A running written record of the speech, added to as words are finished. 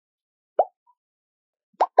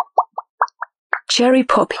Cherry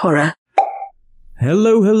Pop Horror.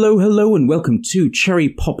 Hello, hello, hello, and welcome to Cherry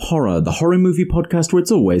Pop Horror, the horror movie podcast where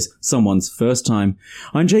it's always someone's first time.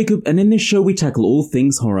 I'm Jacob, and in this show we tackle all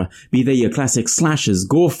things horror, be they your classic slashers,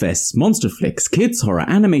 gore fests, monster flicks, kids horror,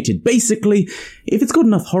 animated. Basically, if it's got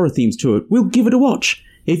enough horror themes to it, we'll give it a watch.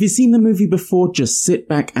 If you've seen the movie before, just sit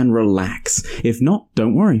back and relax. If not,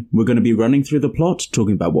 don't worry. We're going to be running through the plot,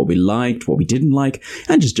 talking about what we liked, what we didn't like,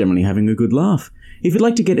 and just generally having a good laugh. If you'd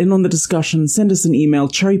like to get in on the discussion, send us an email,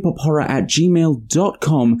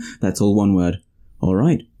 cherrypophorror@gmail.com. That's all one word.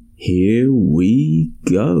 Alright, here we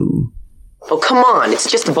go. Oh, come on,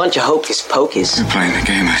 it's just a bunch of hocus pocus. You're playing the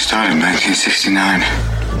game I started in 1969.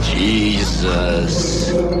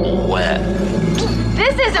 Jesus wept.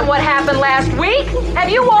 This isn't what happened last week.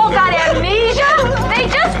 Have you all got amnesia? They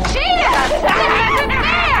just cheated us. This isn't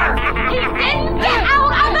fair. He didn't get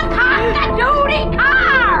out of the duty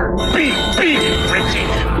car. Beep, Richie.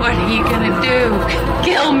 What are you gonna do?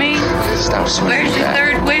 Kill me? Stop swinging. Where's your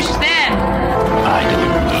third wish then? I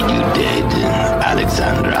don't need you dead,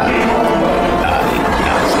 Alexandra. I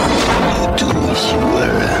just need to wish you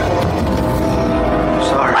were.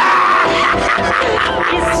 Sorry.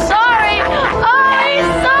 He's sorry. Oh, he's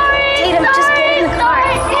sorry. Tatum, just get in the car.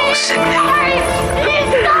 He's sorry. He's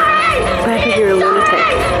sorry. I think you're a lunatic.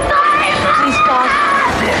 Please, God.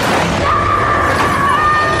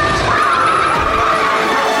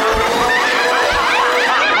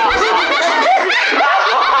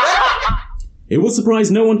 It will surprise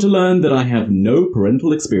no one to learn that I have no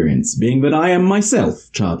parental experience, being that I am myself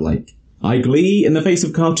childlike. I glee in the face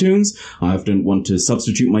of cartoons, I often want to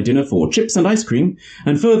substitute my dinner for chips and ice cream,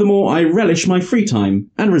 and furthermore I relish my free time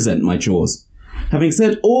and resent my chores. Having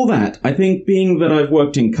said all that, I think being that I've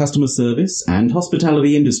worked in customer service and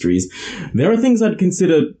hospitality industries, there are things I'd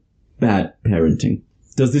consider bad parenting.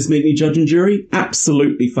 Does this make me judge and jury?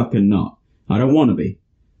 Absolutely fucking not. I don't want to be.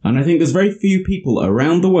 And I think there's very few people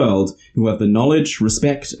around the world who have the knowledge,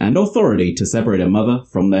 respect, and authority to separate a mother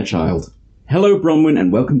from their child. Hello, Bronwyn,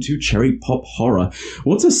 and welcome to Cherry Pop Horror.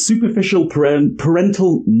 What's a superficial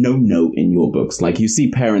parental no-no in your books? Like, you see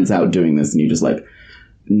parents out doing this, and you're just like,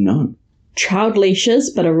 no. Child leashes,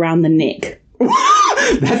 but around the neck.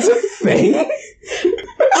 That's a thing?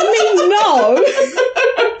 I mean, no!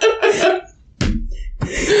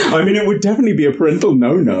 I mean, it would definitely be a parental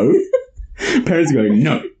no-no. Parents going,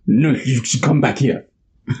 no, you should come back here.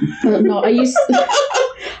 No,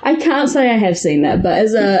 I can't say I have seen that, but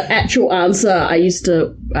as an actual answer, I used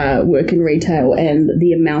to work in retail, and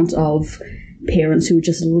the amount of parents who would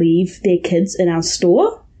just leave their kids in our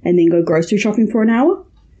store and then go grocery shopping for an hour.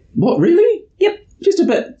 What, really? Yep. Just a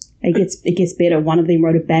bit. It gets better. One of them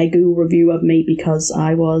wrote a bad Google review of me because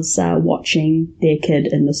I was watching their kid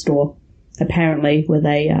in the store, apparently with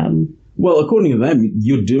a... Well, according to them,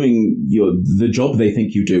 you're doing the job they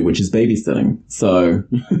think you do, which is babysitting. So...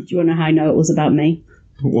 Do you want to know how I know it was about me?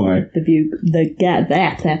 Why?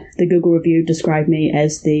 The Google review described me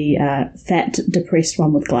as the fat, depressed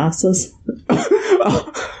one with glasses.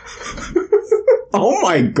 Oh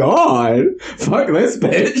my god! Fuck this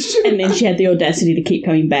bitch! And then she had the audacity to keep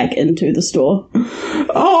coming back into the store.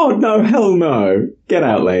 Oh no, hell no! Get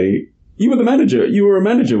out, lady. You were the manager. You were a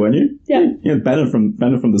manager, weren't you? Yeah. Yeah, banner from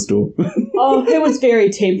the store. Oh, it was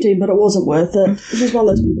very tempting, but it wasn't worth it. She was one of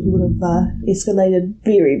those people who would have escalated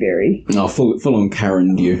very, very... Oh, full on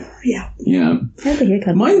Karen you. Yeah. Yeah. I had the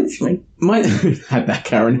haircut, actually. Mine had that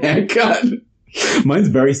Karen haircut. Mine's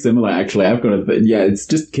very similar, actually. I've got it's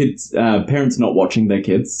just kids, parents not watching their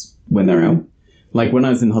kids when they're out. Like, when I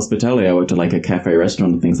was in hospitality, I worked at, like, a cafe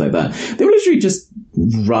restaurant and things like that. They would literally just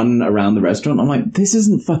run around the restaurant. I'm like, this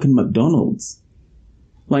isn't fucking McDonald's.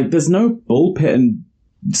 Like, there's no ball pit and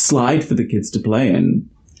slide for the kids to play in.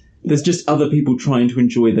 There's just other people trying to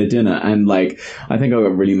enjoy their dinner. And, like, I think I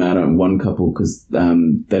got really mad at one couple because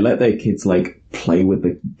they let their kids, like, play with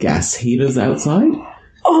the gas heaters outside.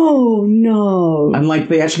 Oh, no. And, like,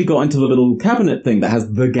 they actually got into the little cabinet thing that has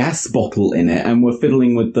the gas bottle in it and were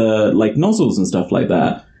fiddling with the, like, nozzles and stuff like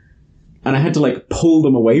that. And I had to, like, pull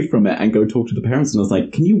them away from it and go talk to the parents. And I was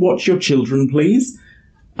like, can you watch your children, please?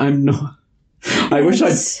 I'm not... I wish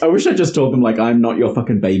I just told them, like, I'm not your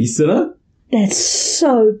fucking babysitter. That's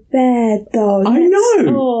so bad, though. I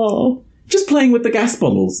know. Oh. Just playing with the gas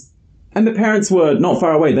bottles. And the parents were not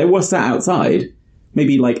far away. They were sat outside.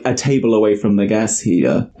 Maybe, like, a table away from the gas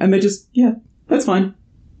heater. And they just, yeah, that's fine.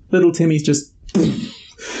 Little Timmy's just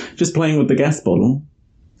playing with the gas bottle.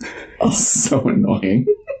 Oh, so annoying.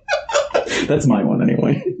 That's my one,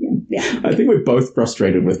 anyway. Yeah. I think we're both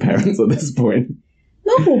frustrated with parents at this point.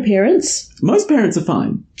 Not all parents. Most parents are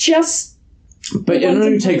fine. Just But it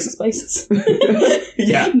only takes... spaces.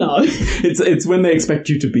 Yeah. No. It's when they expect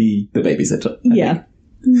you to be the babysitter. I think.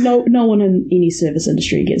 No one in any service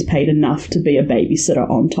industry gets paid enough to be a babysitter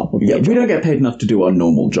on top of it. Yeah, we don't get paid enough to do our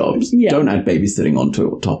normal jobs. Yeah. Don't add babysitting on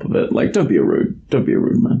top of it. Like, don't be rude,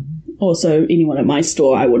 man. Also, anyone at my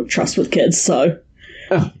store I wouldn't trust with kids, so...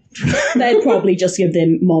 Oh. They'd probably just give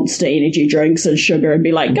them Monster energy drinks and sugar and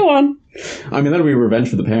be like, go on. I mean, that'll be revenge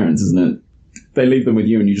for the parents, isn't it? They leave them with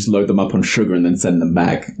you and you just load them up on sugar and then send them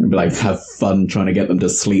back. And be like, have fun trying to get them to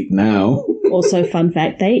sleep now. Also, fun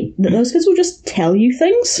fact, those kids will just tell you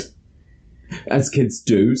things. As kids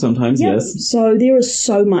do sometimes, yes. So there is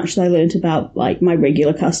so much they learnt about, like, my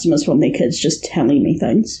regular customers from their kids just telling me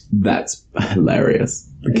things. That's hilarious.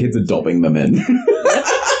 The kids are dobbing them in.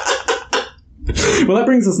 Well, that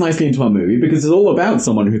brings us nicely into our movie, because it's all about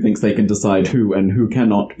someone who thinks they can decide who and who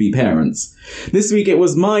cannot be parents. This week it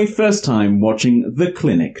was my first time watching The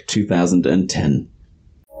Clinic 2010.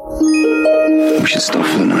 We should stop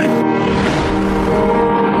for the night.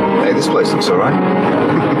 Hey, this place looks alright.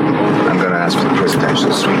 I'm gonna ask for the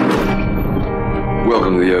presidential suite.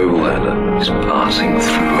 Welcome to the Overlander. Just passing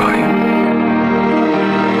through, are you?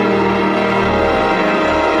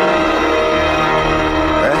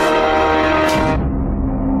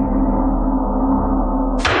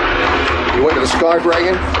 You went to the Sky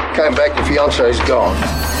Dragon, came back, your fiance's gone.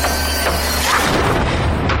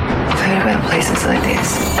 I've heard about places like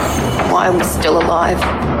this. Why I'm still alive.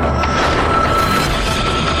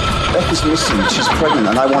 Beth is missing. She's pregnant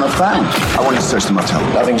and I want her found. I want you to search the motel.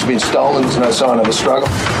 Nothing's been stolen, there's no sign of a struggle.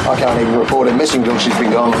 I can't even report her missing until she's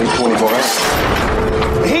been gone for 24 hours.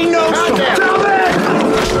 He knows something! Damn it!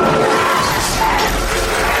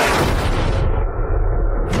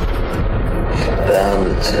 Bound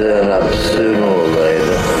to turn up sooner or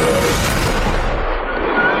later.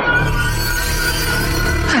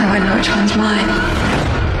 How do I know which one's mine?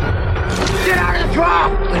 Get out of the car!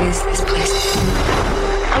 What is this place?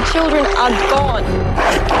 Our children are gone.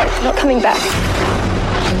 Not coming back.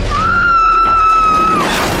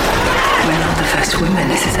 We're not the first women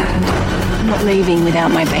this has happened. I'm not leaving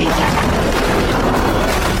without my baby.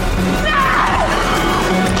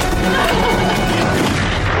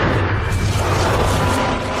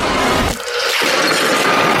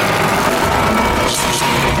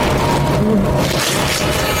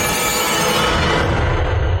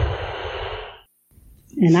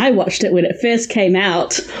 And I watched it when it first came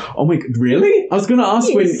out. Oh my god, really? I was going to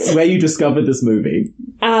ask where you discovered this movie.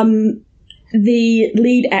 The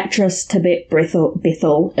lead actress, Tibet Bethel,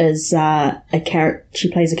 is a character.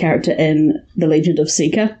 She plays a character in The Legend of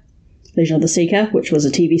the Seeker, which was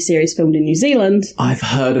a TV series filmed in New Zealand. I've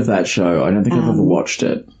heard of that show. I don't think I've ever watched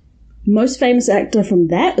it. Most famous actor from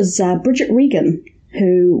that is Bridget Regan,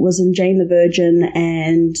 who was in Jane the Virgin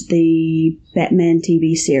and the Batman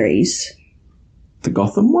TV series. The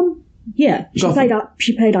Gotham one? Yeah, she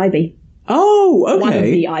played Ivy. Oh, okay. One of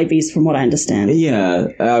the Ivies, from what I understand. Yeah,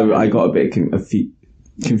 I got a bit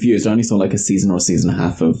confused. I only saw like a season or a season and a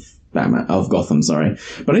half of Gotham, sorry.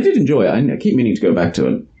 But I did enjoy it. I keep meaning to go back to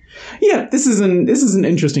it. Yeah, this is an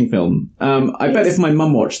interesting film. I bet if my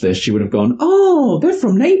mum watched this, she would have gone, "Oh, they're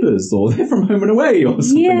from Neighbours," or "They're from Home and Away," or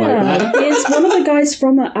something like that. There's one of the guys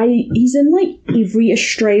from it. He's in like every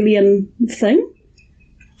Australian thing.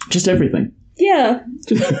 Just everything. Yeah.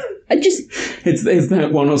 It's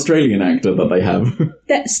that one Australian actor that they have.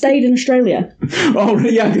 That stayed in Australia. Oh,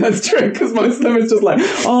 yeah, that's true, because most of them is just like,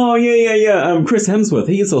 oh, yeah. Chris Hemsworth,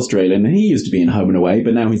 he is Australian, and he used to be in Home and Away,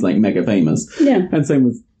 but now he's like mega famous. Yeah. And same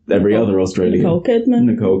with every other Australian. Nicole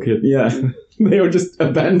Kidman, yeah. They were just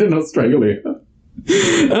abandoned Australia.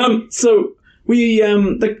 So we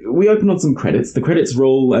open on some credits. The credits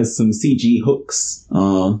roll as some CG hooks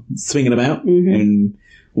are swinging about in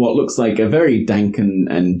what looks like a very dank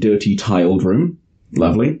and dirty tiled room.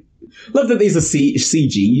 Lovely. Love that these are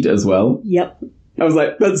CG'd as well. Yep. I was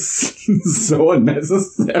like, that's so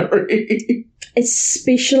unnecessary.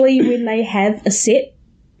 Especially when they have a set.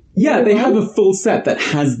 Yeah, they have a full set that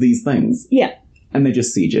has these things. Yeah. And they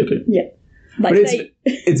just CG'd it. Yeah. But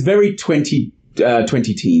it's very 20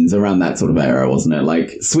 teens, around that sort of era, wasn't it?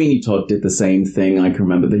 Like, Sweeney Todd did the same thing. I can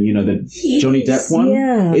remember the Johnny Depp one.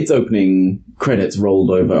 Yeah. Its opening credits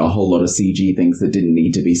rolled over a whole lot of CG things that didn't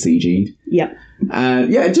need to be CG'd. Yep.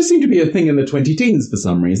 It just seemed to be a thing in the 20 teens for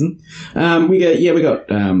some reason. We got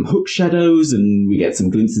hook shadows, and we get some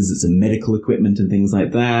glimpses at some medical equipment and things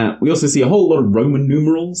like that. We also see a whole lot of Roman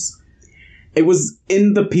numerals. It was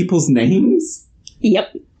in the people's names.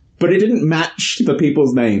 Yep. But it didn't match the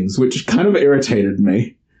people's names, which kind of irritated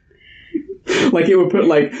me. Like, it would put,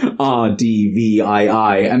 like,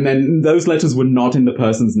 R-D-V-I-I, and then those letters were not in the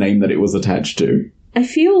person's name that it was attached to. I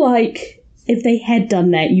feel like if they had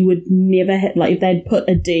done that, you would never have, like, if they'd put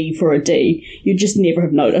a D for a D, you'd just never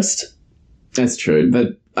have noticed. That's true,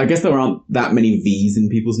 but I guess there aren't that many V's in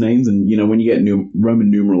people's names, and, you know, when you get Roman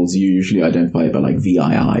numerals, you usually identify it by, like,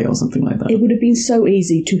 VII or something like that. It would have been so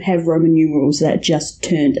easy to have Roman numerals that just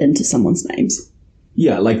turned into someone's names.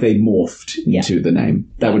 Yeah, like they morphed into the name.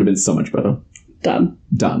 That would have been so much better. Done.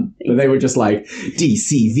 But they were just like,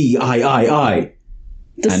 D-C-V-I-I-I.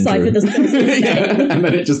 Decipher this person's name. And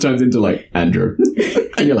then it just turns into, like, Andrew.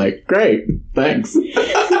 And you're like, great, thanks.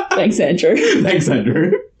 Thanks, Andrew. Thanks,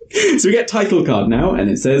 Andrew. So we get title card now, and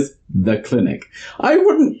it says, The Clinic. I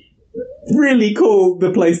wouldn't really call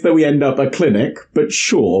the place that we end up a clinic, but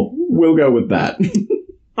sure, we'll go with that.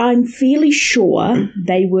 I'm fairly sure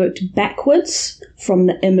they worked backwards from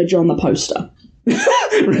the image on the poster.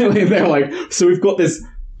 Really? They're like, so we've got this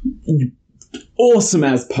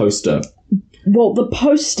awesome-ass poster. Well, the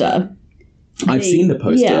poster... I've seen the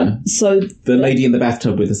poster. Yeah, so... The lady in the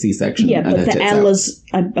bathtub with a C-section. Yeah, but the L is...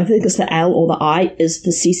 I think it's the L or the I is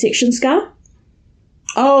the C-section scar.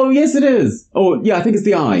 Oh, yes, it is. Oh, yeah, I think it's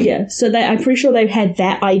the I. Yeah, so I'm pretty sure they've had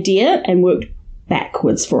that idea and worked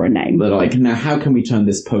backwards for a name. They're like, now how can we turn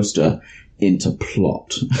this poster into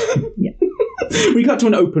plot? Yeah. We cut to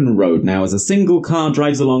an open road now as a single car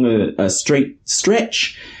drives along a straight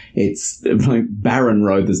stretch. It's like barren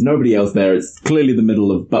road. There's nobody else there. It's clearly the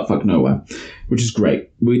middle of buttfuck nowhere, which is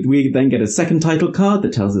great. We then get a second title card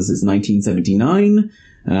that tells us it's 1979,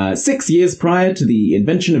 6 years prior to the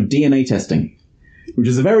invention of DNA testing. Which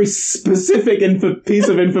is a very specific piece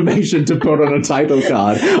of information to put on a title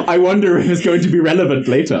card. I wonder if it's going to be relevant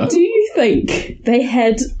later. Do you think they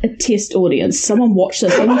had a test audience? Someone watched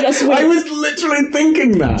this and just went... I was literally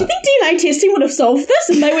thinking that. Do you think DNA testing would have solved this?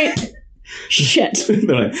 And they went... Shit.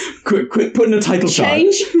 They're like, quick, put in a title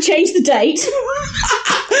card. Change the date.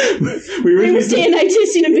 When was DNA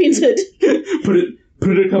testing invented?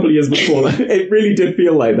 Put it a couple of years before that. It really did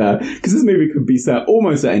feel like that. Because this movie could be set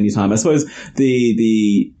almost at any time. I suppose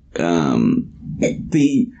the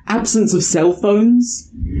absence of cell phones,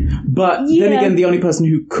 but then again, the only person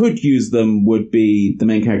who could use them would be the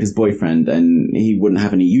main character's boyfriend, and he wouldn't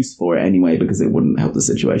have any use for it anyway because it wouldn't help the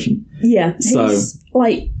situation. Yeah. So,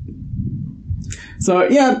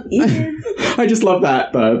 yeah. I just love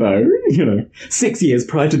that, though. You know, 6 years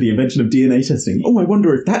prior to the invention of DNA testing. Oh, I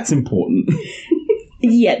wonder if that's important.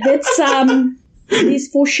 Yeah, that's, there's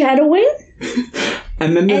foreshadowing.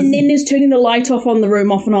 And then there's turning the light off on the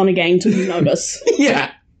room off and on again to notice.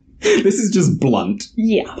 Yeah. This is just blunt.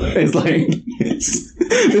 Yeah. It's like,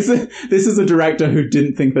 this is a director who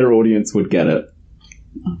didn't think their audience would get it.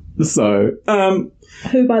 So,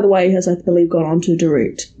 who, by the way, has, I believe, gone on to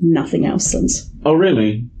direct nothing else since. Oh,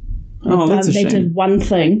 really? Oh, that's a shame. They did one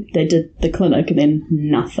thing. They did The Clinic and then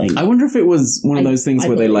nothing. I wonder if it was one of those things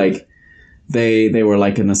where they were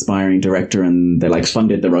like an aspiring director and they like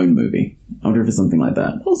funded their own movie. I wonder if it's something like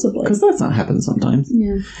that. Possibly. Because that's not happened sometimes.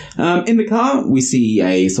 Yeah. In the car, we see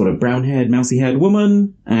a sort of brown-haired, mousy-haired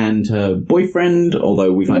woman and her boyfriend,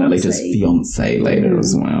 although we find out later it's fiancé later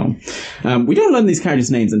as well. We don't learn these characters'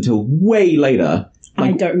 names until way later.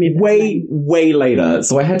 I don't remember. Way later.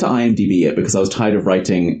 So I had to IMDb it because I was tired of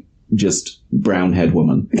writing just brown-haired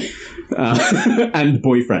woman. And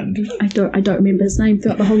boyfriend. I don't remember his name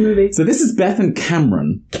throughout the whole movie. So this is Beth and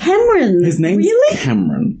Cameron. Cameron? His name's really?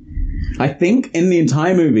 Cameron. I think in the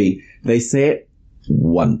entire movie, they say it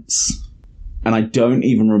once. And I don't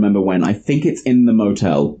even remember when. I think it's in the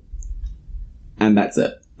motel. And that's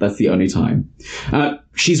it. That's the only time.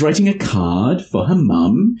 She's writing a card for her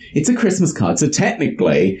mum. It's a Christmas card. So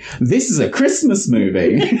technically, this is a Christmas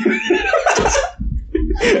movie.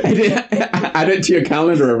 Add it to your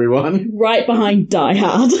calendar, everyone. Right behind Die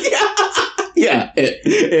Hard. Yeah,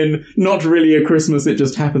 in not really a Christmas, it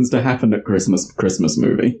just happens to happen at Christmas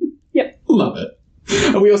movie. Yep. Love it.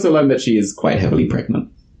 And we also learn that she is quite heavily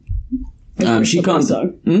pregnant. She can't...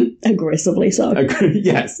 So. Aggressively so.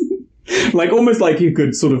 Yes. Like, almost like you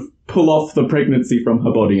could sort of pull off the pregnancy from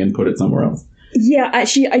her body and put it somewhere else. Yeah,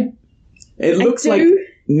 actually, It looks like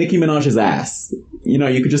Nicki Minaj's ass. You know,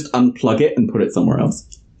 you could just unplug it and put it somewhere else.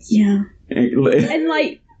 Yeah. And,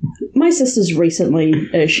 like, my sister's recently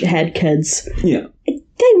had kids. Yeah.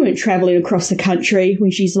 They weren't travelling across the country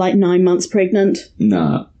when she's, like, 9 months pregnant.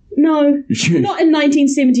 Nah. No. Not in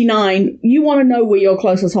 1979. You want to know where your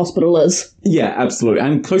closest hospital is. Yeah, absolutely.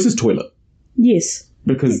 And closest toilet. Yes.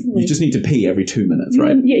 Because definitely. You just need to pee every 2 minutes,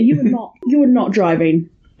 right? Yeah, you were not driving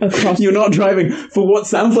across. You're not driving for what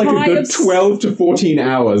sounds like a good 12 to 14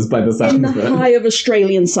 hours by the sound in of it. the high of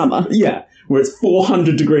Australian summer. Yeah, where it's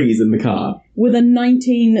 400 degrees in the car. With a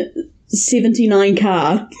 1979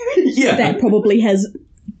 car Yeah. that probably has,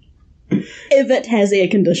 if it has air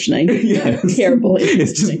conditioning, Yes. terrible air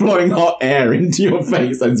It's just blowing hot air into your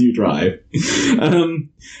face as you drive.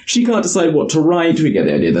 She can't decide what to write. We get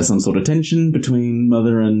the idea there's some sort of tension between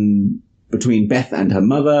Beth and her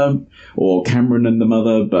mother, or Cameron and the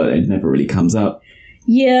mother, but it never really comes up.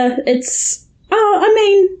 Yeah, it's... I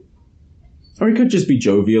mean... Or it could just be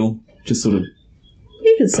jovial, just sort of...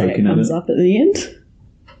 You could say it poking at comes it. up at the end.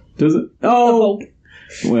 Does it? Oh!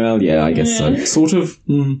 Well, yeah, I guess so. Sort of.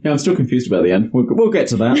 Yeah, I'm still confused about the end. We'll get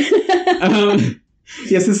to that.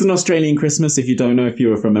 Yes, this is an Australian Christmas. If you don't know, if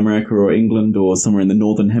you're from America or England or somewhere in the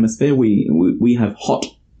Northern Hemisphere, we have hot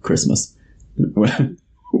Christmas.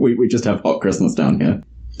 We just have hot Christmas down here.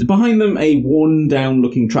 Behind them, a worn-down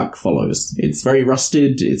looking truck follows. It's very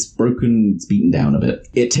rusted, it's broken, it's beaten down a bit.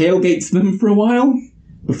 It tailgates them for a while,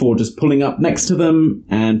 before just pulling up next to them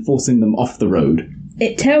and forcing them off the road.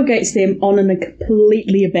 It tailgates them on a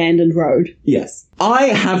completely abandoned road. Yes. I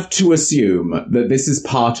have to assume that this is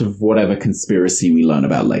part of whatever conspiracy we learn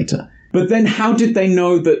about later. But then how did they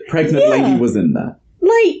know that pregnant lady was in there?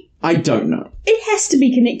 Like... I don't know. It has to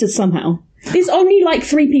be connected somehow. There's only like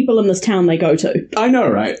 3 people in this town they go to. I know,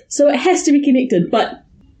 right? So it has to be connected, but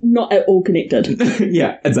not at all connected.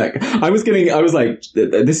 Yeah, exactly. I was like,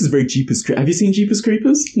 this is very Jeepers Creepers. Have you seen Jeepers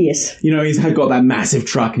Creepers? Yes. You know, he's got that massive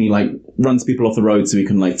truck and he like runs people off the road so he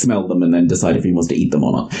can like smell them and then decide if he wants to eat them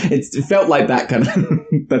or not. It felt like that kind of...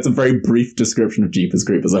 That's a very brief description of Jeepers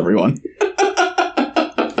Creepers, everyone.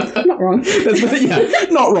 Not wrong. Yeah,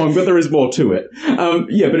 not wrong, but there is more to it.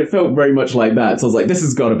 Yeah, but it felt very much like that. So I was like, this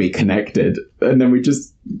has got to be connected. And then we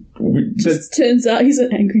just turns out he's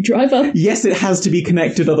an angry driver. Yes, it has to be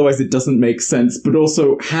connected, otherwise it doesn't make sense. But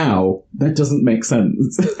also, how? That doesn't make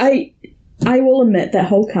sense. I will admit that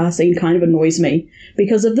whole car scene kind of annoys me,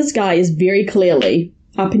 because if this guy is very clearly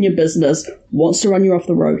up in your business, wants to run you off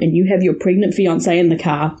the road, and you have your pregnant fiancée in the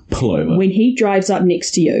car, pull over. When he drives up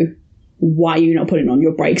next to you, why are you not putting on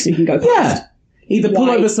your brakes so you can go past? Yeah. Either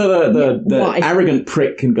pull over so the arrogant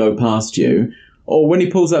prick can go past you, or when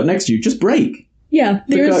he pulls up next to you, just brake. Yeah,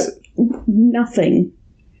 there's nothing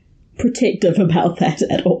protective about that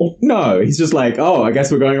at all. No, he's just like, oh, I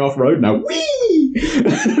guess we're going off-road now. Whee!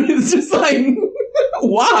 It's just like,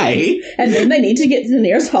 why? And then they need to get to the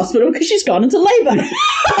nearest hospital because she's gone into labour.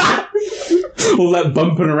 All that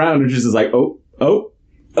bumping around and she's just like, oh.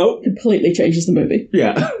 Completely changes the movie.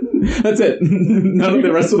 Yeah. That's it. None of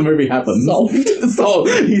the rest of the movie happens. Solved.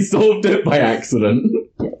 He solved it by accident.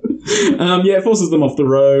 Yeah, it forces them off the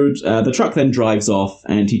road. The truck then drives off,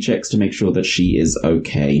 and he checks to make sure that she is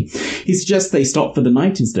okay. He suggests they stop for the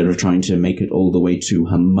night instead of trying to make it all the way to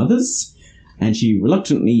her mother's, and she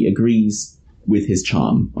reluctantly agrees with his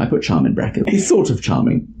charm. I put charm in brackets. He's sort of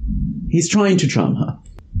charming. He's trying to charm her.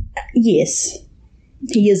 Yes.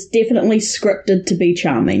 He is definitely scripted to be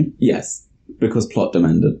charming. Yes, because plot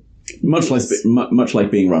demanded. Much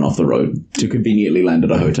like being run off the road to conveniently land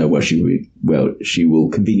at a hotel where she will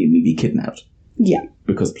conveniently be kidnapped. Yeah.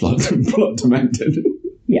 Because plot demanded.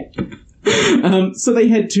 Yeah. So they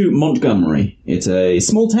head to Montgomery. It's a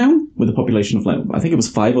small town with a population of, I think it was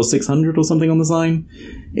 500 or 600 or something on the sign.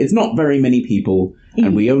 It's not very many people,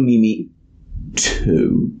 and we only meet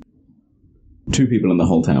two people in the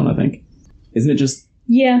whole town, I think. Isn't it just...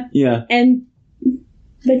 Yeah. Yeah. And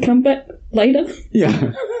they come back later.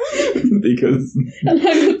 Yeah. Because... And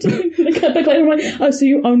they come back later, I'm like, oh, so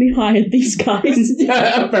you only hired these guys?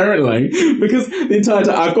 Yeah, apparently. Because the entire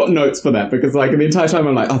time... I've got notes for that, because like the entire time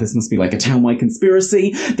I'm like, oh, this must be like a town-wide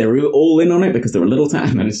conspiracy. They're all in on it because they're a little town.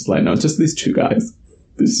 And then it's just like, no, it's just these two guys.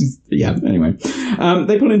 This is... Yeah, anyway.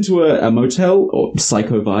 They pull into a motel, or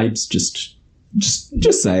Psycho vibes, just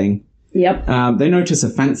saying. Yep. They notice a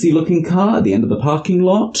fancy-looking car at the end of the parking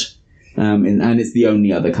lot, and it's the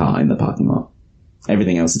only other car in the parking lot.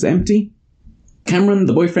 Everything else is empty. Cameron,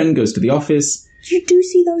 the boyfriend, goes to the office. You do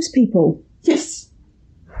see those people? Yes.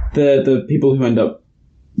 The people who end up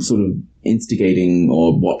sort of instigating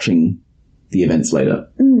or watching the events later.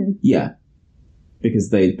 Mm. Yeah. Because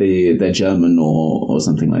they're German or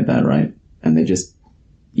something like that, right? And they just...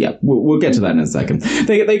 Yeah, we'll get to that in a second.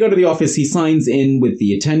 They go to the office. He signs in with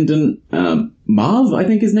the attendant, Marv, I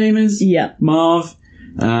think his name is. Yeah. Marv,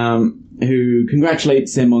 who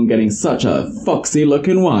congratulates him on getting such a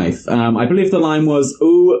foxy-looking wife. I believe the line was,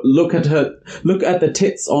 "Ooh, look at the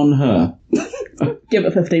tits on her." Give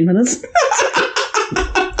it 15 minutes.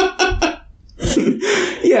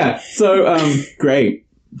 Yeah. So, great.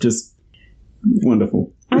 Just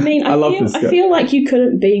Wonderful. I mean, I love this guy. I feel like you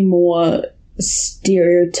couldn't be more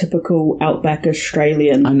stereotypical outback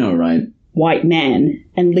Australian I know, right? white man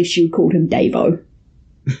unless you called him Davo.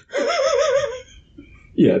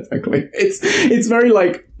 Yeah, exactly. It's very,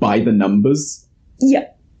 like, by the numbers. Yeah.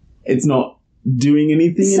 It's not doing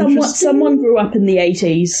anything interesting. Someone grew up in the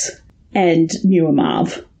 80s and knew a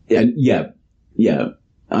Marv. Yeah.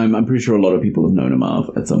 I'm pretty sure a lot of people have known a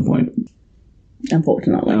Marv at some point.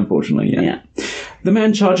 Unfortunately, yeah. The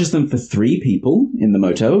man charges them for 3 people in the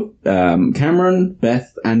motel. Cameron,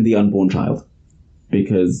 Beth, and the unborn child.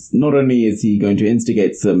 Because not only is he going to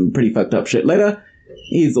instigate some pretty fucked up shit later,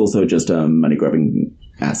 he's also just a money-grabbing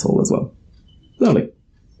asshole as well. Lovely.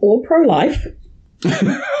 Or pro-life.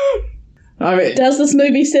 I mean, does this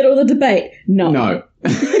movie settle the debate? No.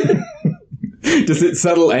 Does it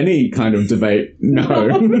settle any kind of debate? No,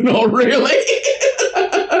 not really.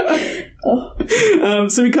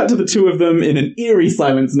 So we cut to the 2 of them in an eerie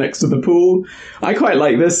silence next to the pool. I quite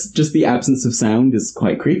like this. Just the absence of sound is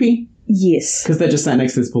quite creepy. Yes. Because they're just sat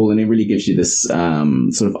next to this pool and it really gives you this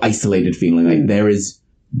sort of isolated feeling. Like there is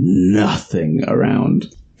nothing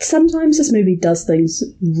around. Sometimes this movie does things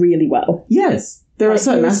really well. Yes. There are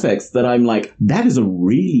certain aspects that I'm like, that is a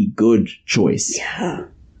really good choice. Yeah.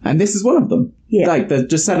 And this is one of them. Yeah. Like, they're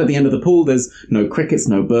just sat at the end of the pool. There's no crickets,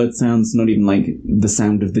 no bird sounds, not even, like, the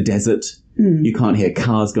sound of the desert. You can't hear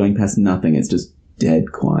cars going past, nothing. It's just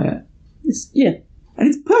dead quiet. Yeah. And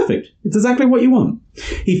it's perfect. It's exactly what you want.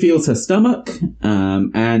 He feels her stomach,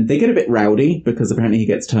 and they get a bit rowdy because apparently he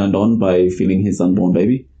gets turned on by feeling his unborn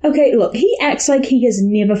baby. Okay, look, he acts like he has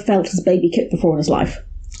never felt his baby kick before in his life.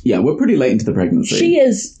 Yeah, we're pretty late into the pregnancy. She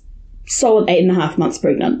is solid 8.5 months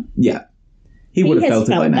pregnant. Yeah. He would have felt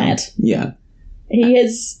it by now. That. Yeah. He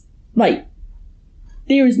is, like,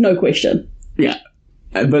 there is no question. Yeah.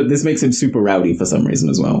 But this makes him super rowdy for some reason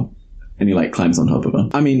as well. And he, like, climbs on top of her.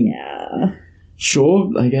 I mean, yeah.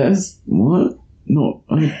 Sure, I guess. What? No,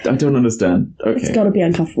 I don't understand. Okay. It's got to be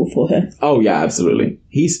uncomfortable for her. Oh, yeah, absolutely.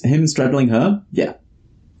 Him straddling her? Yeah.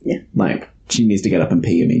 Yeah. Like, she needs to get up and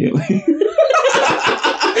pee immediately.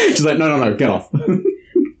 She's like, no, get off.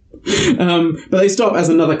 But they stop as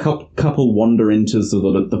another couple wander into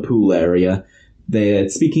sort of the pool area. They're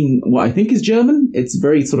speaking what I think is German. It's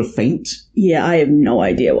very sort of faint. Yeah, I have no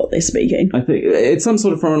idea what they're speaking. I think it's some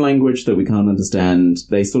sort of foreign language that we can't understand.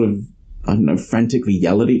 They sort of, I don't know, frantically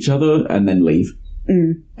yell at each other and then leave.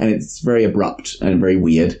 And it's very abrupt and very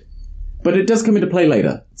weird. But it does come into play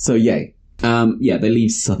later, so yay. Yeah, they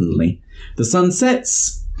leave suddenly. The sun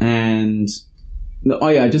sets and... Oh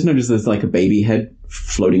yeah, I just noticed there's like a baby head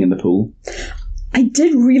floating in the pool. I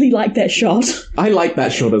did really like that shot. I like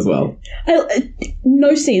that shot as well.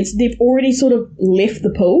 No sense. They've already sort of left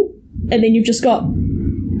the pool, and then you've just got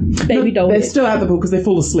baby doll. They're still at the pool because they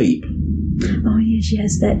fall asleep. Oh yeah, she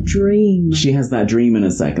has that dream. She has that dream in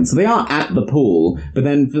a second. So they are at the pool, but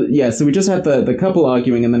then, so we just had the couple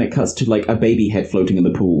arguing, and then it cuts to like a baby head floating in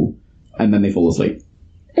the pool, and then they fall asleep.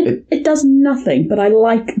 It does nothing, but I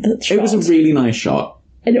like the shot. It was a really nice shot.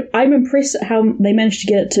 And I'm impressed at how they managed to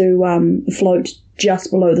get it to float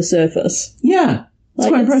just below the surface. Yeah, it's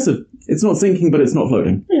quite impressive. It's not sinking, but it's not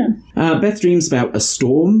floating. Yeah. Beth dreams about a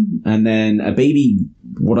storm, and then a baby,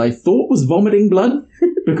 what I thought was vomiting blood,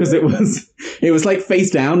 because it was like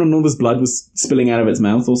face down, and all this blood was spilling out of its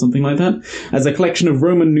mouth or something like that, as a collection of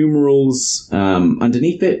Roman numerals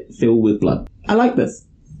underneath it fill with blood. I like this.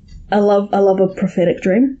 I love a prophetic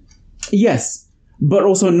dream. Yes, but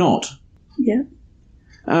also not. Yeah.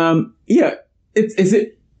 Yeah. Is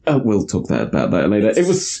it? We'll talk about that later.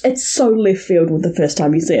 It's so left field with the first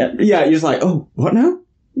time you see it. Yeah, you're just like, oh, what now?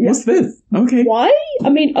 Yeah. What's this? Okay. Why? I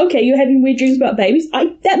mean, okay, you're having weird dreams about babies.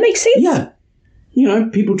 That makes sense. Yeah. You know,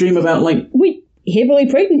 people dream about like... heavily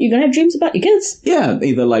pregnant, you're going to have dreams about your kids. Yeah,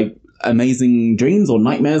 either like amazing dreams or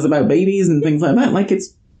nightmares about babies and things like that. Like,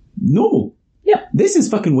 it's normal. Yep. This is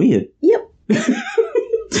fucking weird. Yep.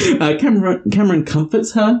 Cameron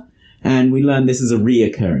comforts her, and we learn this is a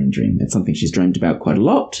reoccurring dream. It's something she's dreamt about quite a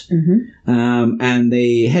lot. Mm-hmm. And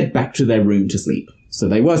they head back to their room to sleep. So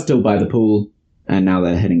they were still by the pool, and now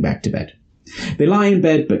they're heading back to bed. They lie in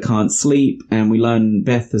bed but can't sleep, and we learn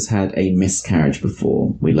Beth has had a miscarriage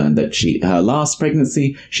before. We learn that her last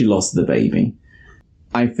pregnancy, she lost the baby.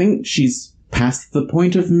 I think she's past the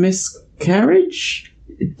point of miscarriage.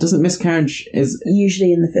 Doesn't miscarriage is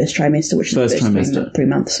usually in the first trimester, which is the first trimester, 3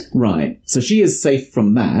 months. Right. So she is safe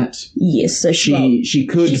from that. Yes. So she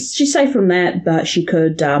could. She's safe from that, but she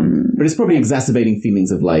could. But it's probably exacerbating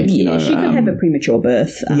feelings of like she could have a premature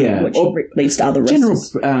birth. Which leads to other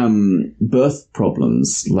risks. General birth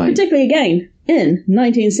problems, like particularly again in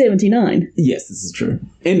 1979. Yes, this is true.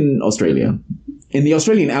 In Australia. In the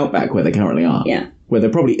Australian outback where they currently are. Yeah. Where there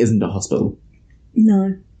probably isn't a hospital.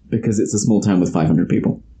 No. Because it's a small town with 500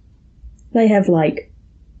 people. They have, like,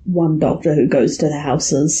 one doctor who goes to the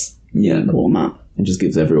houses. Yeah. And call them up. And just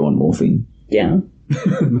gives everyone morphine. Yeah.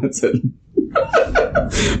 That's it.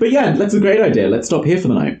 But yeah, that's a great idea. Let's stop here for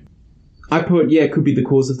the night. I put, could be the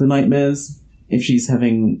cause of the nightmares. If she's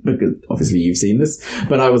having, because obviously you've seen this,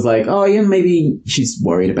 but I was like, oh yeah, maybe she's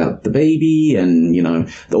worried about the baby and, you know,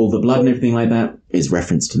 all the blood and everything like that is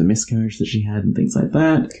reference to the miscarriage that she had and things like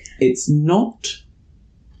that. It's not,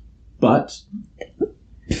 but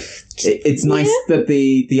it's nice that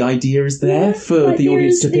the idea is there for the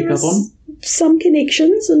audience to pick up on. Some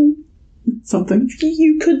connections and something.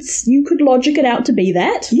 You could logic it out to be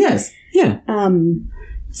that. Yes, yeah.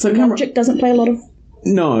 So logic doesn't play a lot of...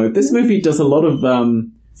 No, this movie does a lot of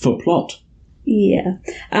for plot. Yeah.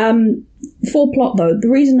 For plot, though, the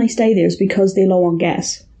reason they stay there is because they're low on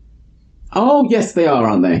gas. Oh, yes, they are,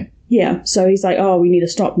 aren't they? Yeah, so he's like, we need to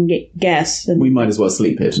stop and get gas. And we might as well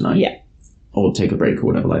sleep here tonight. Yeah. Or take a break or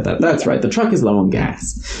whatever like that. That's right, the truck is low on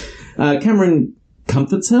gas. Cameron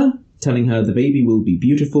comforts her, telling her the baby will be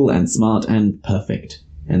beautiful and smart and perfect.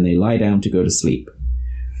 And they lie down to go to sleep.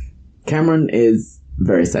 Cameron is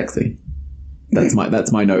very sexy. That's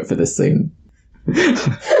my note for this scene.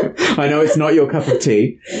 I know it's not your cup of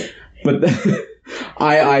tea, but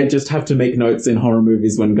I just have to make notes in horror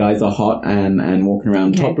movies when guys are hot and walking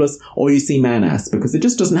around topless, or you see man ass, because it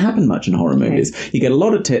just doesn't happen much in horror movies. You get a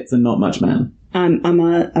lot of tits and not much man. I'm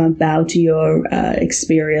a bow to your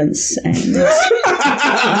experience and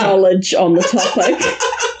knowledge on the topic.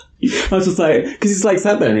 I was just like, because he's like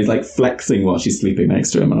sat there and he's like flexing while she's sleeping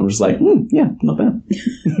next to him, and I'm just like, yeah, not bad.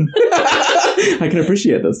 I can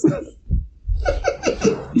appreciate this.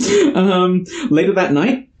 Later that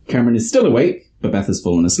night, Cameron is still awake, but Beth has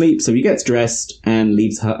fallen asleep, so he gets dressed and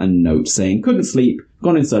leaves her a note saying, couldn't sleep,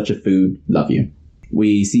 gone in search of food, love you.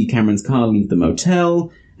 We see Cameron's car leave the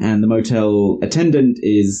motel, and the motel attendant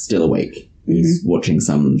is still awake. He's watching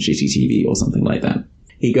some shitty TV or something like that.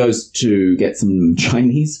 He goes to get some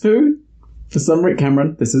Chinese food. For some reason,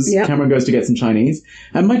 Cameron goes to get some Chinese.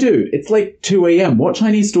 And my dude, it's like 2 a.m. What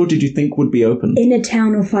Chinese store did you think would be open? In a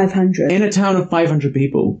town of 500. In a town of 500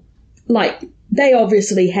 people. Like, they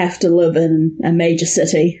obviously have to live in a major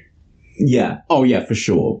city. Yeah. Oh, yeah, for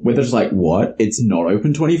sure. Where they're just like, what? It's not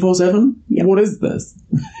open 24/7? Yep. What is this?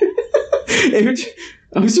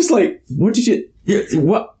 I was just like, what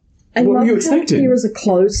were you expecting? There is a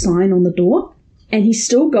closed sign on the door. And he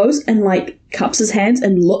still goes and, like, cups his hands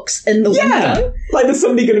and looks in the window. Like, there's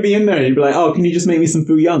somebody going to be in there and he'd be like, oh, can you just make me some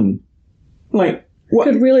Fu Young? Like, what?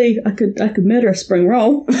 I could murder a spring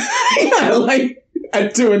roll. Yeah, like,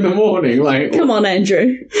 at 2 a.m, like. Come on,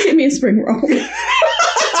 Andrew. Give me a spring roll.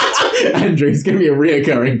 Andrew's going to be a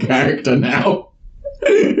reoccurring character now.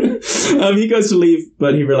 He goes to leave,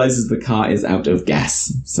 but he realizes the car is out of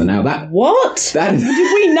gas. So now What? Did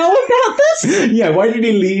we know about this? Yeah, why did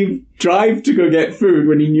he drive to go get food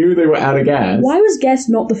when he knew they were out of gas? Why was gas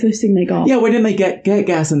not the first thing they got? Yeah, why didn't they get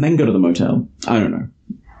gas and then go to the motel? I don't know.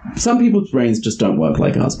 Some people's brains just don't work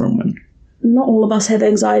like ours, Bronwyn. Not all of us have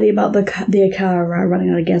anxiety about their car running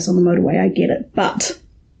out of gas on the motorway. I get it, but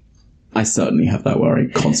I certainly have that worry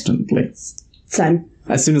constantly. Same.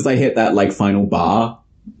 As soon as I hit that, like, final bar,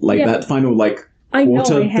 that final, like,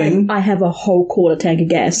 quarter thing. I have a whole quarter tank of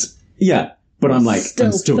gas. Yeah, but I'm like,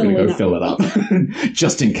 I'm still going to go fill it up.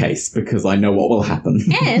 Just in case, because I know what will happen.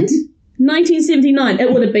 And 1979,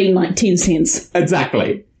 it would have been like 10 cents.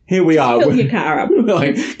 Exactly. Here we are. Fill your car up. We're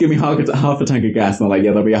like, give me half a tank of gas. And they're like,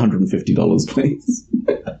 yeah, that'll be $150, please.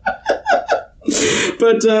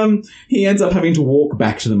 But he ends up having to walk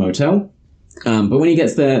back to the motel. But when he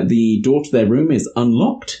gets there, the door to their room is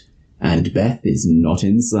unlocked, and Beth is not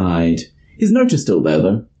inside. His note is still there,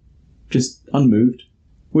 though. Just unmoved.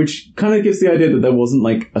 Which kind of gives the idea that there wasn't,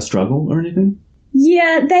 like, a struggle or anything.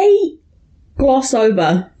 Yeah, they gloss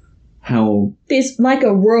over how... There's, like,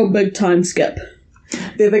 a real big time skip.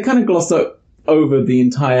 They kind of gloss over the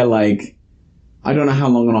entire, like... I don't know how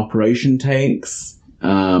long an operation takes.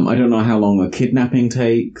 I don't know how long a kidnapping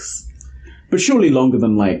takes. But surely longer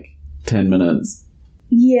than, like, 10 minutes.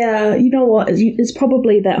 Yeah, you know what? It's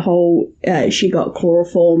probably that whole she got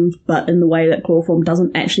chloroformed, but in the way that chloroform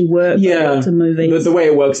doesn't actually work. Yeah, in movies. The way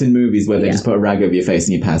it works in movies where they just put a rag over your face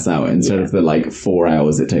and you pass out instead of the, like, 4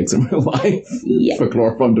 hours it takes in real life for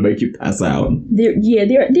chloroform to make you pass out. There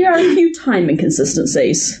are a few time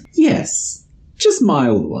inconsistencies. Yes. Just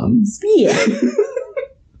mild ones. Yeah.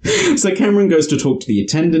 So Cameron goes to talk to the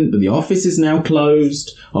attendant, but the office is now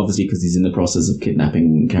closed, obviously because he's in the process of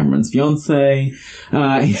kidnapping Cameron's fiancée.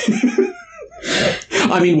 I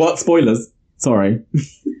mean, what? Spoilers. Sorry.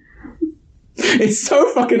 It's so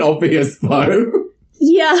fucking obvious, though.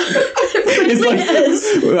 Yeah. It's like,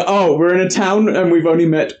 oh, we're in a town and we've only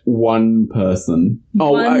met one person.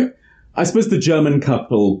 I suppose the German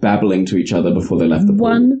couple babbling to each other before they left the pool.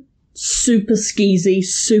 One super skeezy,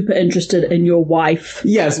 super interested in your wife.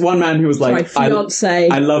 Yes, one man who was like, fiancé.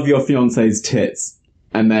 I love your fiancé's tits.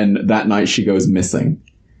 And then that night she goes missing.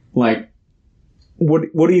 Like,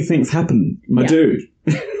 what do you think's happened, my dude?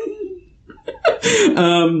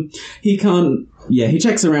 He can't... Yeah, he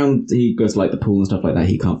checks around, he goes to like the pool and stuff like that,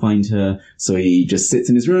 he can't find her, so he just sits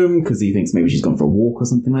in his room because he thinks maybe she's gone for a walk or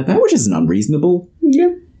something like that, which isn't unreasonable. Yeah.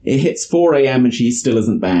 It hits 4 a.m. and she still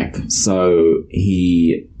isn't back, so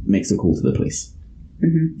he makes a call to the police.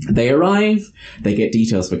 Mm-hmm. They arrive, they get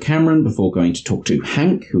details for Cameron before going to talk to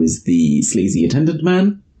Hank, who is the sleazy attendant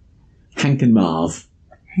man. Hank and Marv,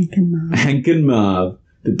 the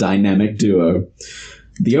dynamic duo.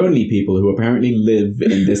 The only people who apparently live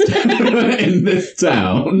in this in this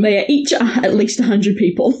town. They are each at least 100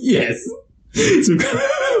 people. Yes. So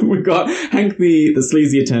we've got Hank, the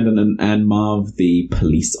sleazy attendant, and Marv, the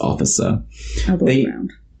police officer. Other way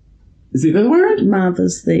around. Is it the other way around? Marv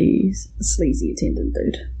is the sleazy attendant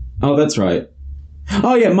dude. Oh, that's right.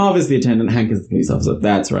 Oh, yeah, Marv is the attendant, Hank is the police officer.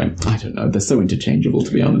 That's right. I don't know. They're so interchangeable,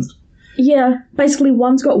 to be honest. Yeah, basically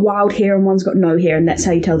one's got wild hair and one's got no hair, and that's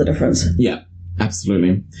how you tell the difference. Yeah.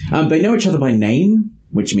 Absolutely. They know each other by name,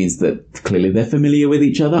 which means that clearly they're familiar with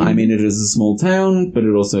each other. I mean, it is a small town, but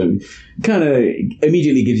it also kind of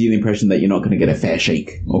immediately gives you the impression that you're not going to get a fair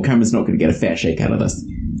shake, or Cameron's not going to get a fair shake out of this.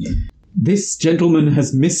 This gentleman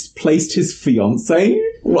has misplaced his fiancée,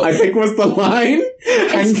 I think was the line.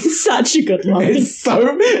 And such a good line. It's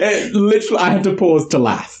literally, I had to pause to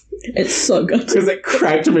laugh. It's so good. Because it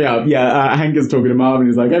cracked me up. Yeah, Hank is talking to Marv and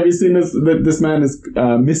he's like, have you seen this? This man has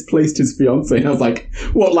misplaced his fiancée. And I was like,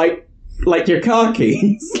 what, like your car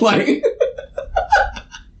keys? Like...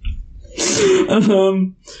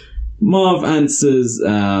 Marv answers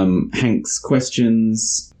Hank's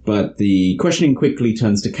questions, but the questioning quickly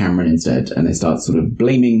turns to Cameron instead, and they start sort of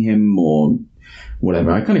blaming him or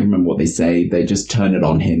whatever. I can't even remember what they say. They just turn it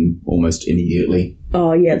on him almost immediately.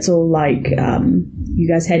 Oh, yeah, it's all like, you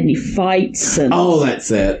guys had any fights? And... Oh, that's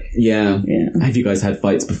it. Yeah. Have you guys had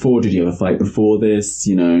fights before? Did you have a fight before this?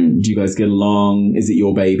 You know, do you guys get along? Is it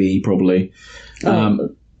your baby? Probably.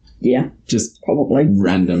 Yeah. Just probably.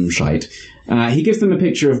 Random shite. He gives them a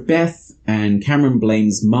picture of Beth, and Cameron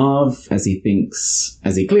blames Marv as he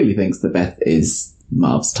clearly thinks that Beth is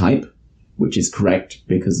Marv's type, which is correct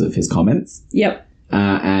because of his comments. Yep.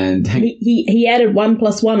 And he added 1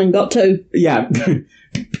 + 1 and got 2. Yeah.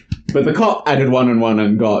 But the cop added 1 and 1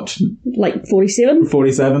 and got... Like 47?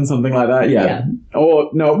 47, something like that, yeah. Or,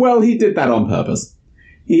 no, well, he did that on purpose.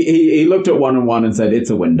 He looked at 1 and 1 and said, it's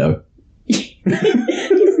a window. He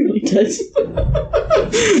really did.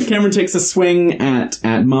 Cameron takes a swing at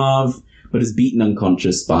Marv, but is beaten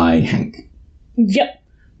unconscious by Hank. Yep.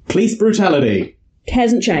 Police brutality.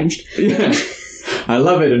 Hasn't changed. Yeah. I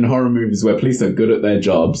love it in horror movies where police are good at their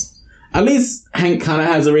jobs. At least Hank kind of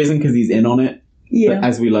has a reason because he's in on it. Yeah.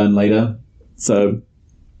 As we learn later. So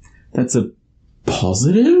that's a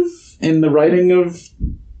positive in the writing of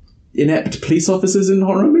inept police officers in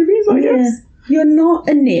horror movies, I guess. Yeah. You're not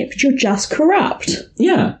inept, you're just corrupt.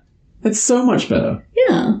 Yeah. That's so much better.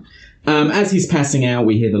 Yeah. As he's passing out,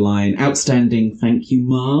 we hear the line, outstanding, thank you,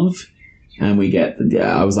 Marv. And we get,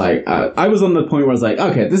 I was like, I was on the point where I was like,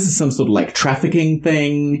 okay, this is some sort of like trafficking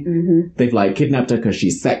thing. Mm-hmm. They've like kidnapped her because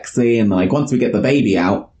she's sexy. And like, once we get the baby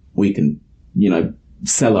out, we can,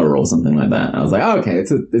 sell her or something like that. And I was like, okay, it's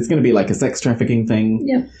going to be like a sex trafficking thing.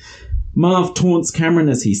 Yeah. Marv taunts Cameron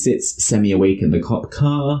as he sits semi-awake in the cop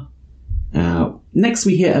car. Next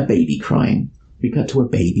we hear a baby crying. We cut to a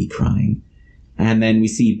baby crying. And then we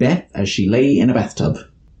see Beth as she lay in a bathtub.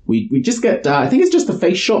 We just get, I think it's just the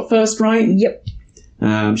face shot first, right? Yep.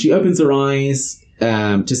 She opens her eyes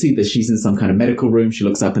to see that she's in some kind of medical room. She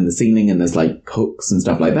looks up in the ceiling and there's like hooks and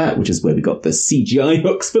stuff like that, which is where we got the CGI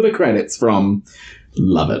hooks for the credits from.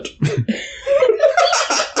 Love it.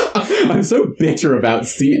 I'm so bitter about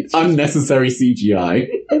unnecessary CGI.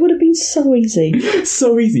 It would have been so easy.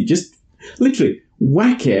 So easy. Just literally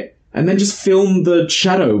whack it and then just film the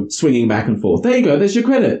shadow swinging back and forth. There you go. There's your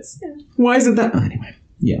credits. Yeah. Why is it that? Anyway.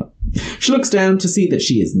 Yeah. She looks down to see that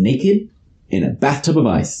she is naked in a bathtub of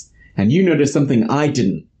ice. And you notice something I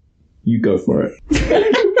didn't. You go for it.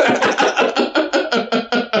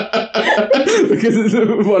 Because it's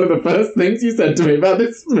one of the first things you said to me about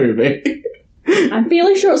this movie. I'm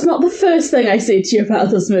fairly sure it's not the first thing I said to you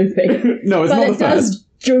about this movie. No, it's not the first. But it does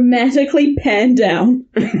dramatically pan down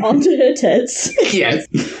onto her tits. Yes.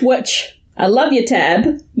 Which, I love your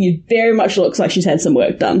Tab. You very much looks like she's had some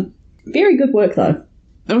work done. Very good work, though.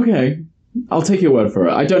 Okay. I'll take your word for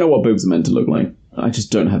it. I don't know what boobs are meant to look like. I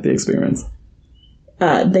just don't have the experience.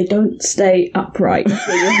 They don't stay upright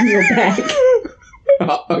when you're on your back.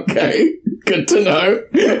 Okay. Good to know.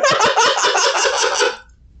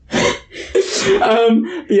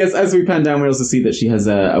 But yes, as we pan down, we also see that she has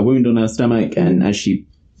a wound on her stomach, and as she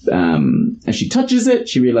touches it,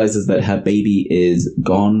 she realizes that her baby is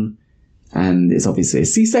gone, and it's obviously a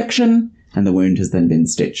C-section, and the wound has then been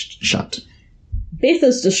stitched shut. Beth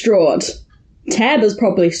is distraught. Tab is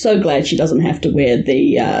probably so glad she doesn't have to wear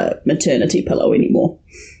the maternity pillow anymore.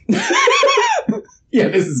 Yeah,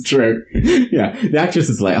 this is true. Yeah, the actress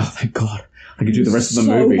is like, oh, thank God, I can do the rest of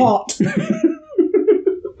the movie. So hot.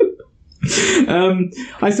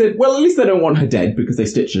 I said, well, at least they don't want her dead because they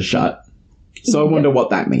stitched her shut. So I wonder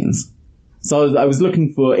what that means. So I was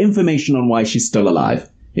looking for information on why she's still alive.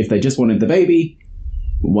 If they just wanted the baby,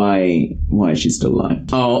 why is she still alive?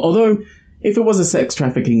 Oh, although, if it was a sex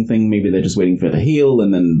trafficking thing, maybe they're just waiting for her to heal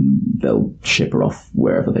and then they'll ship her off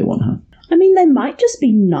wherever they want her. I mean, they might just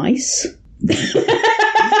be nice.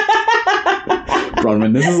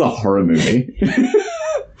 Bronwyn, this is a horror movie.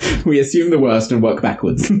 We assume the worst and work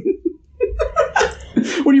backwards.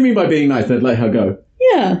 What do you mean by being nice? They'd let her go.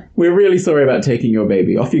 Yeah. We're really sorry about taking your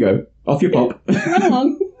baby. Off you go. Off you pop. Run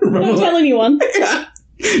along. Don't tell anyone. Yeah.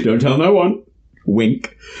 Don't tell no one.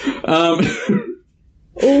 Wink. All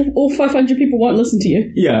 500 people won't listen to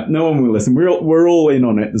you. Yeah, no one will listen. We're all in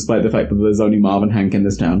on it, despite the fact that there's only Marv and Hank in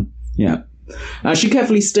this town. Yeah. She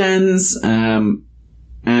carefully stands,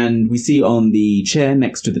 and we see on the chair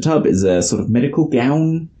next to the tub is a sort of medical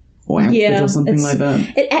gown or outfit or something like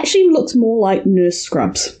that. It actually looks more like nurse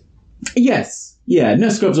scrubs. Yes. Yeah,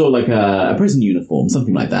 nurse scrubs or like a prison uniform,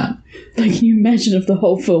 something like that. Like, can you imagine if the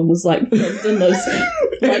whole film was like filmed in those,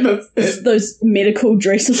 those medical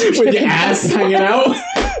dresses with your ass hanging out?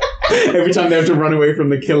 Every time they have to run away from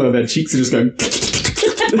the killer, their cheeks are just going...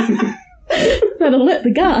 That'll alert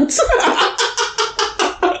the guards.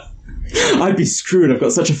 I'd be screwed. I've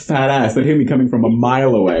got such a fat ass. They'd hear me coming from a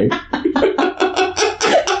mile away.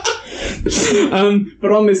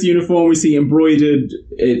 But on this uniform, we see embroidered.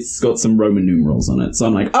 It's got some Roman numerals on it. So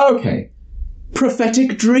I'm like, okay,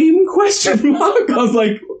 prophetic dream? Question mark. I was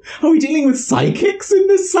like, are we dealing with psychics in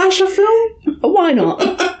this slasher film? Why not?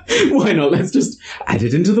 Why not? Let's just add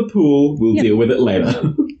it into the pool. We'll deal with it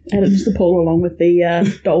later. Add it into the pool along with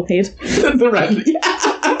the doll head. The rat.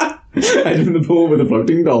 Yeah. Add it in the pool with a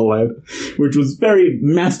floating doll head, which was very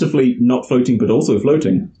masterfully not floating but also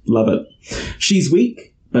floating. Love it. She's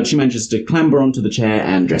weak, but she manages to clamber onto the chair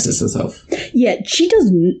and dresses herself. Yeah, she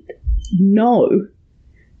doesn't know.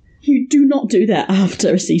 You do not do that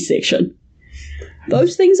after a C-section.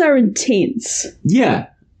 Those things are intense. Yeah,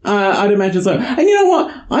 I'd imagine so. And you know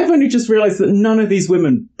what? I've only just realised that none of these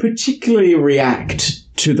women particularly react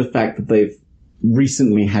to the fact that they've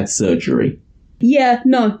recently had surgery. Yeah,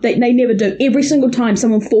 no, they never do. Every single time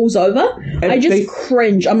someone falls over, I just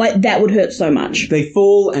cringe. I'm like, that would hurt so much. They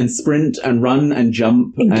fall and sprint and run and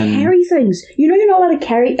jump. And carry things. You know you're not allowed to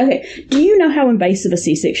carry... Okay, do you know how invasive a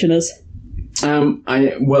C-section is?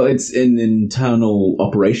 Well, it's an internal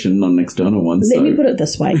operation, not an external one. Let me put it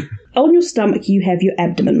this way. On your stomach, you have your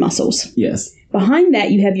abdomen muscles. Yes. Behind that,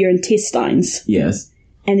 you have your intestines. Yes.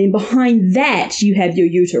 And then behind that, you have your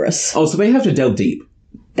uterus. Oh, so they have to delve deep.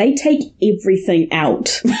 They take everything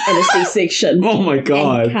out in a C-section. Oh my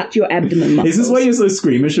God. And cut your abdomen muscles. Is this why you're so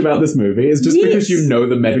squeamish about this movie? It's just because you know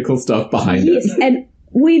the medical stuff behind it. Yes, and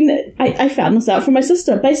when I found this out from my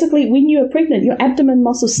sister, basically when you are pregnant, your abdomen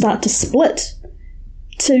muscles start to split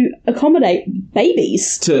to accommodate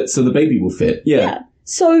babies. So the baby will fit, yeah.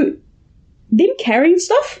 So them carrying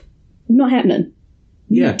stuff, not happening.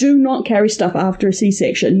 You do not carry stuff after a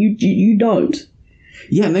C-section. You don't.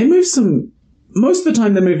 Yeah, and they move some... Most of the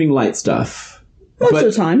time they're moving light stuff. Most of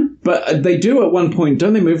the time. But they do at one point,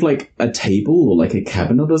 don't they move like a table or like a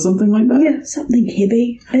cabinet or something like that? Yeah, something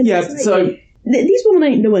heavy. And so... These women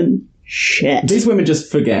ain't doing shit. These women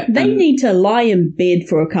just forget. They need to lie in bed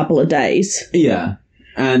for a couple of days. Yeah.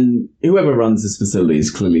 And whoever runs this facility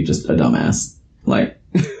is clearly just a dumbass. Like...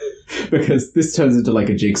 because this turns into like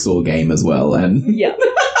a jigsaw game as well. And yeah.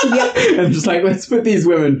 And just like, let's put these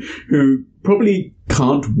women who probably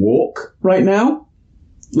can't walk right now,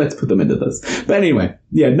 let's put them into this. But anyway,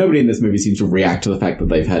 yeah, nobody in this movie seems to react to the fact that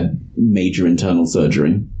they've had major internal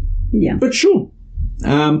surgery. Yeah. But sure.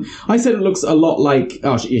 I said it looks a lot like...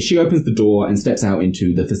 Oh, she opens the door and steps out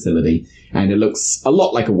into the facility, and it looks a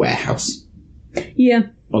lot like a warehouse. Yeah.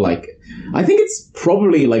 Or like... I think it's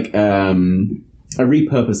probably like a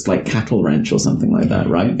repurposed like cattle ranch or something like that,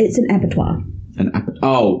 right? It's an abattoir.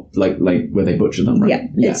 Like where they butcher them, right?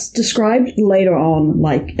 Yeah. It's described later on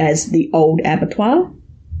like as the old abattoir.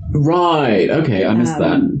 Right. Okay, I missed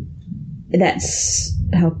that. That's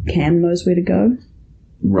how Cam knows where to go.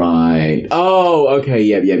 Right. Oh, okay.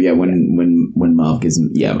 Yeah. When Marv gives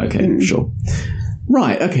him... Yeah, okay, sure.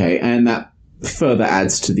 Right, okay. And that further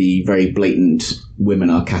adds to the very blatant women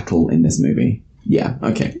are cattle in this movie. Yeah,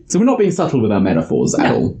 okay. So we're not being subtle with our metaphors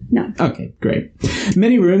at all. No. Okay, great.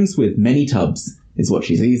 Many rooms with many tubs is what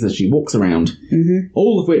she sees as she walks around,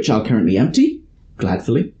 all of which are currently empty,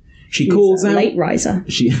 gladfully. She's calls out... late riser.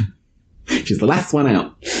 She's the last one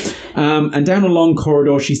out. And down a long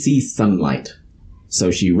corridor, she sees sunlight. So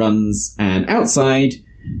she runs, and outside,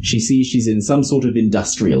 she sees she's in some sort of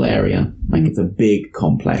industrial area. Like, it's a big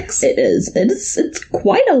complex. It is. It's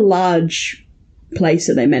quite a large place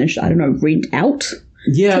that they managed to, I don't know, rent out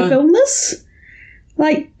to film this.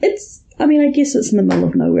 Like, I guess it's in the middle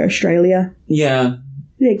of nowhere, Australia. Yeah.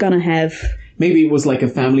 They're gonna have... Maybe it was like a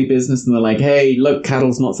family business, and they're like, hey, look,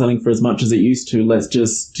 cattle's not selling for as much as it used to. Let's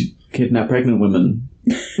just kidnap pregnant women.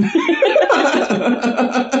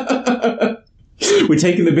 We're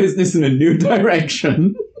taking the business in a new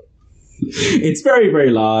direction. It's very,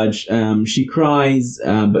 very large. She cries,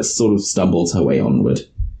 but sort of stumbles her way onward.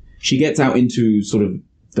 She gets out into sort of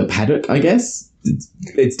the paddock, I guess.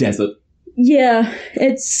 It's desert. Yeah,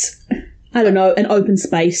 it's, I don't know, an open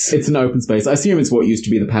space. It's an open space. I assume it's what used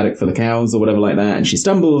to be the paddock for the cows or whatever like that. And she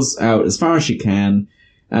stumbles out as far as she can.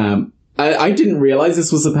 I didn't realize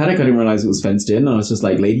this was a paddock. I didn't realize it was fenced in. I was just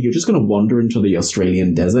like, lady, you're just going to wander into the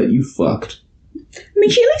Australian desert? You fucked. I mean,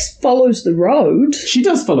 she at least follows the road. She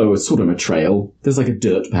does follow a sort of a trail. There's like a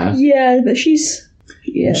dirt path. Yeah, but she's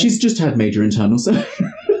just had major internal surgery.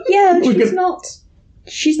 Yeah,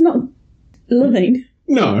 she's not living.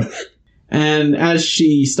 No. And as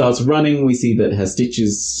she starts running, we see that her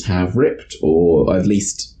stitches have ripped, or at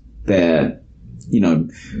least they're,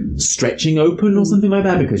 stretching open or something like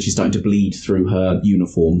that, because she's starting to bleed through her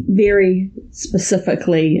uniform. Very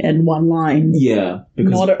specifically in one line. Yeah.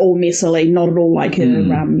 Because not at all messily, not at all like her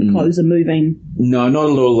clothes are moving. No, not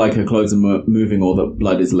at all like her clothes are moving or the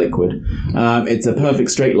blood is liquid. It's a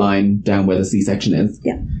perfect straight line down where the C-section is.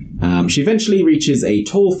 Yeah. She eventually reaches a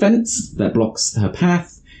tall fence that blocks her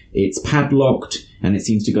path. It's padlocked, and it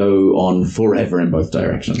seems to go on forever in both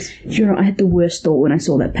directions. I had the worst thought when I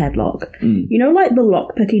saw that padlock. Like the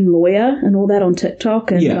lock-picking lawyer and all that on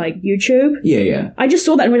TikTok and like YouTube? Yeah. I just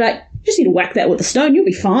saw that and we're like, just need to whack that with a stone, you'll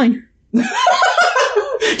be fine.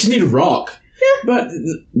 Just need a rock. Yeah. But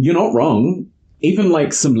you're not wrong. Even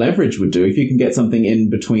like some leverage would do if you can get something in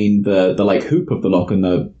between the like hoop of the lock and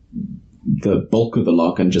the bulk of the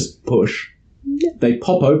lock and just push. Yeah. They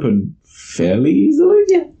pop open fairly easily.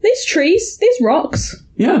 Yeah. There's trees. There's rocks.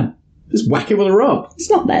 Yeah. Just whack it with a rock. It's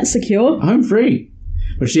not that secure. Home free.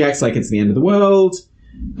 But she acts like it's the end of the world.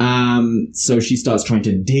 So she starts trying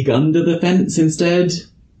to dig under the fence instead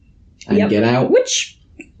and get out. Which,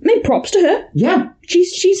 props to her. Yeah.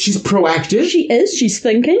 She's proactive. She is. She's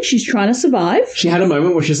thinking. She's trying to survive. She had a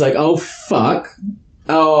moment where she's like, oh, fuck.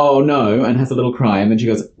 Oh, no. And has a little cry. And then she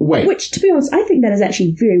goes, wait. Which, to be honest, I think that is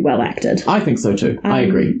actually very well acted. I think so, too. I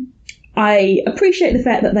agree. I appreciate the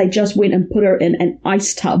fact that they just went and put her in an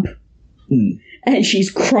ice tub. And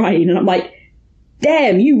she's crying. And I'm like,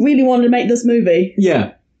 damn, you really wanted to make this movie.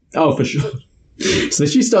 Yeah. Oh, for sure. So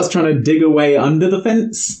she starts trying to dig away under the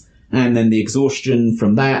fence. And then the exhaustion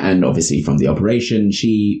from that, and obviously from the operation,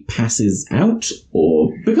 she passes out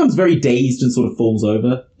or becomes very dazed and sort of falls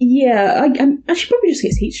over. Yeah, she probably just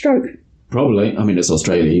gets heat stroke. Probably. I mean, it's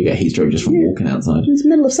Australia. You get heat stroke just from walking outside. It's the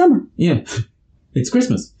middle of summer. Yeah. It's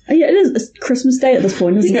Christmas. Yeah, it is. It's Christmas Day at this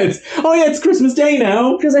point, isn't it? It's Christmas Day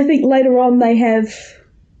now. Because I think later on they have...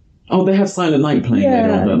 Oh, they have Silent Night playing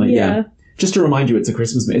later on, don't they? Yeah. Just to remind you, it's a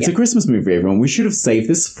Christmas movie. It's a Christmas movie, everyone. We should have saved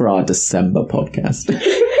this for our December podcast.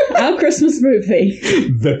 Our Christmas movie.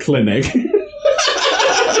 The Clinic.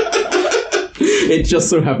 It just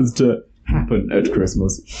so happens to happen at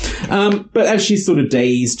Christmas. But as she's sort of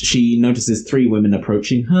dazed, she notices 3 women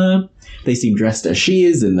approaching her. They seem dressed as she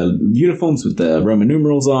is in the uniforms with the Roman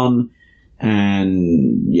numerals on.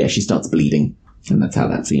 And she starts bleeding. And that's how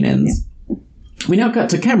that scene ends. Yeah. We now cut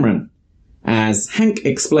to Cameron as Hank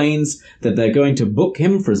explains that they're going to book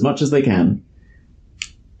him for as much as they can.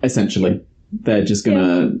 Essentially. They're just going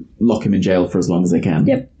to lock him in jail for as long as they can.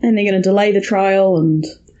 Yep. And they're going to delay the trial and...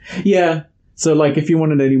 Yeah. So, like, if you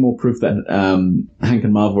wanted any more proof that Hank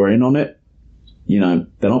and Marv were in on it, you know,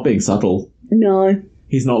 they're not being subtle. No.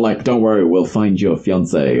 He's not like, don't worry, we'll find your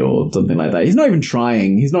fiance or something like that. He's not even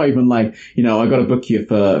trying. He's not even like, you know, I got to book you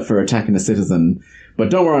for attacking a citizen, but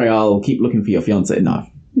don't worry, I'll keep looking for your fiance. No,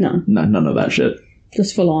 none of that shit.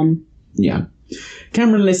 Just full on. Yeah.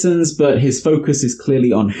 Cameron listens, but his focus is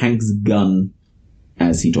clearly on Hank's gun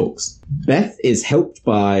as he talks. Beth is helped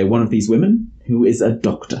by one of these women who is a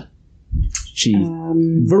doctor. She's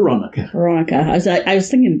Veronica. I was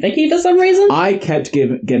thinking Vicky for some reason. I kept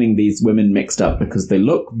getting these women mixed up because they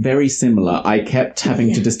look very similar. I kept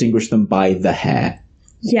having to distinguish them by the hair.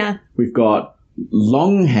 Yeah. We've got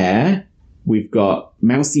long hair, we've got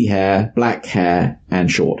mousy hair, black hair,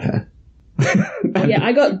 and short hair. Yeah,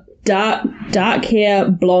 I got dark hair,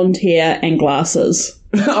 blonde hair, and glasses.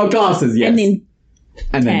 Oh, glasses, yes.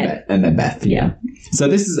 And then Beth. Yeah. So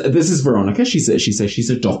this is Veronica. She says she's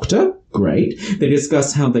a doctor. Great. They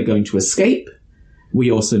discuss how they're going to escape.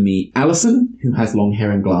 We also meet Allison, who has long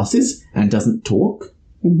hair and glasses and doesn't talk.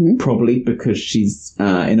 Mm-hmm. Probably because she's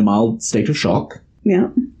in a mild state of shock. Yeah.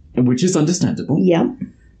 Which is understandable. Yeah.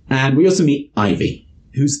 And we also meet Ivy,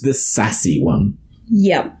 who's the sassy one.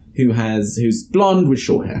 Yeah. Who's blonde with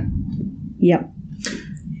short hair. Yeah.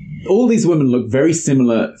 All these women look very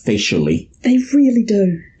similar facially. They really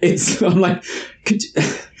do. I'm like,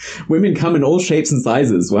 women come in all shapes and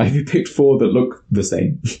sizes. Why have you picked 4 that look the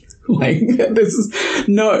same? Like, this is,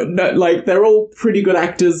 no, like, they're all pretty good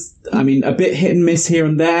actors. I mean, a bit hit and miss here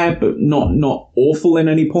and there, but not awful in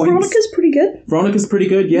any points. Veronica's pretty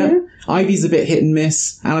good, yeah. Ivy's a bit hit and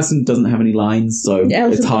miss. Allison doesn't have any lines, so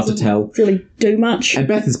it's hard to tell. Really do much. And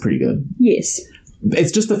Beth is pretty good. Yes.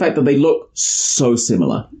 It's just the fact that they look so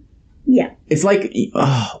similar. Yeah. It's like,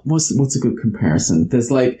 what's a good comparison? There's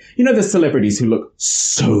like, you know, there's celebrities who look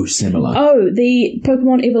so similar. Oh, the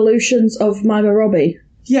Pokemon evolutions of Margot Robbie.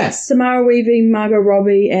 Yes. Samara Weaving, Margot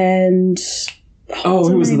Robbie, and...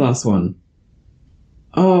 who was the last one?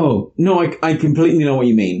 Oh, no, I completely know what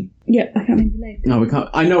you mean. Yeah, I can't remember the name. No, we can't.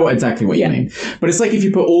 I know exactly what you mean. But it's like if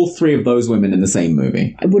you put all 3 of those women in the same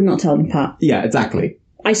movie. I would not tell them apart. Yeah, exactly.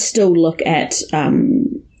 I still look at,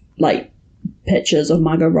 pictures of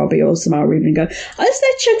Margot Robbie or Samara Weaving and go, oh, is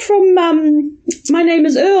that chick from My Name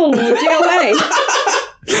is Earl or DOA?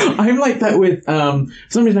 I'm like that with, for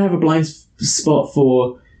some reason I have a blind spot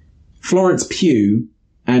for Florence Pugh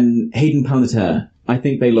and Hayden Panettiere. I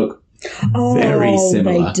think they look very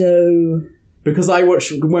similar. They do. Because I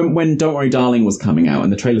watched, when Don't Worry Darling was coming out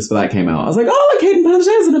and the trailers for that came out, I was like, oh, look, Hayden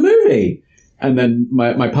Panettiere's in a movie. And then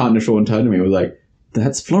my partner Sean turned to me and was like,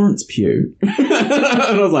 that's Florence Pugh. And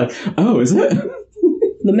I was like, oh, is it?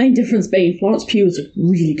 The main difference being Florence Pugh is a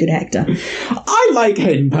really good actor. I like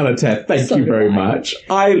Hayden Panettiere, thank you very much.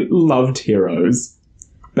 I loved Heroes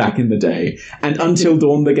back in the day. And Until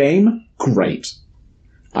Dawn the game, great.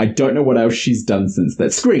 I don't know what else she's done since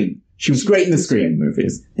that. Scream. She was great in the Scream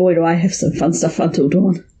movies. Boy, do I have some fun stuff Until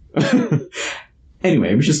Dawn.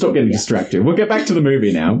 Anyway, we should stop getting distracted. We'll get back to the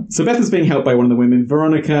movie now. So Beth is being helped by one of the women,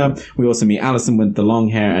 Veronica. We also meet Allison with the long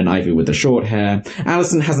hair and Ivy with the short hair.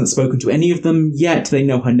 Allison hasn't spoken to any of them yet. They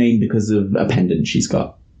know her name because of a pendant she's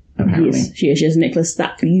got, apparently. Yes, she has a necklace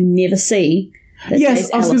that you never see.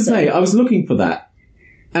 Yes, I was going to say, I was looking for that.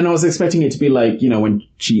 And I was expecting it to be like, you know, when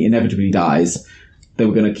she inevitably dies, they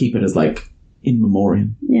were going to keep it as like, in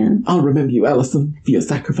memoriam. Yeah. I'll remember you, Allison, for your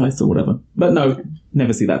sacrifice or whatever. But no,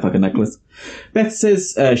 never see that fucking necklace. Beth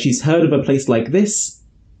says she's heard of a place like this.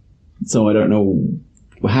 So I don't know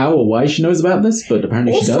how or why she knows about this, but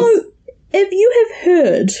apparently she does. Also, if you have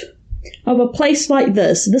heard of a place like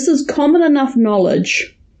this is common enough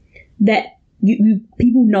knowledge that you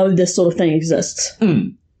people know this sort of thing exists.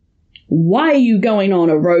 Mm. Why are you going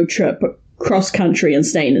on a road trip cross-country and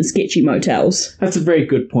staying in sketchy motels? That's a very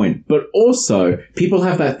good point. But also, people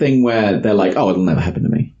have that thing where they're like, oh, it'll never happen to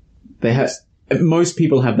me. Most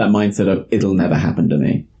people have that mindset of, it'll never happen to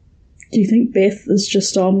me. Do you think Beth is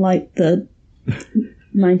just on, like, the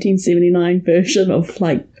 1979 version of,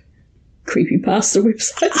 like, creepypasta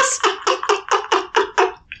websites?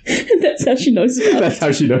 That's how she knows about it. That's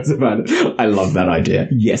how she knows about it. I love that idea.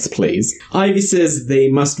 Yes, please. Ivy says they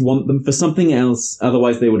must want them for something else,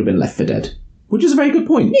 otherwise they would have been left for dead. Which is a very good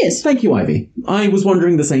point. Yes. Thank you, Ivy. I was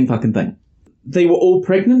wondering the same fucking thing. They were all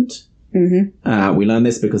pregnant. Mm-hmm. We learn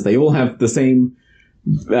this because they all have the same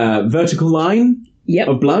vertical line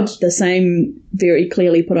of blood. The same, very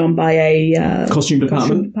clearly put on by a... costume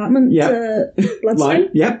department. Blood line.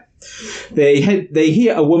 Yep. They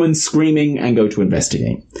hear a woman screaming and go to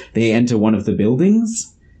investigate. They enter one of the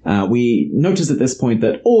buildings. We notice at this point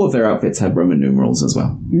that all of their outfits have Roman numerals as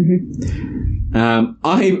well. Mm-hmm.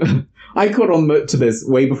 I caught on to this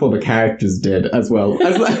way before the characters did as well,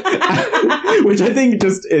 which I think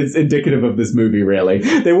just is indicative of this movie, really.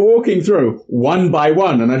 They were walking through one by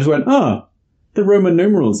one, and I just went, the Roman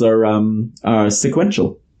numerals are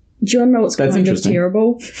sequential. Do you want to know what's kind of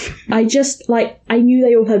terrible? I knew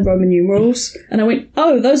they all had Roman numerals, and I went,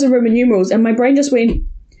 oh, those are Roman numerals, and my brain just went,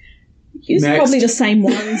 these are probably the same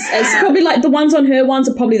ones. It's probably like the ones on her ones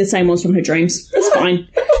are probably the same ones from her dreams. It's fine.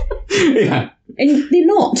 Yeah. And they're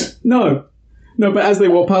not. No, but as they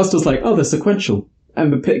walk past us, like, oh, they're sequential.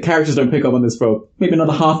 And the characters don't pick up on this for maybe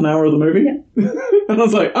another half an hour of the movie. Yeah. And I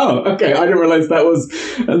was like, oh, okay, I didn't realize that was,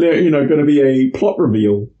 going to be a plot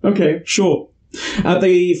reveal. Okay, sure.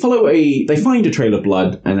 They find a trail of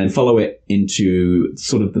blood and then follow it into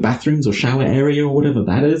sort of the bathrooms or shower area or whatever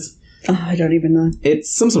that is. Oh, I don't even know.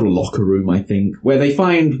 It's some sort of locker room, I think, where they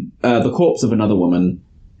find the corpse of another woman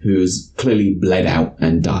who's clearly bled out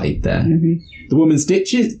and died there. Mm-hmm. The woman's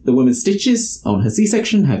stitches on her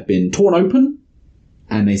C-section have been torn open,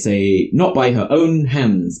 and they say not by her own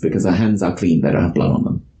hands because her hands are clean; they don't have blood on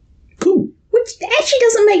them. Cool. Which actually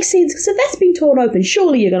doesn't make sense, because if that's been torn open,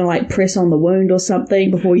 surely you're going to, press on the wound or something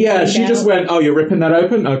before you Yeah, she just went, oh, you're ripping that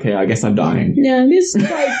open? Okay, I guess I'm dying. Yeah, this,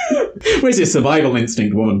 Where's your survival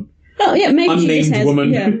instinct, woman? Oh, yeah, maybe Unnamed she just has...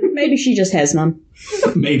 woman. Yeah, maybe she just has none.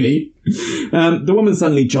 Maybe. The woman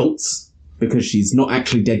suddenly jolts, because she's not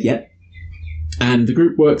actually dead yet, and the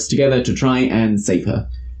group works together to try and save her.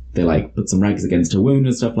 They, put some rags against her wound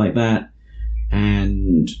and stuff like that,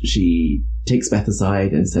 and she takes Beth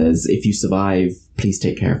aside and says, if you survive, please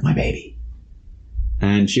take care of my baby.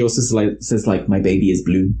 And she also says, my baby is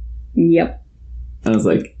blue. Yep. And I was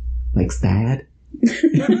like sad?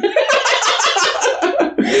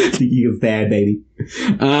 You're sad, baby.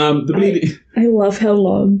 I love how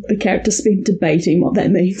long the characters spend debating what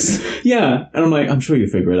that means. Yeah. And I'm like, I'm sure you'll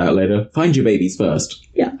figure it out later. Find your babies first.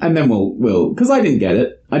 Yeah. And then we'll, because I didn't get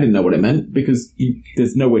it. I didn't know what it meant, because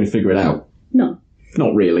there's no way to figure it out. No.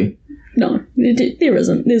 Not really. No, there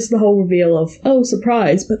isn't. There's the whole reveal of, oh,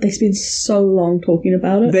 surprise, but they spend so long talking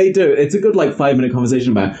about it. They do. It's a good, 5-minute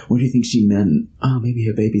conversation about, what do you think she meant? Oh, maybe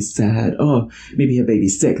her baby's sad. Oh, maybe her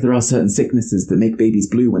baby's sick. There are certain sicknesses that make babies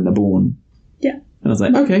blue when they're born. Yeah. And I was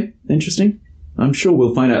like, okay, interesting. I'm sure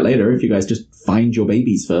we'll find out later if you guys just find your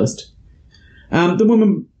babies first. The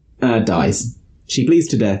woman dies. She bleeds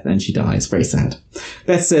to death and she dies. Very sad.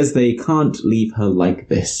 Beth says they can't leave her like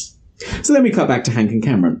this. So then we cut back to Hank and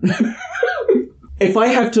Cameron. If I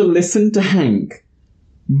have to listen to Hank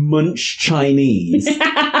munch Chinese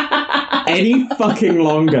any fucking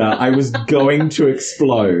longer, I was going to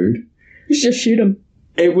explode. You should just shoot him.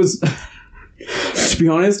 It was... To be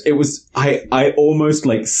honest, it was... I almost,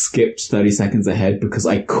 skipped 30 seconds ahead because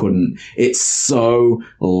I couldn't. It's so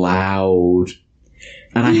loud.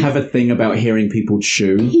 And I have a thing about hearing people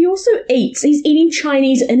chew. He also eats. He's eating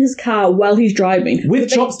Chinese in his car while he's driving. With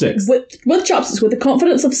chopsticks. With chopsticks, with the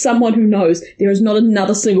confidence of someone who knows there is not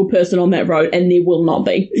another single person on that road, and there will not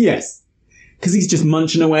be. Yes. Because he's just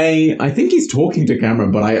munching away. I think he's talking to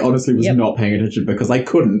Cameron, but I honestly was not paying attention because I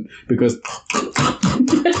couldn't. Because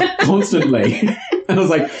constantly. And I was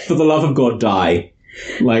like, for the love of God, die.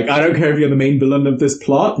 I don't care if you're the main villain of this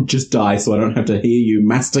plot, just die so I don't have to hear you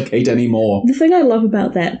masticate anymore. The thing I love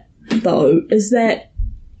about that, though, is that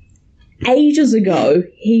ages ago,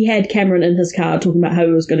 he had Cameron in his car talking about how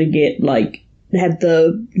he was going to get, have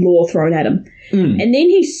the law thrown at him. And then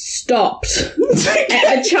he stopped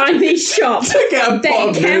at a Chinese shop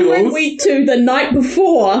that Cameron went to the night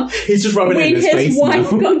before. He's just rubbing it in his face when his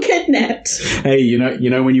wife now. got kidnapped. Hey, you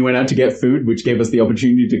know when you went out to get food, which gave us the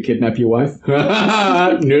opportunity to kidnap your wife?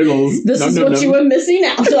 Noodles. This is what you were missing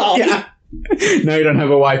out on. Yeah. Now you don't have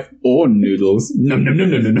a wife or noodles. No. Do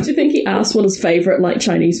you think he asked what his favourite,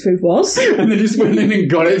 Chinese food was? And then just went in and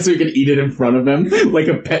got it so he could eat it in front of him like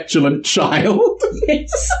a petulant child?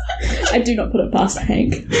 Yes. I do not put it past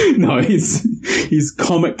Hank. No, he's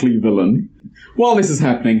comically villain. While this is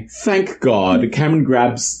happening, thank God, Cameron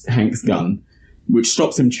grabs Hank's gun, which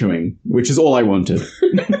stops him chewing, which is all I wanted.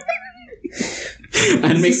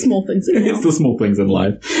 And makes small things in life. It's the small things in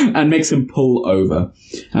life. And makes him pull over.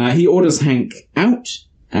 He orders Hank out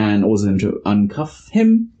and orders him to uncuff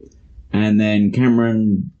him. And then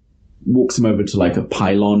Cameron walks him over to a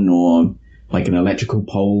pylon or an electrical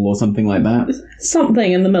pole or something like that.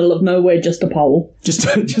 Something in the middle of nowhere, just a pole. Just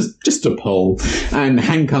a pole. And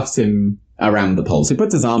handcuffs him around the pole. So he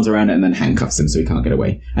puts his arms around it and then handcuffs him so he can't get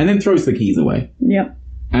away. And then throws the keys away. Yep.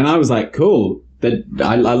 And I was like, cool.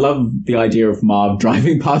 I love the idea of Marv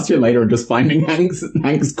driving past you later and just finding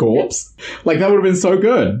Hank's corpse. That would have been so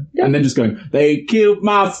good. Yep. And then just going, they killed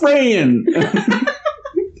my friend.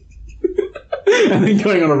 and then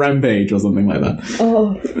going on a rampage or something like that.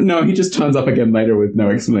 Oh. No, he just turns up again later with no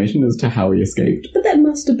explanation as to how he escaped. But that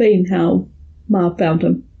must have been how Ma found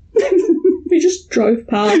him. He just drove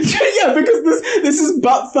past. Yeah, because this is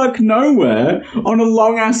buttfuck nowhere on a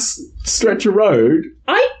long-ass stretch of road.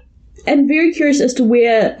 I am very curious as to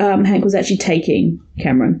where Hank was actually taking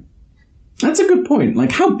Cameron. That's a good point.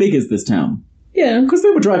 Like, how big is this town? Yeah. Because they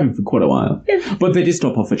were driving for quite a while. Yeah. But they did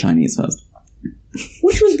stop off for Chinese first.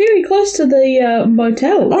 Which was very close to the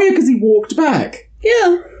motel. Oh, yeah, because he walked back.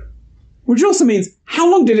 Yeah. Which also means,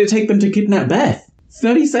 how long did it take them to kidnap Beth?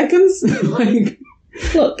 30 seconds? Like...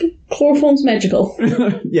 Look, chloroform's magical.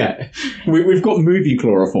 Yeah. We've got movie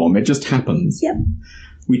chloroform. It just happens. Yep.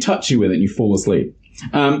 We touch you with it and you fall asleep.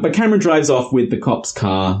 But Cameron drives off with the cop's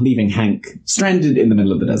car, leaving Hank stranded in the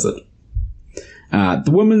middle of the desert. The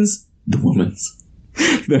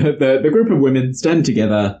group of women stand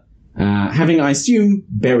together, having, I assume,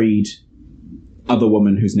 buried other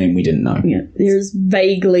woman whose name we didn't know. Yeah, there's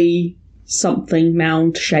vaguely something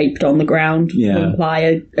mound-shaped on the ground to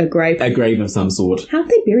imply a grave. A grave of some sort. How'd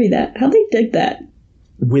they bury that? How'd they dig that?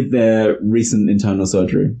 With their recent internal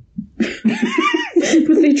surgery.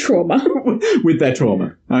 With their trauma. With their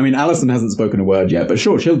trauma. I mean, Alison hasn't spoken a word yet, but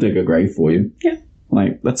sure, she'll dig a grave for you. Yeah.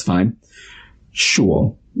 Like, that's fine.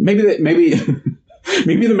 Sure. Maybe the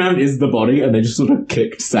mound is the body and they just sort of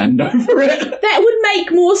kicked sand over it. That would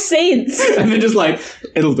make more sense. And they're just like,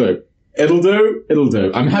 it'll do. It'll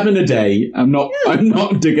do. I'm having a day. I'm not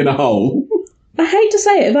digging a hole. I hate to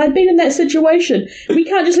say it, if I'd been in that situation, we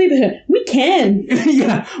can't just leave her. We can.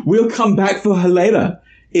 Yeah, we'll come back for her later.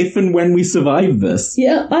 If and when we survive this.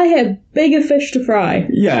 Yeah, I have bigger fish to fry.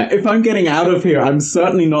 Yeah, if I'm getting out of here, I'm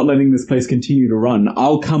certainly not letting this place continue to run.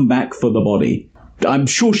 I'll come back for the body. I'm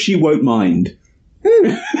sure she won't mind.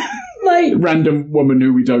 Like... Random woman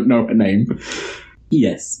who we don't know her name.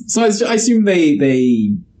 Yes. So I assume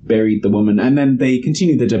they buried the woman, and then they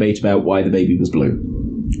continued the debate about why the baby was blue.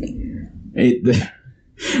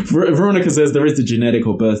 Veronica says there is a genetic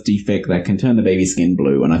or birth defect that can turn the baby's skin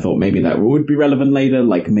blue, and I thought maybe that would be relevant later,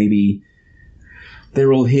 like maybe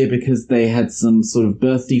they're all here because they had some sort of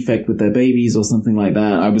birth defect with their babies or something like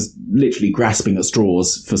that. I was literally grasping at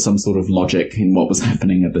straws for some sort of logic in what was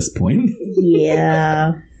happening at this point.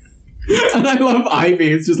 Yeah. And I love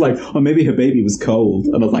Ivy. It's just like, oh, maybe her baby was cold.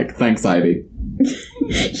 And I was like, thanks, Ivy.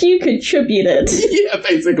 You contributed. Yeah,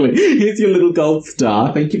 basically. Here's your little gold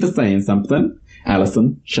star. Thank you for saying something.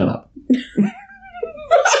 Alison, shut up.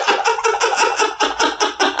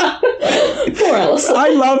 Poor Alison. I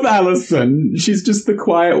love Alison. She's just the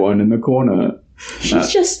quiet one in the corner.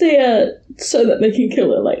 She's just there so that they can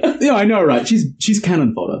kill her later. Yeah, I know, right? She's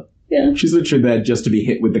cannon fodder. Yeah. She's literally there just to be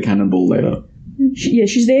hit with the cannonball later.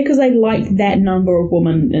 She's there because they like that number of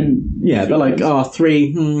women. Yeah, they're like,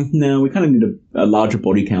 3. No, we kind of need a larger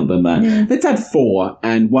body count than that. Yeah. Let's add 4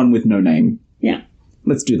 and 1 with no name. Yeah.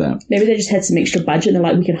 Let's do that. Maybe they just had some extra budget. They're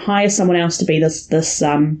like, we can hire someone else to be the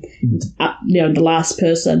last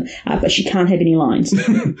person, but she can't have any lines.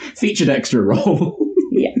 Featured extra role.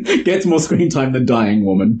 Yeah. Gets more screen time than Dying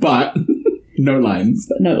Woman, but no lines.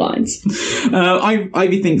 But no lines.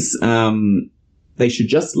 Ivy thinks they should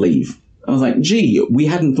just leave. I was like, gee, we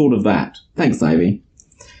hadn't thought of that. Thanks, Ivy.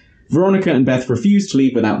 Veronica and Beth refuse to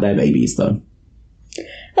leave without their babies, though.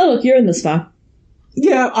 Oh, look, you're in this far.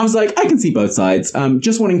 Yeah, I was like, I can see both sides.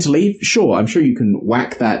 Just wanting to leave? Sure, I'm sure you can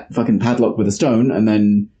whack that fucking padlock with a stone and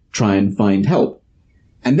then try and find help.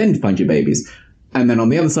 And then find your babies. And then on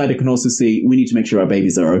the other side, I can also see we need to make sure our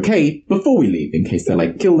babies are okay before we leave, in case they're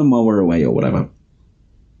like, kill them while we're away or whatever.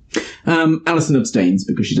 Alison abstains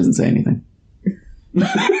because she doesn't say anything.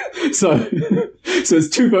 So it's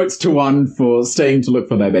 2 votes to 1 for staying to look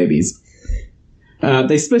for their babies.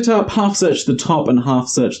 They split up, half searched the top and half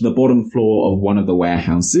searched the bottom floor of one of the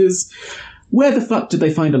warehouses. Where the fuck did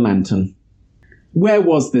they find a lantern? Where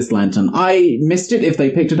was this lantern? I missed it if they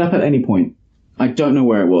picked it up at any point. I don't know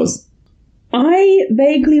where it was. I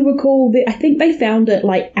vaguely recall that I think they found it,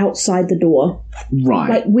 like, outside the door. Right.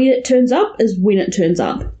 Like, when it turns up is when it turns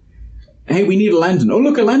up. Hey, we need a lantern. Oh,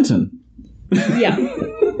 look, a lantern. Yeah.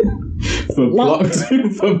 For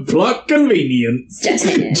plot convenience.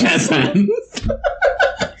 Jazz hands.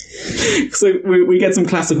 So we get some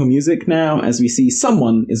classical music now as we see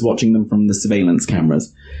someone is watching them from the surveillance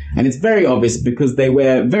cameras. And it's very obvious because they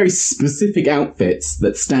wear very specific outfits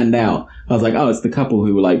that stand out. I was like, oh, it's the couple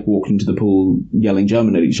who like walked into the pool yelling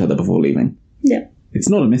German at each other before leaving. Yeah. It's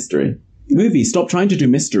not a mystery. Movie, stop trying to do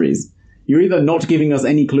mysteries. You're either not giving us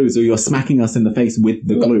any clues or you're smacking us in the face with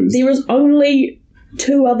the clues. There is only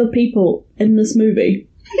 2 other people in this movie.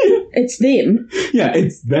 It's them. Yeah,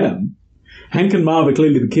 it's them. Hank and Marv are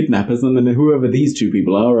clearly the kidnappers, and then whoever these two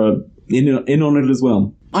people are in on it as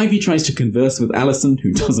well. Ivy tries to converse with Allison,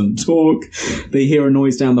 who doesn't talk. They hear a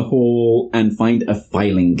noise down the hall and find a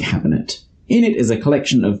filing cabinet. In it is a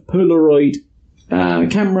collection of Polaroid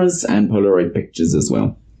cameras and Polaroid pictures as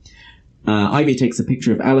well. Ivy takes a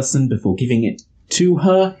picture of Allison before giving it to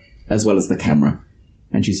her, as well as the camera.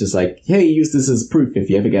 And she's just like, hey, use this as proof if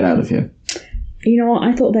you ever get out of here. You know what?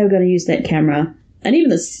 I thought they were going to use that camera. And even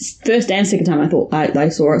the first and second time I thought I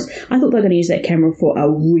saw it, I thought they were going to use that camera for a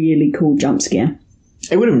really cool jump scare.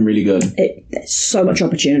 It would have been really good. There's so much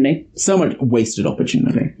opportunity. So much wasted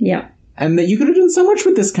opportunity. Yeah. And that you could have done so much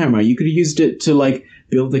with this camera. You could have used it to, like,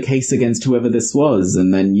 build the case against whoever this was.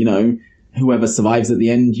 And then, you know, whoever survives at the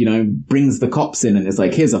end, you know, brings the cops in and is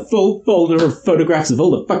like, here's a full folder of photographs of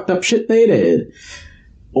all the fucked up shit they did.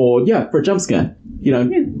 Or, yeah, for a jump scare. You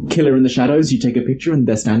know, killer in the shadows, you take a picture and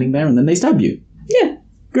they're standing there and then they stab you. Yeah.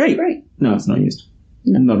 Great. No, it's not used.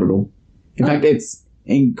 No. Not at all. In fact, it's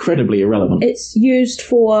incredibly irrelevant. It's used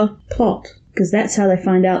for plot, because that's how they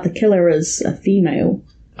find out the killer is a female.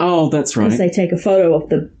 Oh, that's right. Because they take a photo of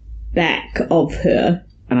the back of her.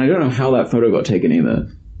 And I don't know how that photo got taken either.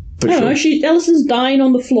 I don't know, Allison's dying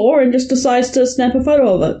on the floor and just decides to snap a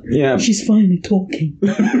photo of it. Yeah. She's finally talking.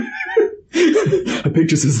 A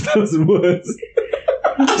picture says 1,000 words.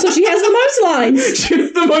 So she has the most lines. She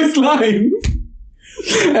has the most lines.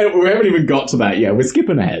 And we haven't even got to that yet. We're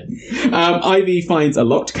skipping ahead. Ivy finds a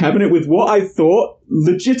locked cabinet with what I thought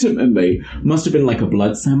legitimately must have been like a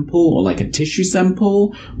blood sample or like a tissue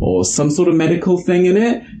sample or some sort of medical thing in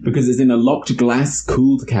it, because it's in a locked glass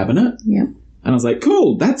cooled cabinet. Yeah. And I was like,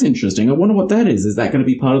 cool, that's interesting. I wonder what that is. Is that going to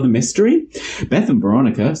be part of the mystery? Beth and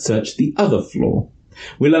Veronica search the other floor.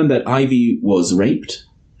 We learn that Ivy was raped,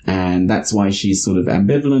 and that's why she's sort of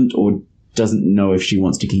ambivalent or doesn't know if she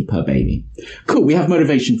wants to keep her baby. Cool, we have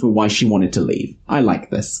motivation for why she wanted to leave. I like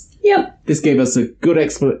this. Yep. This gave us a good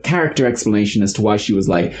character explanation as to why she was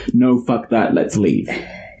like, no, fuck that, let's leave.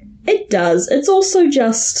 It does. It's also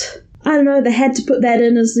just, I don't know, they had to put that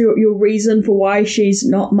in as your reason for why she's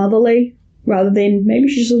not motherly, rather than maybe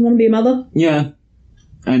she just doesn't want to be a mother. Yeah.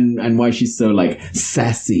 And why she's so, like,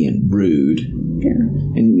 sassy and rude. Yeah.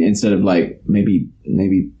 And instead of, like, maybe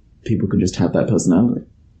people could just have that personality.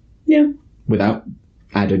 Yeah. Without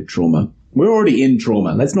added trauma. We're already in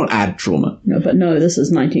trauma. Let's not add trauma. No, this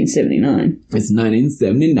is 1979. It's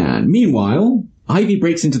 1979. Meanwhile, Ivy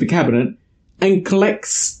breaks into the cabinet and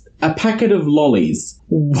collects a packet of lollies.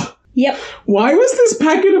 Yep. Why was this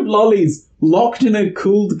packet of lollies locked in a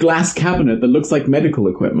cooled glass cabinet that looks like medical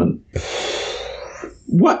equipment?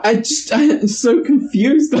 What? I'm so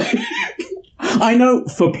confused. I know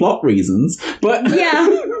for plot reasons, but...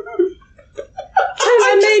 Yeah.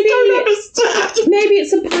 Maybe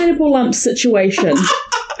it's a pineapple lump situation.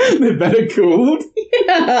 They're better cooled.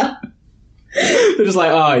 Yeah. They're just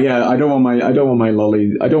like, oh yeah, I don't want my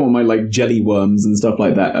lolly, I don't want my like jelly worms and stuff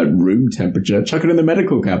like that at room temperature. Chuck it in the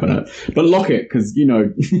medical cabinet, but lock it, because you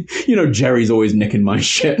know Jerry's always nicking my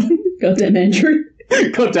shit. Goddamn Andrew.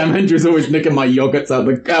 Goddamn Andrew's always nicking my yogurts out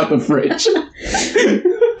the fridge.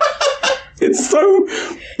 It's so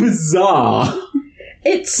bizarre.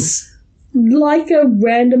 It's like a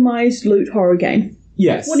randomized loot horror game.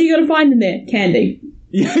 Yes. What are you going to find in there? Candy.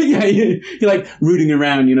 Yeah. You're like rooting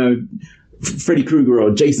around, Freddy Krueger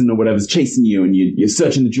or Jason or whatever's chasing you, and you're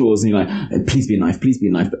searching the drawers, and you're like, please be a knife,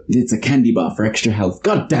 but it's a candy bar for extra health.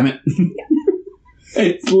 God damn it.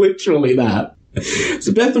 It's literally that.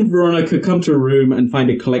 So Beth and Veronica come to a room and find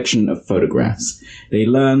a collection of photographs. They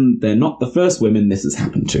learn they're not the first women this has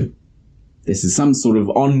happened to. This is some sort of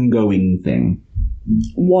ongoing thing.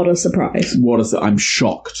 What a surprise. I'm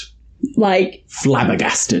shocked. Like...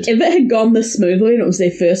 flabbergasted. If it had gone this smoothly and it was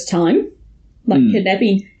their first time,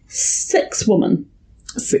 kidnapping 6 women.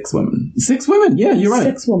 6 women. 6 women, yeah, you're right.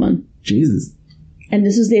 6 women. Jesus. And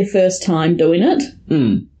this is their first time doing it.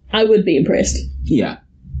 I would be impressed. Yeah.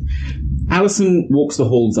 Allison walks the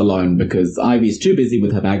halls alone because Ivy's too busy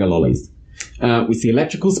with her bag of lollies. We see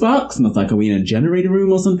electrical sparks, and it's like, are we in a generator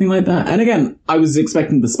room or something like that? And again, I was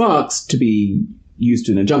expecting the sparks to be used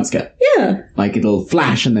in a jump scare. Yeah. Like it'll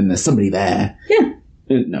flash and then there's somebody there. Yeah.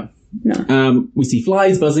 No. We see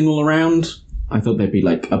flies buzzing all around. I thought there'd be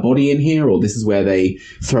like a body in here, or this is where they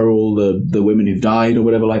throw all the women who've died or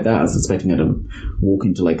whatever like that. I was expecting her to walk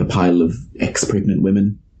into like a pile of ex-pregnant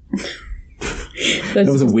women. That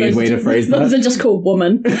was a weird way to phrase that. Those are just called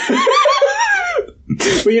woman. But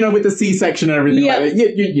with the C-section and everything like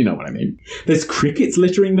that, you know what I mean. There's crickets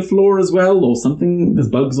littering the floor as well, or something. There's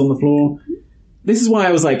bugs on the floor. This is why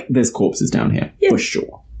I was like, there's corpses down here. Yeah. For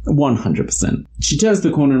sure. 100%. She turns the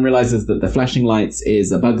corner and realizes that the flashing lights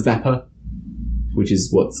is a bug zapper. which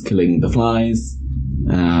is what's killing the flies.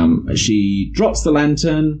 She drops the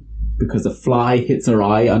lantern because a fly hits her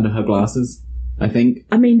eye under her glasses, I think.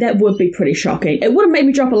 I mean, that would be pretty shocking. It wouldn't make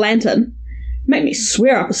me drop a lantern. Make me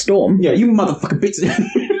swear up a storm. Yeah, you motherfucker bitch.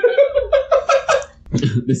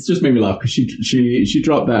 This just made me laugh because she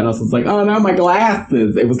dropped that and I was like, oh no, my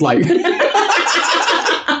glasses. It was like,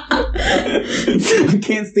 I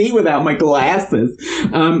can't see without my glasses.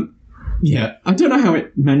 Yeah, I don't know how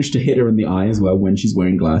it managed to hit her in the eye as well when she's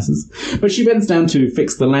wearing glasses. But she bends down to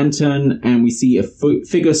fix the lantern and we see a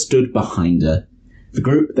figure stood behind her. The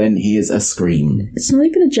group then hears a scream. It's not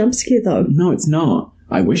even a jump scare though. No, it's not.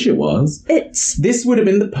 I wish it was. This would have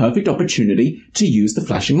been the perfect opportunity to use the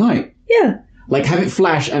flashing light. Yeah. Like, have it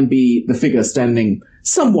flash and be the figure standing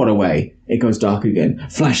somewhat away. It goes dark again.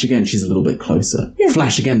 Flash again, she's a little bit closer. Yeah.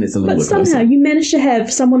 Flash again, it's a little bit closer. But somehow you manage to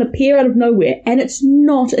have someone appear out of nowhere, and it's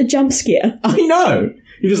not a jump scare. I know!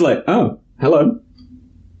 You're just like, oh, hello.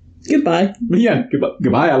 Goodbye. Yeah,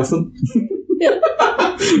 goodbye, Alison. Yeah.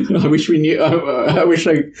 I wish we knew. I wish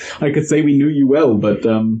I could say we knew you well, but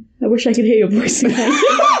I wish I could hear your voice again.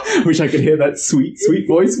 I wish I could hear that sweet, sweet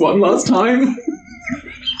voice one last time.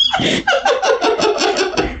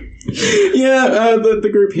 Yeah, the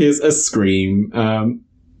group hears a scream.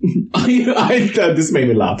 This made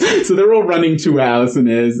me laugh. So they're all running to where Alison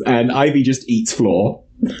is, and Ivy just eats floor.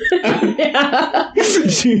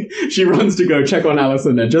 She runs to go check on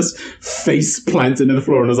Alison and just face plants into the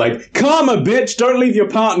floor and was like, "Karma, bitch! Don't leave your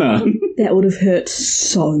partner." That would have hurt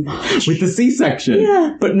so much with the C-section.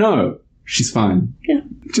 Yeah, but no, she's fine. Yeah,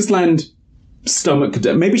 just land stomach.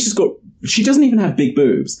 Maybe she doesn't even have big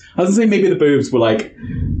boobs. I was gonna say maybe the boobs were like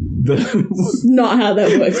Not how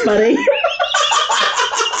that works, buddy.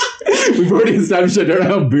 We've already established I don't know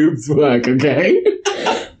how boobs work. Okay.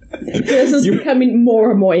 This is becoming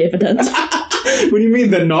more and more evident. What do you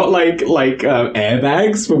mean they're not like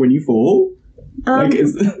airbags for when you fall? Only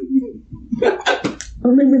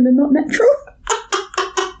when they're not natural.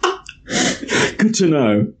 Good to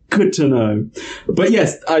know. Good to know. But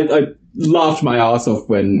yes, I laughed my ass off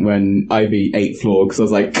when Ivy ate floor because I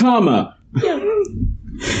was like, karma. Yeah.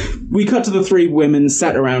 We cut to the three women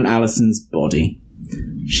sat around Alison's body.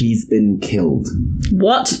 She's been killed.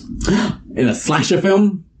 What? In a slasher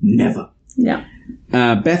film? Never. Yeah.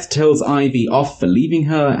 Beth tells Ivy off for leaving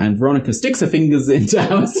her, and Veronica sticks her fingers into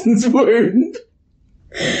Alison's wound.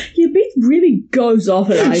 Yeah, Beth really goes off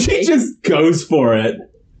at Ivy. She just goes for it.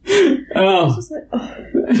 Oh. Like,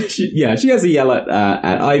 oh. She has a yell at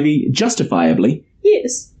Ivy, justifiably.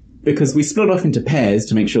 Yes. Because we split off into pairs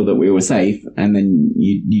to make sure that we were safe, and then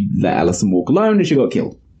you let Alison walk alone, and she got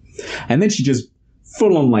killed. And then she just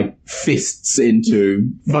full on, like, fists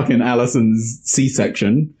into fucking Alison's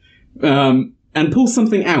C-section, and pulls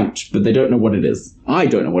something out, but they don't know what it is. I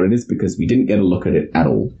don't know what it is because we didn't get a look at it at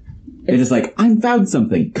all. They're just like, I found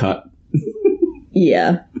something. Cut.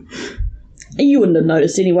 Yeah. You wouldn't have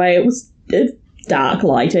noticed anyway. It's dark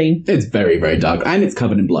lighting. It's very, very dark, and it's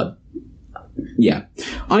covered in blood. Yeah.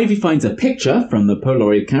 Ivy finds a picture from the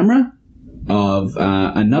Polaroid camera of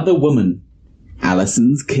another woman.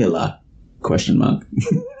 Alison's killer. ?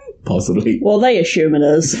 Possibly. Well, they assume it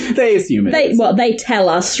is. They assume it is. Well, they tell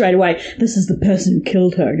us straight away, this is the person who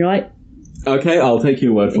killed her, right? Okay, I'll take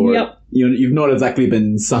your word for it. You've not exactly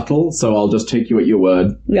been subtle, so I'll just take you at your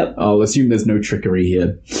word. Yep. I'll assume there's no trickery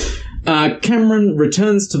here. Cameron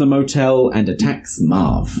returns to the motel and attacks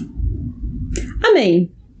Marv. I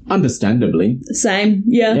mean... Understandably. Same,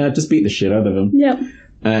 yeah. Yeah, just beat the shit out of him. Yep.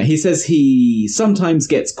 He says he sometimes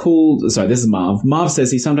gets calls... Sorry, this is Marv. Marv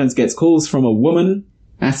says he sometimes gets calls from a woman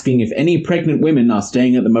asking if any pregnant women are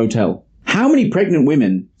staying at the motel. How many pregnant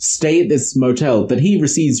women stay at this motel that he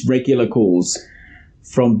receives regular calls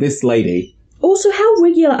from this lady? Also, how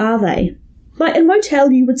regular are they? Like, in a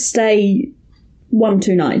motel, you would stay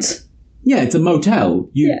 1-2 nights. Yeah, it's a motel.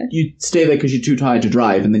 You stay there because you're too tired to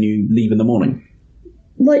drive, and then you leave in the morning.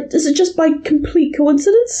 Like, is it just by complete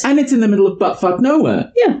coincidence? And it's in the middle of buttfuck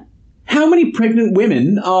nowhere. Yeah. How many pregnant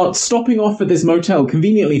women are stopping off at this motel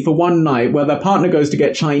conveniently for one night where their partner goes to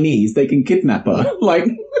get Chinese, they can kidnap her? Like,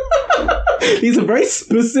 these are very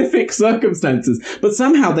specific circumstances. But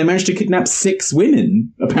somehow they managed to kidnap 6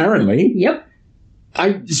 women, apparently. Yep. I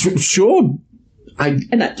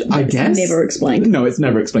guess. Never explained. No, it's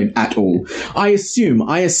never explained at all. I assume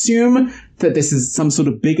that this is some sort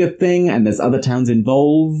of bigger thing and there's other towns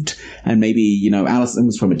involved, and maybe, Alison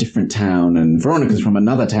was from a different town and Veronica's from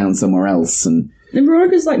another town somewhere else, and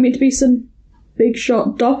Veronica's like meant to be some big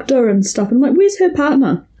shot doctor and stuff, and I'm like, where's her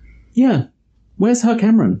partner? Yeah. Where's her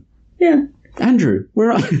Cameron? Yeah. Andrew,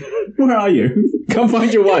 where are you? Come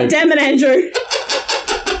find your wife. Damn it, Andrew.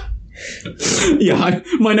 Yeah,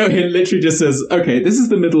 my note here literally just says, okay, this is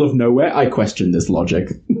the middle of nowhere. I question this logic.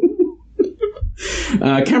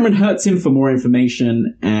 Cameron hurts him for more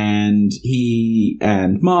information, and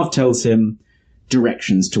Marv tells him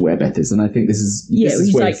directions to where Beth is, and I think this is... Yeah,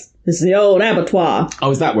 he's like, this is the old abattoir.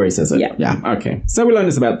 Oh, is that where he says it? Yeah. Okay. So we learn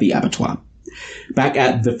this about the abattoir. Back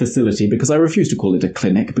at the facility, because I refuse to call it a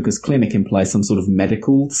clinic, because clinic implies some sort of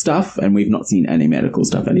medical stuff, and we've not seen any medical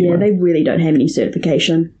stuff anywhere. Yeah, they really don't have any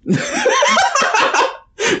certification.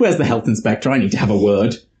 Where's the health inspector? I need to have a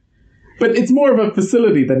word. But it's more of a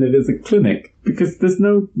facility than it is a clinic, because there's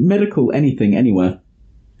no medical anything anywhere.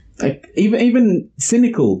 Like, even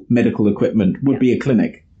cynical medical equipment would be a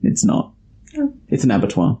clinic. It's not. Oh. It's an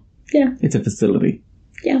abattoir. Yeah. It's a facility.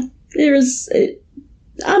 Yeah. There is...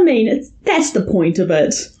 that's the point of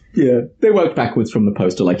it. Yeah. They worked backwards from the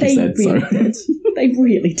poster, like you said. Really did. They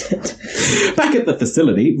really did. Back at the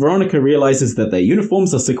facility, Veronica realizes that their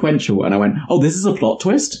uniforms are sequential, and I went, oh, this is a plot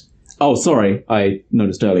twist? Oh, sorry. I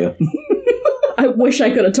noticed earlier. I wish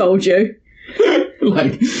I could have told you.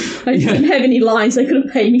 Like, I didn't have any lines. They could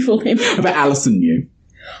have paid me for them. But Alison knew.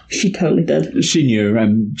 She totally did. She knew,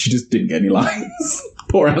 and she just didn't get any lines.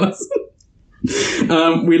 Poor Alison.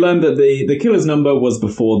 We learned that the killer's number was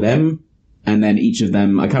before them, and then each of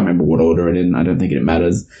them, I can't remember what order it in, I don't think it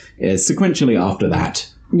matters, is sequentially after that.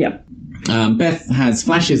 Yep. Beth has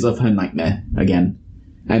flashes of her nightmare again.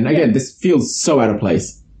 And again, this feels so out of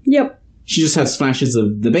place. Yep. She just has flashes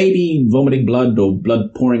of the baby vomiting blood, or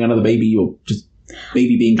blood pouring out of the baby, or just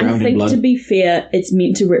baby being drowned in blood. I think, to be fair, it's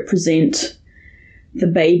meant to represent the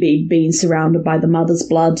baby being surrounded by the mother's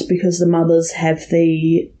blood, because the mothers have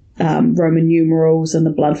the Roman numerals, and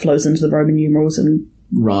the blood flows into the Roman numerals, and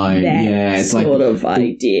right, yeah, it's sort like of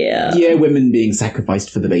idea. Yeah, women being sacrificed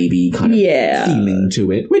for the baby, kind of feeling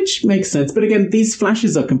to it, which makes sense. But again, these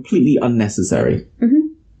flashes are completely unnecessary. Mm-hmm.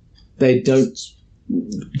 They don't...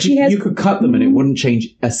 you could cut them and it wouldn't change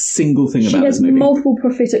a single thing about this movie. She has multiple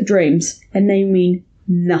prophetic dreams, and they mean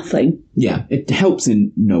nothing. Yeah, it helps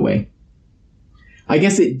in no way. I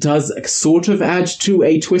guess it does sort of add to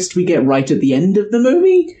a twist we get right at the end of the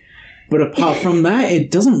movie, but apart from that,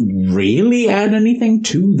 it doesn't really add anything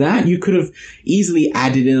to that. You could have easily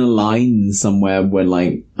added in a line somewhere where,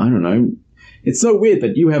 like, I don't know, it's so weird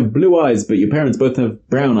that you have blue eyes, but your parents both have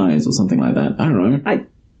brown eyes, or something like that. I don't know.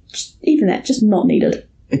 Even that, just not needed.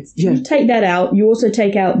 You take that out. You also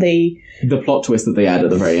take out the plot twist that they add at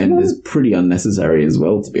the very end is pretty unnecessary as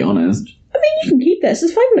well, to be honest. I mean, you can keep this.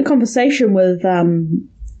 It's a 5-minute conversation with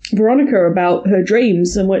Veronica about her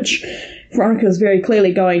dreams, in which Veronica is very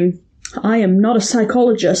clearly going, I am not a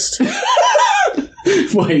psychologist.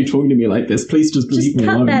 Why are you talking to me like this? Please just leave me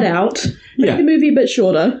alone. Cut that out. Make the movie a bit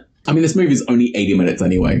shorter. I mean, this movie is only 80 minutes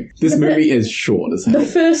anyway. This movie is short as hell. The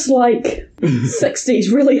first, 60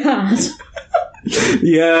 is really hard.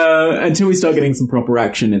 Yeah, until we start getting some proper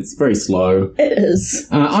action, it's very slow. It is.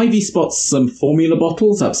 Ivy spots some formula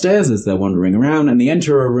bottles upstairs as they're wandering around, and they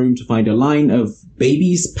enter a room to find a line of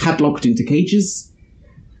babies padlocked into cages.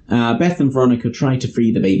 Beth and Veronica try to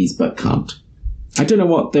free the babies, but can't. I don't know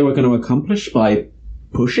what they were going to accomplish by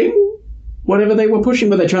pushing whatever they were pushing.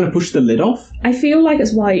 Were they trying to push the lid off? I feel like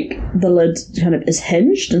it's like the lid kind of is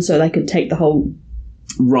hinged, and so they could take the whole...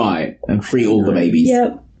 Right, and free all the babies.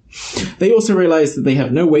 Yep. They also realise that they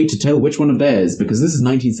have no way to tell which one of theirs, because this is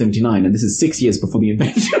 1979, and this is 6 years before the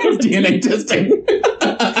invention of DNA testing.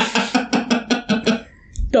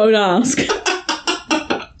 Don't ask.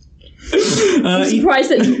 I'm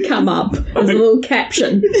surprised that didn't come up as a little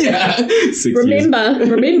caption. Yeah. 6 years.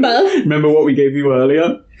 Remember what we gave you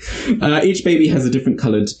earlier? Each baby has a different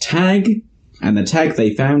coloured tag, and the tag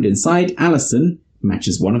they found inside Alison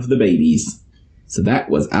matches one of the babies. So that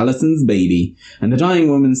was Alison's baby, and the dying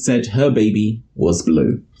woman said her baby was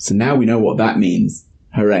blue. So now we know what that means.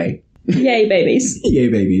 Hooray. Yay, babies. Yay,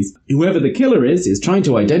 babies. Whoever the killer is trying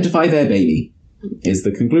to identify their baby, is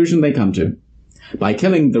the conclusion they come to. By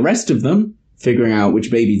killing the rest of them, figuring out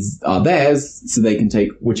which babies are theirs, so they can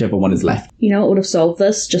take whichever one is left. You know what would have solved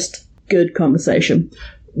this? Just good conversation.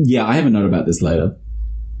 Yeah, I have a note about this later,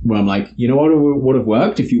 where I'm like, you know what would have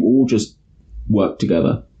worked? If you all just worked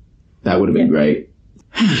together. That would have been great.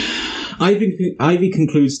 Ivy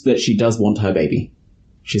concludes that she does want her baby.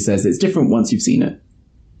 She says it's different once you've seen it.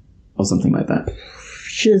 Or something like that.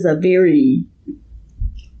 Which is a very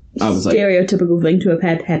stereotypical thing to have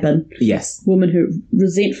had happen. Yes. Woman who,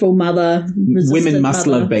 resentful mother, women must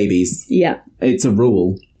love babies. Yeah. It's a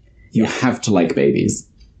rule. You have to like babies.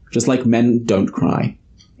 Just like men don't cry.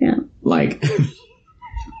 Yeah. Like...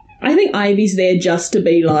 I think Ivy's there just to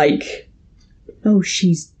be like... Oh,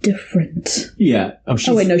 she's different. Yeah. Oh,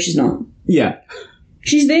 wait, no, she's not. Yeah.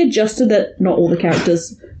 She's there just so that not all the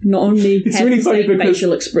characters not only have really the funny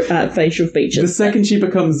same because facial features. The second she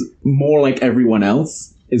becomes more like everyone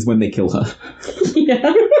else is when they kill her.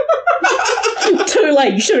 Yeah. Too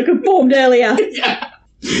late. You should have conformed earlier. Yeah.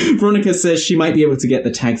 Veronica says she might be able to get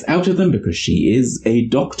the tags out of them because she is a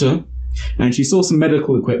doctor, and she saw some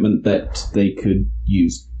medical equipment that they could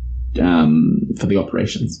use for the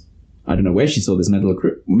operations. I don't know where she saw this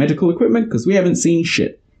medical equipment because we haven't seen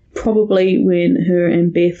shit. Probably when her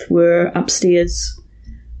and Beth were upstairs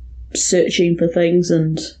searching for things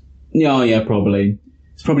and... Yeah, probably.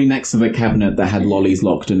 It's probably next to the cabinet that had lollies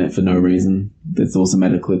locked in it for no reason. There's also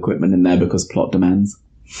medical equipment in there because plot demands.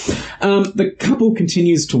 The couple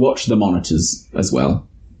continues to watch the monitors as well.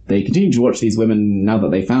 They continue to watch these women now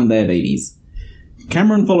that they found their babies.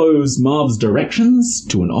 Cameron follows Marv's directions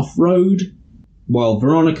to an off-road, while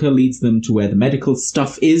Veronica leads them to where the medical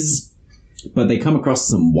stuff is, but they come across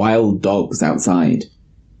some wild dogs outside.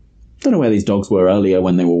 Don't know where these dogs were earlier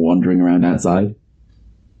when they were wandering around outside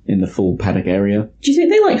in the full paddock area. Do you think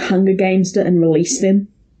they, Hunger Games it and released them?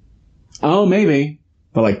 Oh, maybe.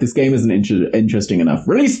 But, this game isn't interesting enough.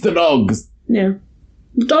 Release the dogs! Yeah.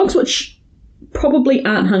 Dogs which probably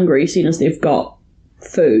aren't hungry, seeing as they've got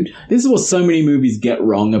food. This is what so many movies get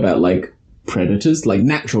wrong about, predators.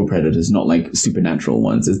 Natural predators, not, supernatural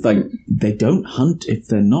ones. It's they don't hunt if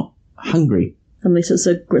they're not hungry. Unless it's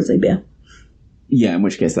a grizzly bear. Yeah, in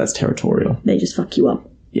which case that's territorial. They just fuck you up.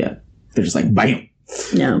 Yeah. They're just bam!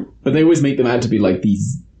 No. But they always make them out to be,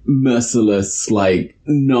 these merciless,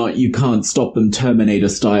 you can't stop them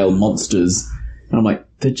Terminator-style monsters. And I'm like,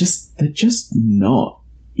 they're just not.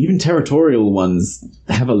 Even territorial ones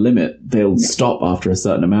have a limit. They'll stop after a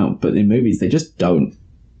certain amount, but in movies they just don't.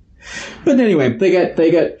 But anyway, they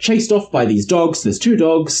get chased off by these dogs. There's 2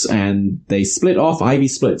 dogs, and they split off. Ivy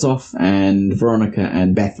splits off, and Veronica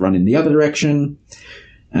and Beth run in the other direction.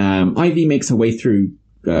 Ivy makes her way through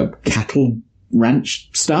cattle ranch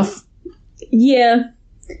stuff. Yeah.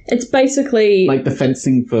 It's basically... the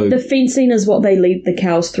fencing for... The fencing is what they lead the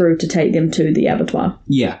cows through to take them to the abattoir.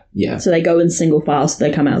 Yeah. So they go in single file, so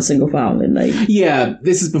they come out single file, and they... Yeah,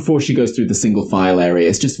 this is before she goes through the single file area.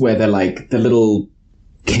 It's just where they're the little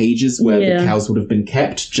cages where the cows would have been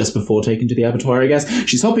kept just before taken to the abattoir, I guess.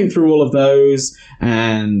 She's hopping through all of those,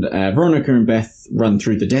 and Veronica and Beth run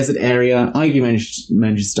through the desert area. Ivy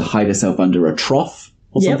manages to hide herself under a trough.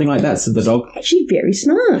 Or something like that, so the dog... Actually, very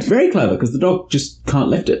smart. Very clever, because the dog just can't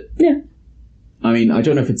lift it. Yeah. I mean, I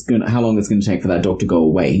don't know if how long it's going to take for that dog to go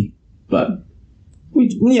away, but...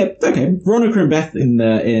 okay. Veronica and Beth, in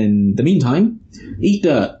the meantime, eat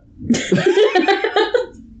dirt.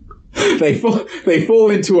 They fall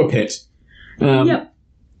into a pit. Yep.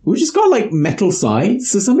 Which has got, metal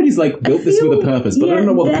sides, so somebody's, built this with a purpose, but I don't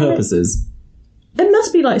know what the purpose is. It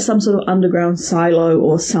must be some sort of underground silo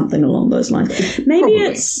or something along those lines. Maybe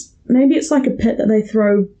it's like a pit that they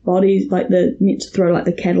throw bodies, they're meant to throw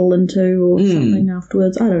the cattle into or something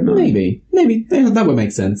afterwards. I don't know. Maybe. That would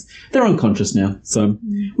make sense. They're unconscious now. So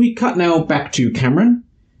we cut now back to Cameron,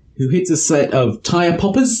 who hits a set of tyre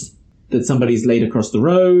poppers that somebody's laid across the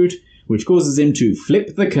road, which causes him to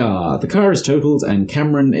flip the car. The car is totaled and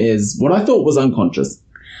Cameron is what I thought was unconscious.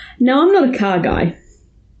 No, I'm not a car guy.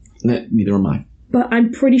 Neither am I. But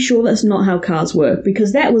I'm pretty sure that's not how cars work,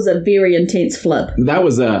 because that was a very intense flip. That car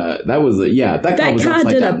was upside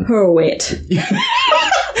did down. A pirouette.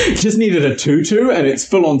 Just needed a tutu, and it's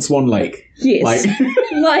full on Swan Lake. Yes.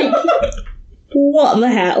 What the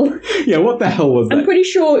hell? Yeah, what the hell was that? I'm pretty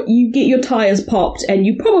sure you get your tyres popped, and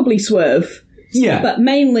you probably swerve. Yeah. But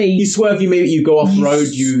mainly... You swerve, you go off-road,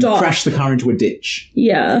 you crash the car into a ditch.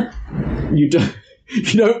 Yeah. You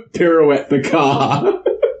don't pirouette the car.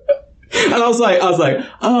 And I was like,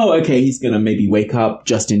 oh, okay, he's gonna maybe wake up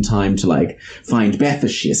just in time to find Beth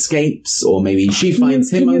as she escapes, or maybe she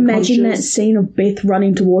finds him unconscious. Can you imagine that scene of Beth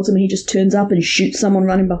running towards him and he just turns up and shoots someone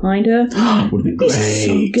running behind her? Would have been great.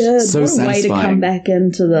 So good. So what a satisfying. way to come back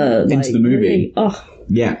into the movie. Really,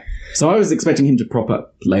 Yeah. So I was expecting him to prop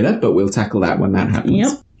up later, but we'll tackle that when that happens.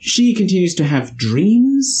 Yep. She continues to have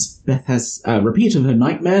dreams. Beth has a repeat of her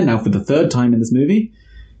nightmare, now for the 3rd time in this movie.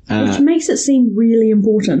 Which makes it seem really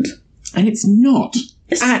important. And it's not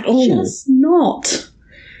at all. It's just not.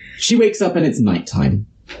 She wakes up and it's nighttime.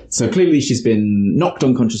 So clearly she's been knocked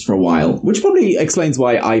unconscious for a while, which probably explains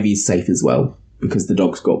why Ivy's safe as well, because the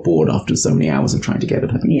dogs got bored after so many hours of trying to get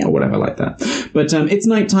at her, or whatever like that. But it's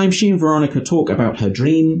nighttime. She and Veronica talk about her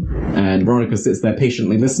dream, and Veronica sits there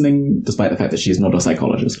patiently listening, despite the fact that she is not a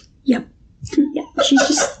psychologist. Yep. Yeah, she's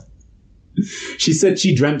just... She said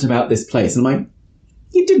she dreamt about this place, and I'm like,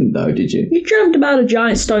 You didn't, though, did you? You dreamt about a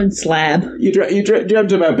giant stone slab. You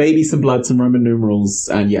dreamt about baby, some blood, some Roman numerals,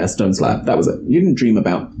 and yeah, a stone slab. That was it. You didn't dream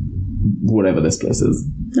about whatever this place is.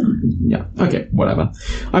 No. Yeah, okay, whatever.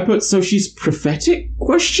 I put, so she's prophetic, ? I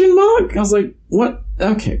was like, what?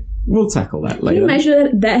 Okay, we'll tackle that later. Can you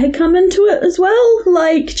imagine that had come into it as well?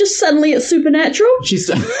 Like, just suddenly it's supernatural? I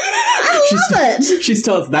love it! She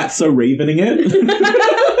starts, that's so ravening it.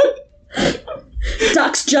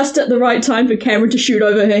 Ducks just at the right time for Cameron to shoot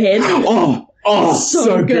over her head. Oh,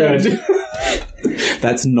 so good.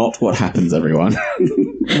 That's not what happens, everyone.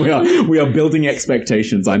 we are building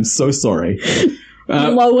expectations. I'm so sorry.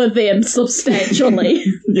 Lower them substantially.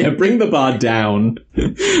 Yeah, bring the bar down.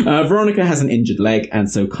 Veronica has an injured leg and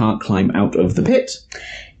so can't climb out of the pit.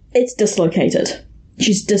 It's dislocated.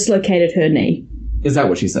 She's dislocated her knee. Is that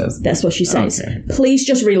what she says? That's what she says. Okay. Please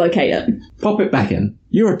just relocate it. Pop it back in.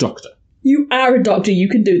 You're a doctor. You are a doctor. You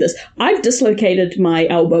can do this. I've dislocated my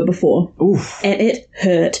elbow before. Oof. And it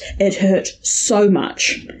hurt. It hurt so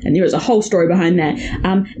much. And there was a whole story behind that.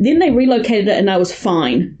 Then they relocated it and I was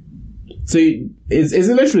fine. So is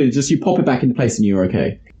it literally just you pop it back into place and you're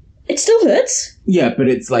okay? It still hurts. Yeah, but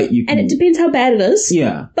it's like you can... And it depends how bad it is.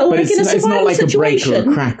 Yeah. But like in a survival it's not like situation, a break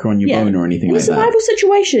or a crack on your bone or anything like that. In a survival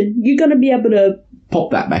situation, you're going to be able to...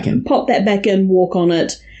 Pop that back in. Pop that back in, walk on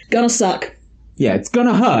it. Gonna suck. Yeah, it's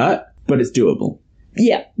gonna hurt, but it's doable.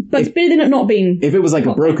 Yeah, but it's better than it not being... If it was like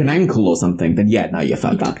a broken ankle or something, then yeah, no, you're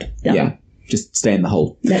fucked. Yeah, just stay in the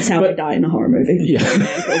hole. That's how I die in a horror movie. Yeah.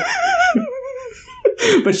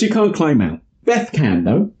 But she can't climb out. Beth can,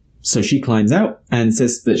 though. So she climbs out and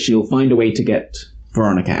says that she'll find a way to get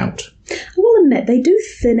Veronica out. I will admit, they do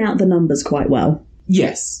thin out the numbers quite well.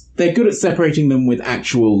 Yes. They're good at separating them with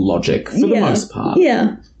actual logic, for the most part.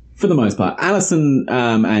 Yeah. For the most part. Alison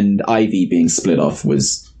and Ivy being split off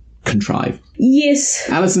was contrived. Yes.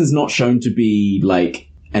 Alison's not shown to be, like,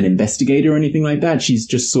 an investigator or anything like that. She's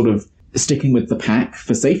just sort of sticking with the pack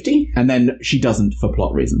for safety, and then she doesn't for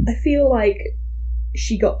plot reasons. I feel like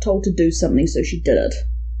she got told to do something, so she did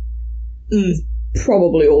it.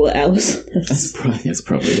 Probably all that Alison is. That's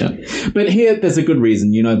probably it. But here, there's a good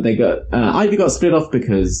reason. You know, they got Ivy got split off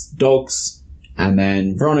because dogs, and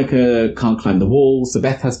then Veronica can't climb the wall, so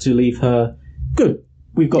Beth has to leave her. Good.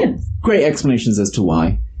 We've got great explanations as to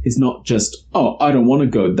why. It's not just, oh, I don't want to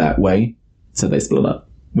go that way, so they split up,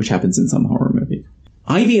 which happens in some horror movies.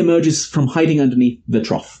 Ivy emerges from hiding underneath the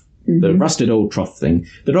trough, the rusted old trough thing.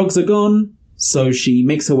 The dogs are gone, so she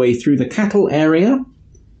makes her way through the cattle area.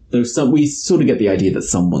 Though we sort of get the idea that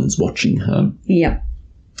someone's watching her. Yeah.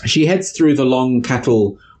 She heads through the long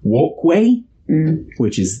cattle walkway,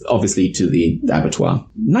 which is obviously to the abattoir.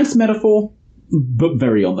 Nice metaphor, but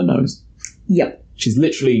very on the nose. Yep. She's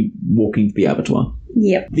literally walking to the abattoir.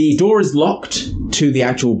 Yep. The door is locked to the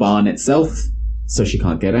actual barn itself, so she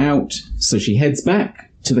can't get out. So she heads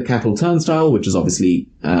back to the cattle turnstile, which is obviously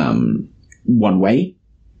one way.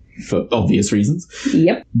 For obvious reasons.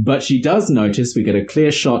 Yep. But she does notice we get a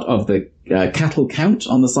clear shot of the cattle count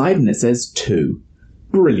on the side, and it says 2.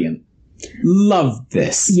 Brilliant. Love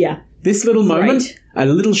this. Yeah. This little moment, a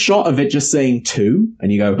little shot of it just saying 2,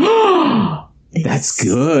 and you go, oh, that's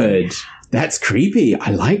good. That's creepy.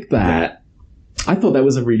 I like that. I thought that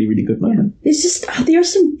was a really, really good moment. It's just, there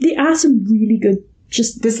are some really good,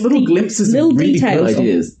 just... There's little glimpses of really good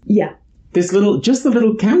ideas. Yeah. Just the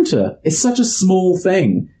little counter. It's such a small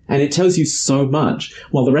thing. And it tells you so much.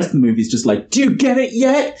 While the rest of the movie is just like, do you get it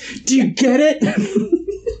yet? Do you get it?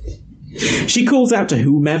 She calls out to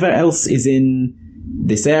whomever else is in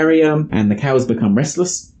this area, and the cows become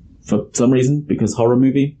restless for some reason, because horror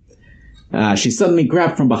movie. She's suddenly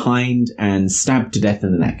grabbed from behind and stabbed to death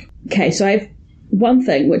in the neck. Okay, so I have one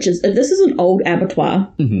thing, which is, if this is an old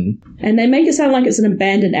abattoir, and they make it sound like it's an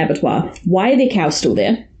abandoned abattoir, why are their cows still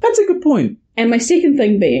there? That's a good point. And my second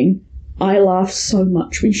thing being, I laughed so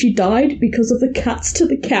much when she died because of the cuts to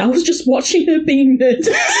the cows, just watching her being murdered.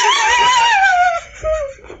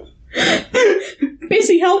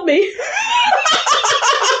 Bessie, help me.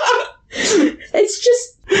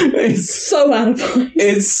 It's so out of place.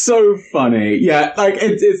 It's so funny. Yeah, like,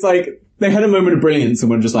 it's like, they had a moment of brilliance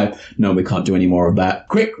and were just like, no, we can't do any more of that.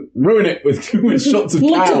 Quick, ruin it with shots of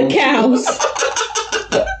Look cows. to the cows.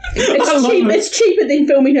 It's cheaper than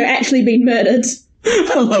filming her actually being murdered.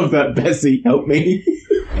 I love that. Bessie, help me.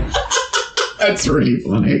 That's really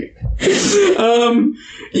funny.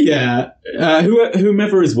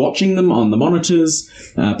 Whomever is watching them on the monitors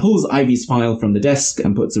pulls Ivy's file from the desk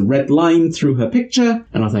and puts a red line through her picture.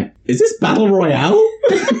 And I was like, is this Battle Royale?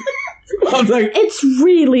 I was like, it's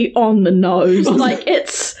really on the nose.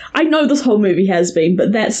 I I know this whole movie has been,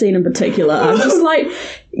 but that scene in particular, I'm just like,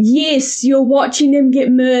 yes, you're watching them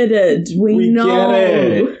get murdered. We know.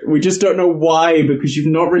 Get it. We just don't know why, because you've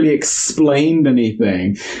not really explained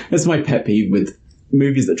anything. That's my pet peeve with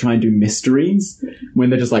movies that try and do mysteries,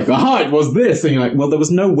 when they're just like, aha, it was this, and you're like, well, there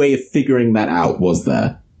was no way of figuring that out, was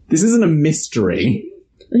there? This isn't a mystery.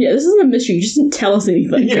 Yeah, this isn't a mystery, you just didn't tell us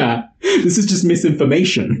anything. Yeah, this is just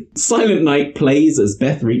misinformation. Silent Night plays as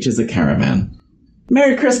Beth reaches a caravan.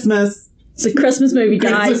 Merry Christmas! It's a Christmas movie,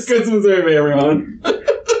 guys. It's a Christmas movie, everyone.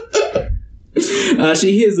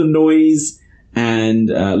 She hears a noise and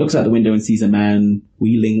looks out the window and sees a man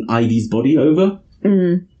wheeling Ivy's body over.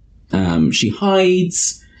 She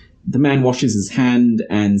hides. The man washes his hand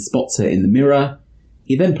and spots her in the mirror.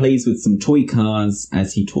 He then plays with some toy cars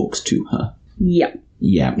as he talks to her. Yep.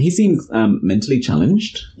 Yeah, he seems mentally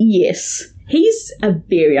challenged. Yes. He's a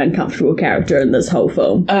very uncomfortable character in this whole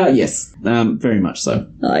film. Yes, very much so.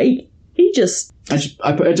 He just... I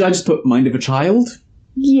just put mind of a child.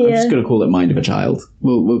 Yeah. I'm just going to call it mind of a child.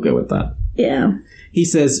 We'll go with that. Yeah. He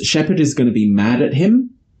says Shepard is going to be mad at him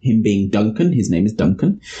being Duncan. His name is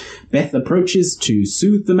Duncan. Beth approaches to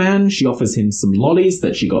soothe the man. She offers him some lollies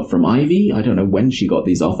that she got from Ivy. I don't know when she got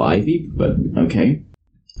these off Ivy, but okay.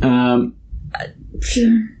 Plot.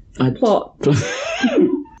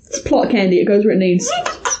 It's plot candy. It goes where it needs.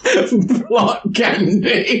 Plot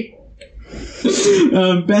candy.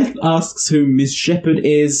 Beth asks who Miss Shepard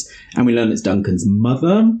is, and we learn it's Duncan's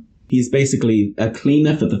mother. He's basically a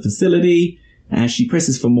cleaner for the facility. As she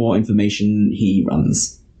presses for more information, he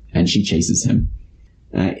runs, and she chases him.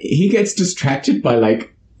 He gets distracted by,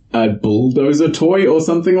 like, a bulldozer toy or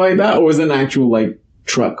something like that, or was it an actual, like,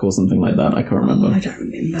 truck or something like that? I can't remember. I don't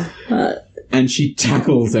remember. And she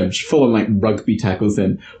tackles him. She full on, like, rugby tackles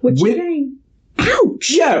him. What's you doing?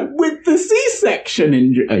 Ouch! Yeah, with the C-section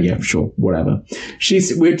injury. Oh, yeah, sure, whatever.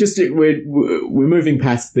 We're moving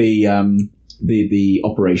past the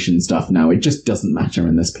operation stuff now. It just doesn't matter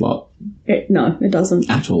in this plot. No, it doesn't.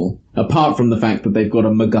 At all. Apart from the fact that they've got a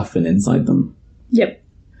MacGuffin inside them. Yep.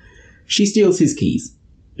 She steals his keys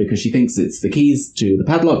because she thinks it's the keys to the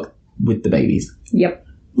padlock with the babies. Yep.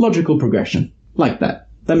 Logical progression. Like that.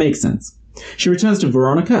 That makes sense. She returns to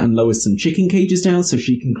Veronica and lowers some chicken cages down so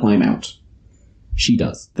she can climb out. She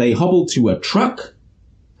does. They hobble to a truck,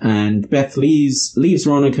 and Beth leaves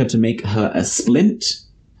Veronica to make her a splint.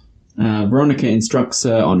 Veronica instructs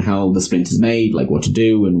her on how the splint is made, like what to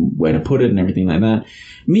do and where to put it and everything like that.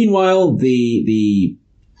 Meanwhile, the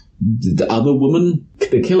other woman,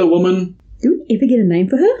 the killer woman... Do we ever get a name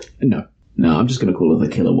for her? No, I'm just going to call her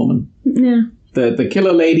the killer woman. Yeah. The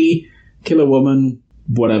killer lady, killer woman,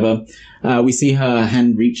 whatever. We see her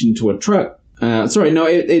hand reach into a truck.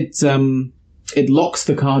 It locks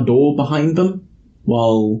the car door behind them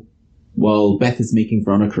while Beth is making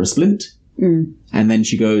Veronica a splint. And then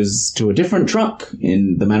she goes to a different truck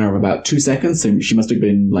in the manner of about 2 seconds. So she must have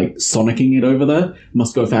been, like, sonicking it over there.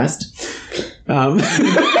 Must go fast.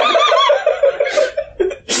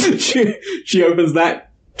 She opens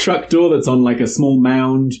that truck door that's on, like, a small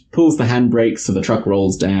mound, pulls the handbrake so the truck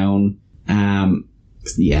rolls down.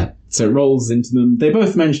 So it rolls into them. They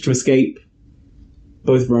both manage to escape,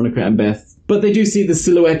 both Veronica and Beth. But they do see the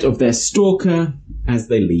silhouette of their stalker as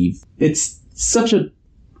they leave. It's such a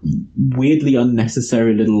weirdly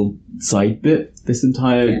unnecessary little side bit, this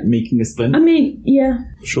entire making a splint. I mean, yeah.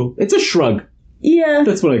 Sure. It's a shrug. Yeah.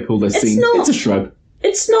 That's what I call this scene. It's a shrug.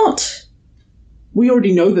 It's not. We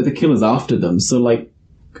already know that the killer's after them, so, like,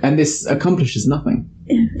 and this accomplishes nothing.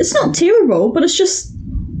 It's not terrible, but it's just...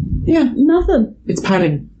 Yeah. Nothing. It's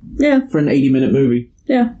padding. Yeah. For an 80-minute movie.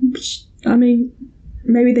 Yeah. I mean,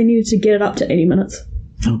 maybe they needed to get it up to 80 minutes.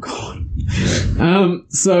 Oh, God.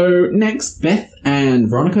 So next, Beth and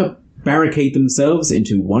Veronica barricade themselves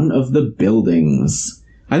into one of the buildings.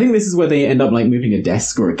 I think this is where they end up, like, moving a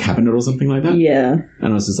desk or a cabinet or something like that. Yeah.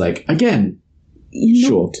 And I was just like, again,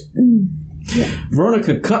 sure. Yeah.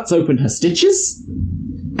 Veronica cuts open her stitches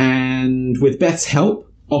and, with Beth's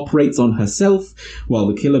help, operates on herself while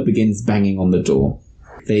the killer begins banging on the door.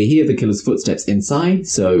 They hear the killer's footsteps inside,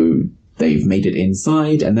 so they've made it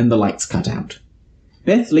inside, and then the lights cut out.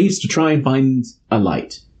 Beth leaves to try and find a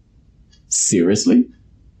light. Seriously?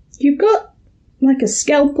 You've got, like, a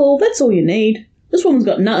scalpel. That's all you need. This woman's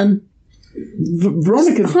got nothing.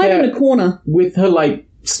 Veronica's hide there in a corner with her, like,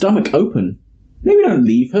 stomach open. Maybe don't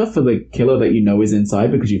leave her for the killer that you know is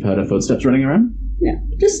inside because you've heard her footsteps running around. Yeah,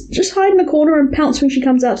 just hide in a corner and pounce when she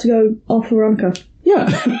comes out to go off Veronica. Yeah.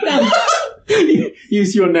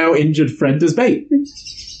 Use your now injured friend as bait.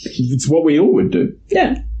 It's what we all would do.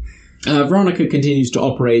 Yeah. Veronica continues to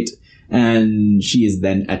operate, and she is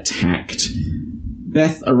then attacked.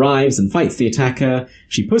 Beth arrives and fights the attacker.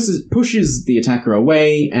 She pushes the attacker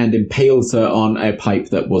away and impales her on a pipe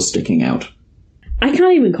that was sticking out. I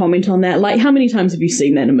can't even comment on that. Like, how many times have you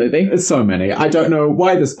seen that in a movie? It's so many. I don't know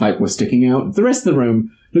why this pipe was sticking out. The rest of the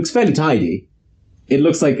room looks fairly tidy. It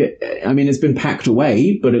looks like, it's been packed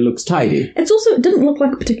away, but it looks tidy. It didn't look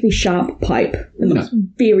like a particularly sharp pipe. It looks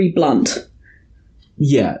very blunt.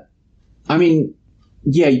 Yeah. You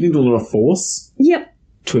need a lot of force. Yep.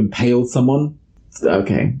 To impale someone.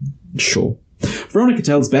 Okay, sure. Veronica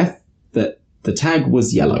tells Beth that the tag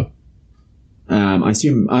was yellow. I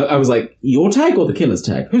assume, I was like, your tag or the killer's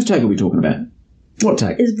tag? Whose tag are we talking about? What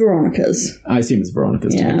tag? It's Veronica's. I assume it's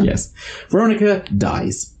Veronica's tag, yes. Veronica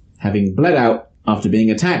dies, having bled out after being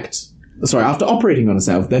attacked. Sorry, after operating on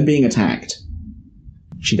herself, then being attacked.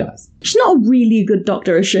 She dies. She's not really a good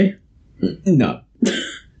doctor, is she? No.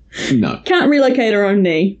 No. Can't relocate her own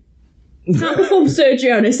knee. Can't perform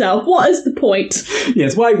surgery on herself. What is the point?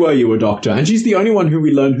 Yes, why were you a doctor? And she's the only one who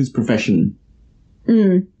we learn whose profession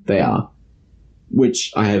they are.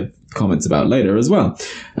 Which I have comments about later as well.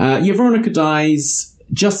 Veronica dies.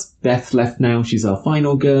 Just Beth left now. She's our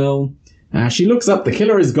final girl. She looks up. The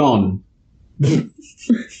killer is gone. And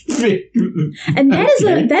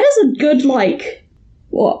that is a good,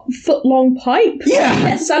 foot-long pipe? Yeah.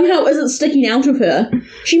 That somehow isn't sticking out of her.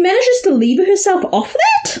 She manages to lever herself off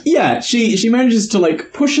that? Yeah, she manages to,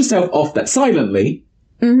 push herself off that silently.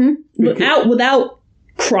 Mm-hmm. Without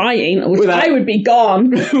crying, which I would be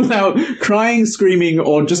gone. Without crying, screaming,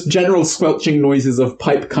 or just general squelching noises of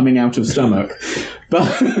pipe coming out of stomach. But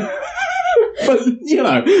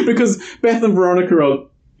because Beth and Veronica are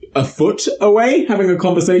a foot away having a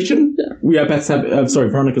conversation. Yeah,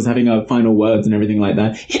 Veronica's having her final words and everything like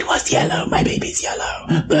that. It was yellow, my baby's yellow.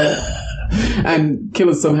 And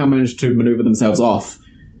killers somehow managed to maneuver themselves off.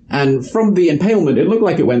 And from the impalement, it looked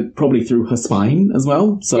like it went probably through her spine as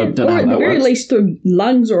well. So I don't know how that works. Or at the very least through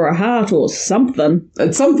lungs or a heart or something.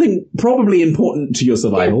 It's something probably important to your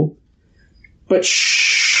survival. But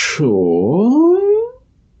sure.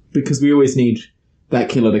 Because we always need that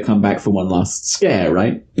killer to come back for one last scare,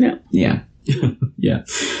 right? Yeah. Yeah. Yeah.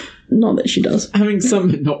 Not that she does. Having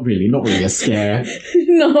not really a scare.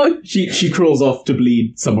 No. She crawls off to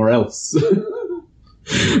bleed somewhere else.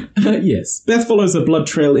 Yes. Beth follows a blood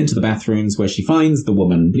trail into the bathrooms where she finds the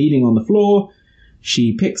woman bleeding on the floor.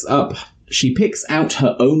 She picks out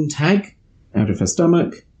her own tag out of her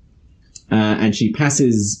stomach, and she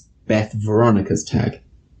passes Beth Veronica's tag.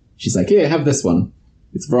 She's like, here, have this one.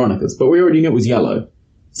 It's Veronica's, but we already knew it was yellow,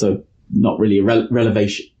 so not really a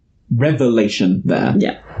revelation there.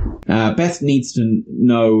 Yeah. Beth needs to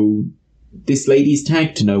know this lady's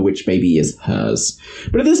tag to know which baby is hers.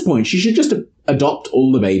 But at this point, she should just adopt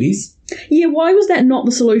all the babies. Yeah, why was that not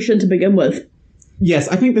the solution to begin with? Yes,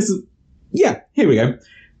 I think this is... Yeah, here we go.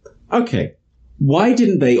 Okay. Why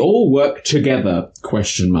didn't they all work together? ?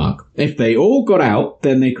 If they all got out,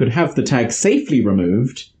 then they could have the tag safely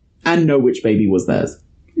removed and know which baby was theirs.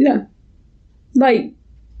 Yeah.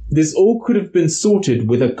 This all could have been sorted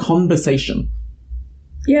with a conversation.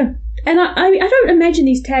 Yeah. And I don't imagine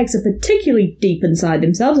these tags are particularly deep inside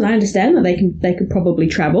themselves, and I understand that they could probably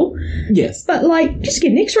travel. Yes. But, just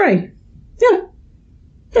get an X-ray. Yeah.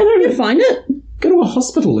 You'll find it. Go to a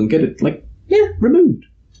hospital and get it, removed.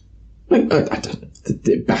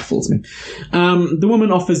 It baffles me. The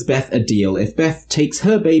woman offers Beth a deal. If Beth takes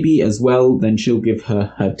her baby as well, then she'll give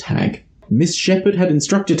her her tag. Miss Shepherd had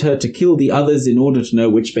instructed her to kill the others in order to know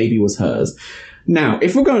which baby was hers. Now,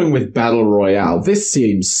 if we're going with Battle Royale, this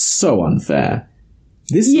seems so unfair.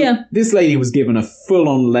 This lady was given a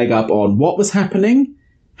full-on leg up on what was happening,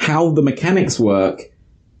 how the mechanics work,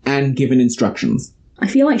 and given instructions. I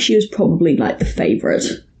feel like she was probably, the favourite.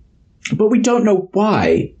 But we don't know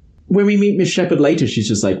why. When we meet Miss Shepherd later, she's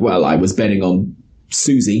just like, well, I was betting on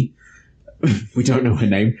Susie. We don't know her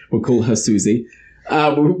name. We'll call her Susie.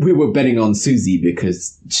 We were betting on Susie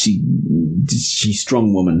because she's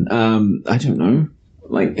strong woman. I don't know.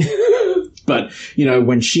 But,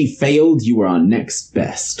 when she failed, you were our next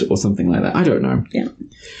best or something like that. I don't know. Yeah.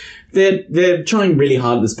 They're trying really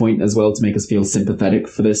hard at this point as well to make us feel sympathetic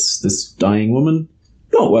for this dying woman.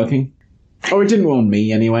 Not working. Or it didn't on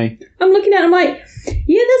me anyway. I'm looking at it, I'm like,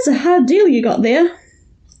 yeah, that's a hard deal you got there.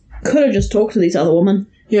 Could have just talked to these other women.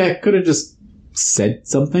 Yeah, could have just said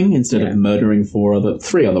something instead of murdering four other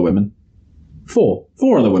women. Four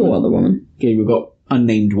other women. 4 other women. Okay, we've got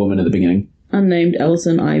unnamed woman at the beginning. Unnamed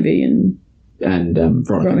Ellison, Ivy, and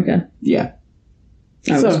Veronica. Yeah.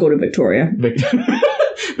 I was called her Victoria.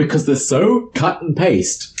 Because they're so cut and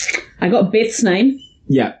paste. I got Beth's name.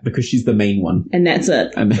 Yeah, because she's the main one. And that's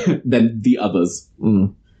it. And then the others.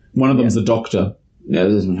 One of them's a doctor. No.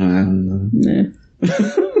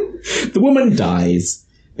 The woman dies.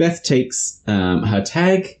 Beth takes her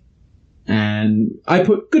tag, and I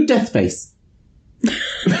put good death face.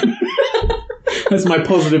 That's my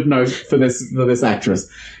positive note for this actress.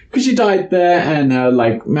 Because she died there, and her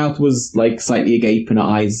mouth was slightly agape, and her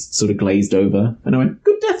eyes sort of glazed over. And I went,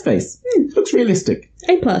 good death face. Looks realistic.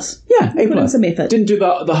 A+. Yeah, A+. Put in some effort. Didn't do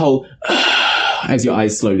the whole as your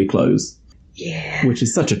eyes slowly close. Yeah. Which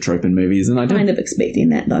is such a trope in movies, and I don't... Kind of expecting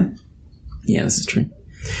that, though. Yeah, this is true.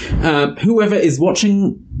 Whoever is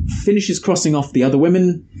watching finishes crossing off the other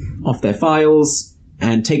women off their files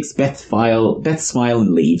and takes Beth's file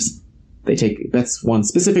and leaves. They take Beth's one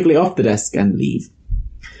specifically off the desk and leave.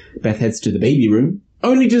 Beth heads to the baby room,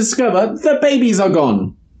 only to discover the babies are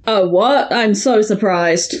gone. Oh, what? I'm so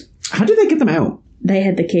surprised. How did they get them out? They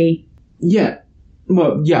had the key. Yeah.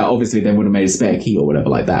 Well, yeah, obviously they would have made a spare key or whatever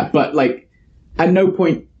like that. But, at no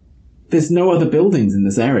point... There's no other buildings in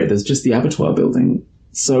this area. There's just the abattoir building.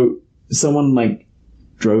 So someone,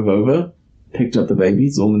 drove over, picked up the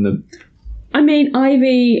babies, all in the... I mean,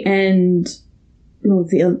 Ivy and... Well,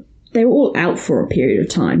 they were all out for a period of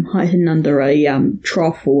time, hiding under a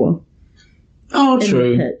trough or... Oh, in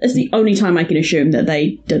true. the pit. It's the only time I can assume that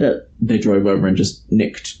they did it. They drove over and just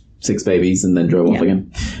nicked 6 babies and then drove off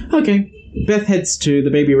again. Okay. Beth heads to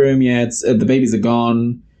the baby room. Yeah, the babies are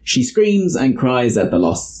gone. She screams and cries at the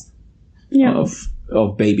loss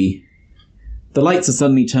of baby. The lights are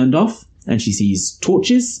suddenly turned off and she sees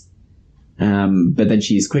torches, but then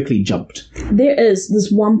she is quickly jumped. There is this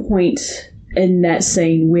one point in that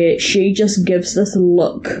scene where she just gives this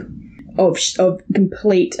look of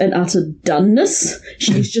complete and utter doneness.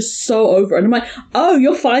 She's just so over it. And I'm like, oh,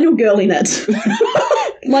 you're final girling it.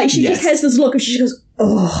 She just has this look and she goes,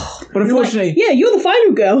 oh. But unfortunately... yeah, you're the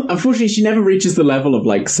final girl. Unfortunately, she never reaches the level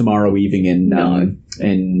of, Samara Weaving in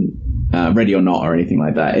Ready or Not or anything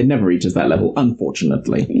like that. It never reaches that level,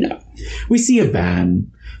 unfortunately. No. We see a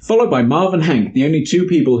van, followed by Marv and Hank, the only 2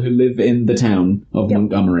 people who live in the town of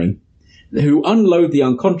Montgomery, who unload the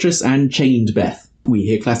unconscious and chained Beth. We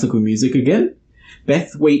hear classical music again.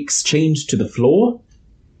 Beth wakes chained to the floor.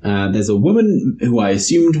 There's a woman who I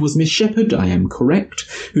assumed was Miss Shepherd, I am correct,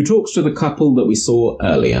 who talks to the couple that we saw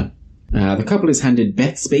earlier. The couple is handed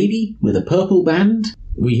Beth's baby with a purple band.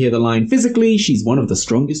 We hear the line, physically, she's one of the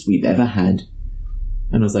strongest we've ever had.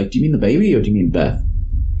 And I was like, do you mean the baby or do you mean Beth?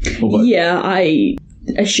 Or what? Yeah, I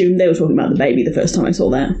assumed they were talking about the baby the first time I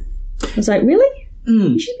saw that. I was like, really?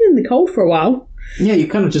 She's been in the cold for a while. Yeah, you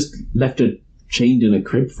kind of just left her chained in a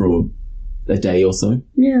crib for a day or so.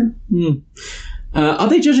 Yeah. Are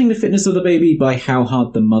they judging the fitness of the baby by how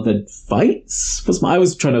hard the mother fights? I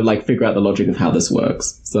was trying to figure out the logic of how this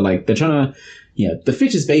works. So they're trying to, the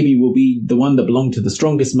fittest baby will be the one that belonged to the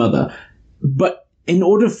strongest mother. But in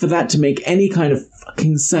order for that to make any kind of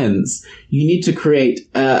fucking sense, you need to create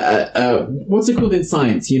what's it called in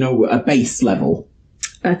science? A base level.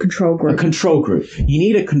 A control group. A control group. You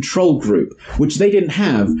need a control group, which they didn't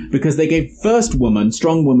have because they gave first woman,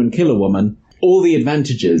 strong woman, killer woman, all the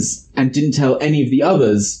advantages and didn't tell any of the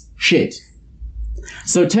others shit.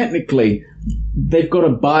 So technically, they've got a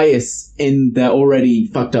bias in their already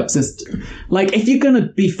fucked up system. If you're gonna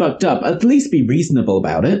be fucked up, at least be reasonable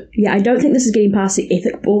about it. Yeah, I don't think this is getting past the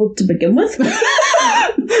ethic board to begin with.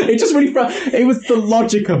 It just really it was the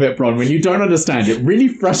logic of it, Bronwyn. You don't understand. It really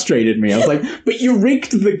frustrated me. I was like, but you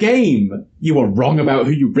rigged the game. You were wrong about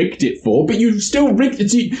who you rigged it for, but you still rigged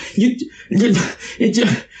it.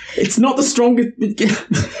 It's not the strongest.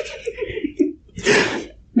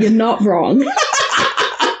 You're not wrong.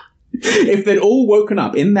 If they'd all woken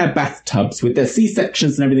up in their bathtubs with their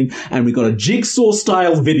C-sections and everything, and we got a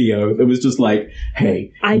Jigsaw-style video that was just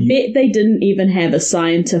hey... I bet they didn't even have a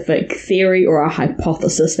scientific theory or a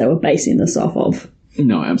hypothesis they were basing this off of.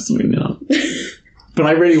 No, absolutely not. But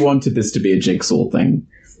I really wanted this to be a Jigsaw thing.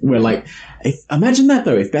 Where, imagine that,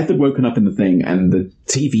 though, if Beth had woken up in the thing and the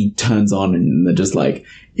TV turns on and they're just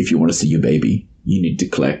if you want to see your baby, you need to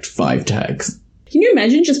collect 5 tags. Can you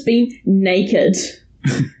imagine just being naked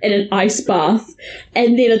in an ice bath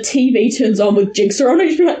and then a TV turns on with Jigsaw on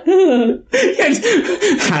it?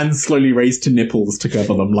 Yeah, hands slowly raised to nipples to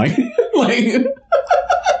cover them,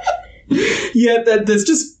 Yeah, there's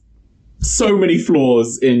just so many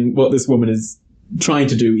flaws in what this woman is trying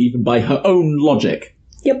to do, even by her own logic.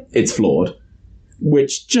 Yep. It's flawed,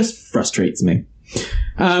 which just frustrates me.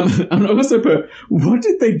 And also put, what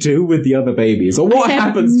did they do with the other babies? Or what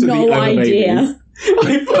happens to the other babies?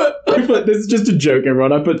 I put, this is just a joke,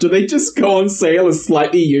 everyone. I put, do they just go on sale as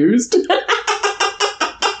slightly used?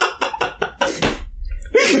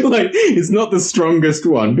 Like, it's not the strongest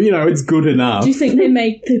one, but, it's good enough. Do you think they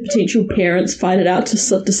make the potential parents fight it out to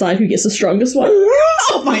decide who gets the strongest one?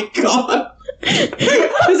 Oh my god!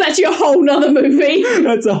 It's actually a whole nother movie.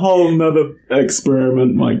 That's a whole nother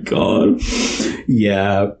experiment, my god.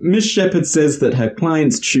 Yeah. Miss Shepherd says that her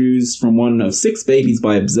clients choose from one of 6 babies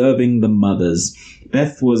by observing the mothers.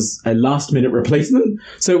 Beth was a last-minute replacement,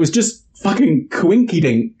 so it was just fucking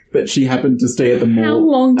coinkydink that she happened to stay at the mall. How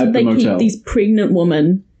long did they motel. keep these pregnant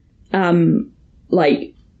women,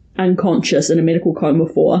 unconscious in a medical coma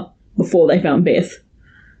before they found Beth?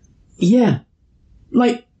 Yeah.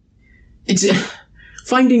 Like, it's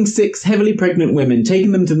finding 6 heavily pregnant women,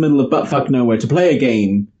 taking them to the middle of buttfuck nowhere to play a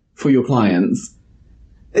game for your clients.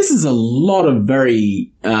 This is a lot of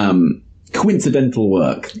very coincidental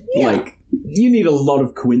work. Yeah. Like, you need a lot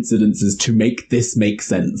of coincidences to make this make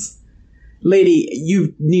sense. Lady,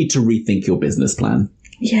 you need to rethink your business plan.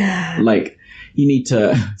 Yeah. Like, you need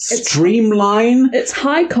to streamline. It's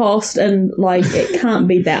high cost and, it can't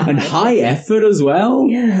be that high. And high effort as well.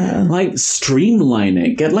 Yeah. Like, streamline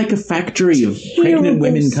it. Get, a factory of pregnant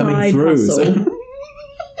women coming through. So.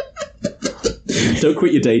 Don't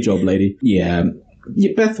quit your day job, lady. Yeah.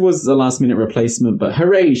 Beth was a last-minute replacement, but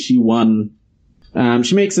hooray, she won.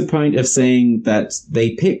 She makes a point of saying that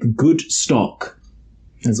they pick good stock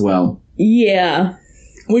as well. Yeah.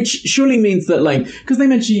 Which surely means that, because they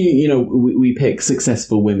mention, we pick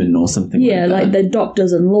successful women or something like that. Yeah, the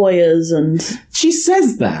doctors and lawyers and... She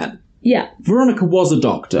says that. Yeah. Veronica was a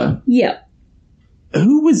doctor. Yeah.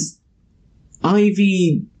 Who was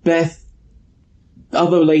Ivy, Beth,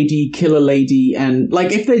 other lady, killer lady, and,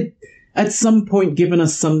 if they at some point given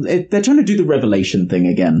us some... They're trying to do the revelation thing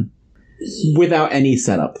again. Without any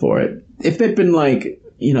setup for it. If they'd been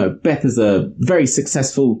Beth is a very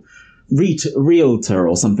successful realtor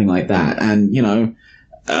or something like that, and,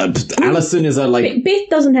 Alison is a, Beth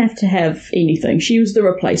doesn't have to have anything. She was the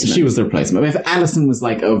replacement. She was the replacement. If Alison was,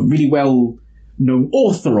 a really well-known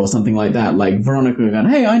author or something like that, Veronica would go,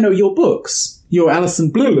 hey, I know your books. You're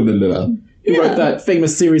Alison blah, blah, blah, blah, who wrote that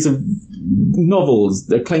famous series of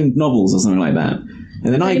novels, acclaimed novels or something like that.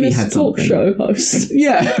 And then Ivy had something. Talk show host.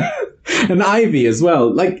 Yeah. And Ivy as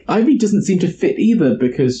well. Ivy doesn't seem to fit either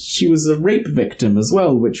because she was a rape victim as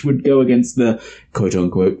well, which would go against the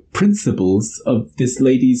quote-unquote principles of this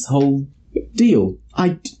lady's whole deal.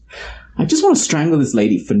 I just want to strangle this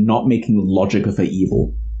lady for not making the logic of her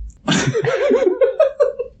evil.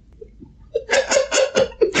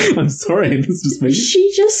 I'm sorry, it's just me.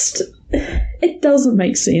 It doesn't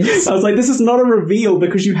make sense. I was like, this is not a reveal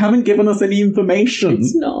because you haven't given us any information.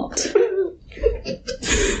 It's not.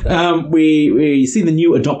 We see the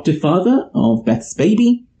new adoptive father of Beth's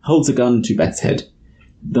baby holds a gun to Beth's head.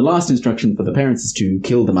 The last instruction for the parents is to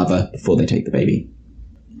kill the mother before they take the baby.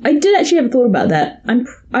 I did actually have a thought about that.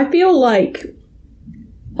 I feel like,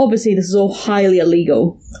 obviously this is all highly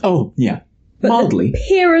illegal. Oh, yeah. But mildly. The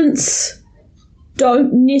parents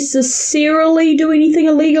don't necessarily do anything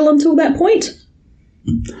illegal until that point.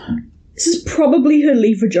 This is probably her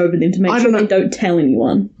leverage over them to make sure they don't tell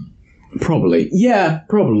anyone. Probably. Yeah,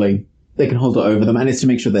 probably. They can hold it over them, and it's to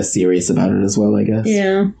make sure they're serious about it as well, I guess.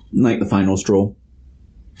 Yeah. Like the final straw.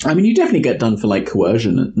 I mean, you definitely get done for,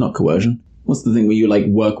 coercion. Not coercion. What's the thing where you,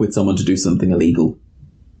 work with someone to do something illegal?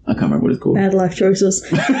 I can't remember what it's called. Bad life choices.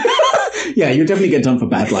 Yeah, you definitely get done for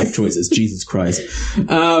bad life choices. Jesus Christ.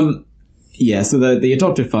 Yeah, so the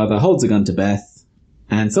adoptive father holds a gun to Beth,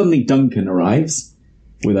 and suddenly Duncan arrives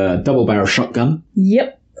with a double-barrel shotgun.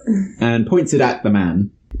 Yep. And points it at the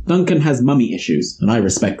man. Duncan has mummy issues, and I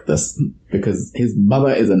respect this, because his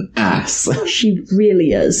mother is an ass. She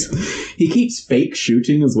really is. He keeps fake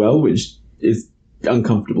shooting as well, which is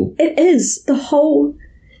uncomfortable. It is.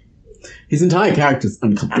 His entire character's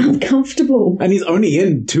uncomfortable. And he's only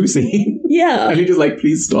in 2 scenes. Yeah. And he just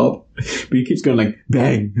please stop. But he keeps going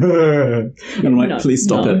bang. And I'm please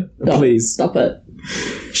stop it. Please. Stop it.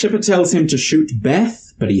 Shepard tells him to shoot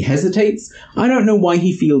Beth, but he hesitates. I don't know why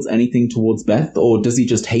he feels anything towards Beth, or does he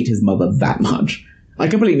just hate his mother that much? I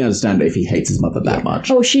completely understand if he hates his mother that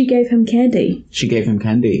much. Oh, she gave him candy. She gave him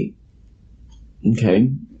candy.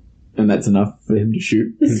 Okay. And that's enough for him to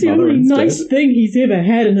shoot his it's the mother only instead. nice thing he's ever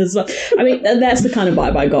had in his life. I mean, that's the kind of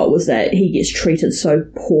vibe I got, was that he gets treated so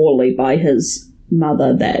poorly by his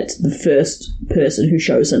mother that the first person who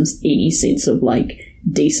shows him any sense of,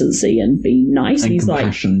 decency and being nice, and he's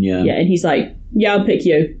compassion, yeah, and he's like, yeah, I'll pick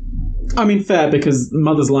you. I mean, fair, because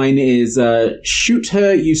mother's line is, shoot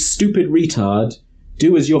her, you stupid retard.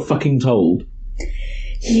 Do as you're fucking told.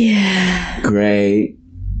 Yeah. Great.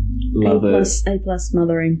 Love it. A+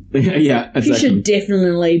 mothering. Yeah, exactly. You should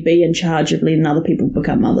definitely be in charge of letting other people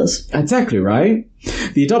become mothers. Exactly, right?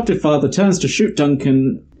 The adoptive father turns to shoot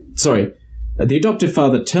Duncan... Sorry. The adoptive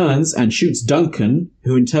father turns and shoots Duncan,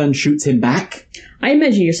 who in turn shoots him back. I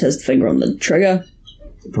imagine he just has the finger on the trigger.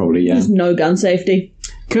 Probably, yeah. There's no gun safety.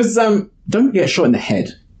 Because Duncan gets shot in the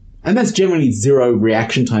head. And that's generally 0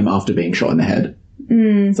 reaction time after being shot in the head.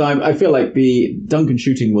 So I feel like the Duncan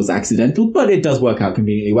shooting was accidental, but it does work out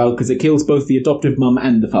conveniently well because it kills both the adoptive mum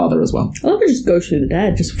and the father as well. I love it just goes through the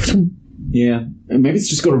dad. Just Yeah. And maybe it's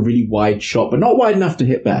just got a really wide shot, but not wide enough to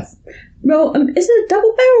hit Beth. Well, is it a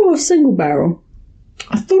double barrel or a single barrel?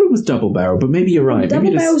 I thought it was double barrel, but maybe you're right.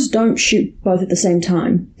 Double barrels don't shoot both at the same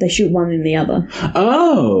time. They shoot one in the other.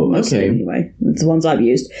 Oh, Mostly, okay. anyway, it's the ones I've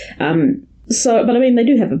used. But I mean, they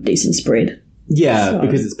do have a decent spread. Yeah,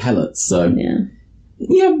 because it's pellets, so... Yeah.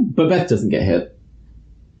 Yeah, but Beth doesn't get hit.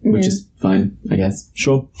 Which is fine, I guess.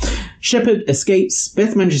 Sure. Shepard escapes.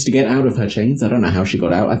 Beth manages to get out of her chains. I don't know how she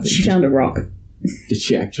got out. I think She found a rock. Did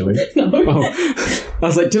she actually? No. Oh. I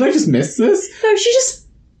was like, did I just miss this? No,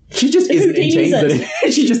 She just isn't in chains.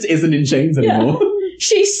 She just isn't in chains anymore. Yeah.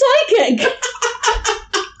 She's psychic!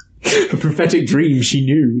 A prophetic dream, she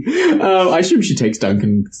knew. I assume she takes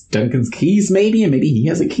Duncan's keys, maybe, and maybe he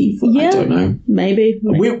has a key for I don't know. Maybe.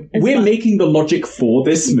 We're making the logic for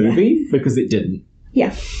this movie because it didn't.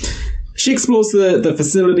 Yeah. She explores the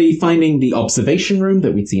facility, finding the observation room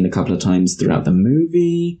that we'd seen a couple of times throughout the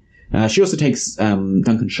movie. She also takes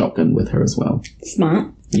Duncan's shotgun with her as well.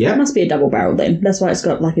 Smart. Yeah. It must be a double barrel then. That's why it's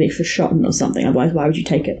got like an extra shot in or something. Otherwise, why would you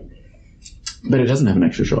take it? But it doesn't have an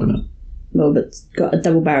extra shot in it. Well, but it's got a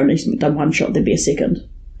double barrel and it's done one shot, there'd be a second.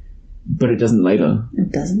 But it doesn't later.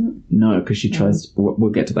 It doesn't? No, because she tries...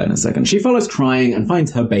 We'll get to that in a second. She follows crying and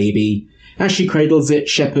finds her baby. As she cradles it,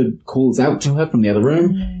 Shepard calls out to her from the other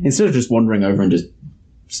room, instead of just wandering over and just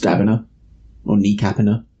stabbing her. Or kneecapping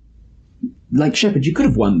her. Like, Shepard, you could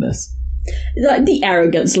have won this. Like, the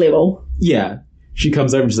arrogance level. Yeah. She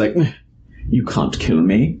comes over and she's like, you can't kill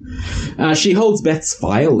me. She holds Beth's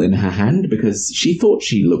file in her hand because she thought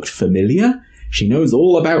she looked familiar. She knows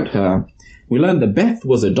all about her. We learned that Beth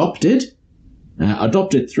was adopted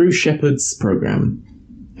through Shepard's program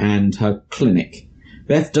and her clinic.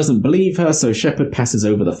 Beth doesn't believe her, so Shepard passes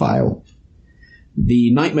over the file.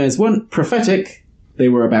 The nightmares weren't prophetic. They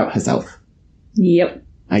were about herself. Yep.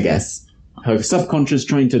 I guess. Her subconscious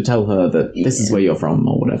trying to tell her that this is where you're from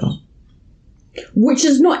or whatever. Which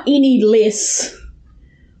is not any less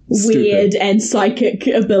weird and psychic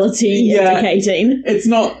ability indicating. It's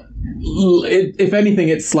not... if anything,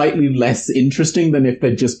 it's slightly less interesting than if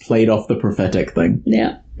they'd just played off the prophetic thing.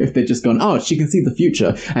 Yeah. If they'd just gone, oh, she can see the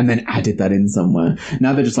future, and then added that in somewhere.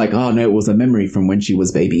 Now they're just like, oh, no, it was a memory from when she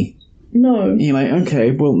was baby. No. And you're like,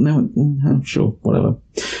 okay, well, no, sure, whatever.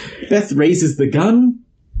 Beth raises the gun,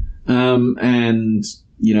 and...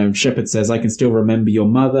 You know, Shepard says, I can still remember your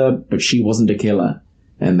mother, but she wasn't a killer.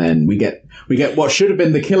 And then we get what should have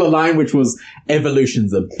been the killer line, which was,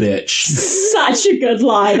 evolution's a bitch. Such a good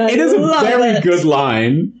line. It is a very good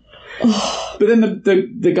line. But then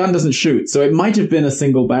the gun doesn't shoot, so it might have been a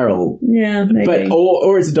single barrel. Yeah, maybe. But,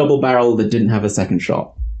 or it's a double barrel that didn't have a second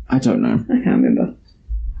shot. I don't know. I can't remember.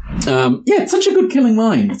 Yeah, it's such a good killing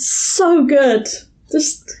line. It's so good.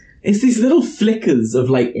 It's these little flickers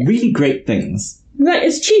of, like, really great things. Right,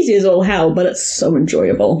 it's cheesy as all hell, but it's so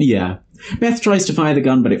enjoyable. Yeah. Beth tries to fire the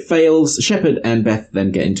gun, but it fails. Shepard and Beth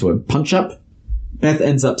then get into a punch-up. Beth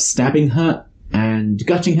ends up stabbing her and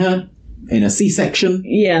gutting her in a C-section.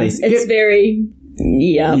 Yeah, it's very...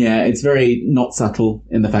 Yeah. Yeah, it's very not subtle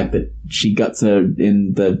in the fact that she guts her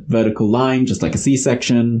in the vertical line, just like a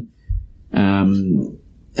C-section. And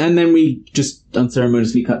then we just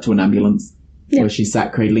unceremoniously cut to an ambulance where she's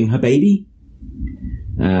sat cradling her baby.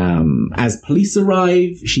 As police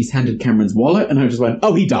arrive, she's handed Cameron's wallet, and I just went,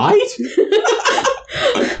 oh, he died?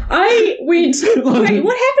 I went, wait,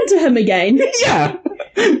 what happened to him again? Yeah.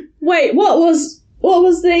 Wait, what was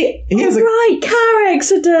the... car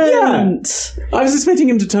accident! Yeah. I was expecting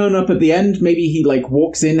him to turn up at the end. Maybe he, like,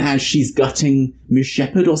 walks in as she's gutting Miss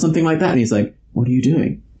Shepard or something like that, and he's like, what are you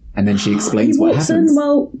doing? And then she explains what happens.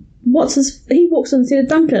 He walks in instead of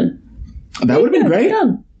Duncan. That would have been great.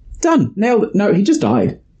 Done. Nailed it. No, he just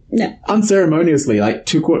died. No. Unceremoniously, like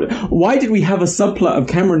 2 quarters. Why did we have a subplot of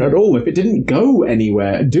Cameron at all if it didn't go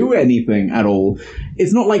anywhere, do anything at all?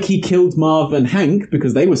 It's not like he killed Marv and Hank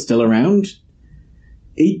because they were still around.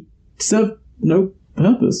 He served no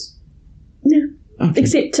purpose. Yeah. Okay.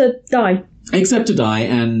 Except to die.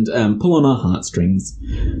 And pull on our heartstrings.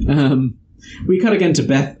 We cut again to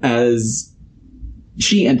Beth as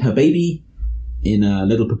she and her baby in a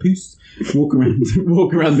little papoose, walk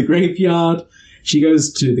around the graveyard. She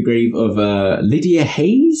goes to the grave of Lydia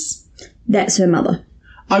Hayes. That's her mother.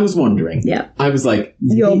 I was wondering. Yeah. I was like...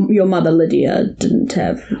 Your mother, Lydia, didn't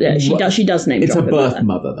have... Yeah, she does name It's drop her birth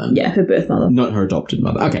mother, then. Yeah, her birth mother. Not her adopted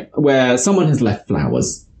mother. Okay. Where someone has left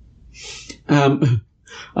flowers. I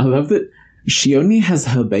love that she only has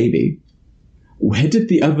her baby. Where did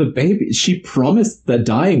the other baby... She promised the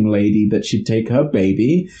dying lady that she'd take her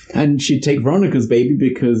baby, and she'd take Veronica's baby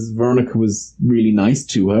because Veronica was really nice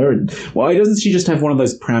to her. And why doesn't she just have one of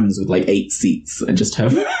those prams with, 8 seats and just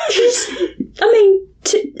have... I mean,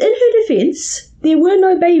 in her defence, there were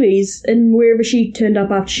no babies in wherever she turned up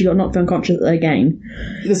after she got knocked unconscious again.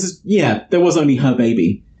 There was only her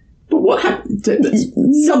baby. But what happened?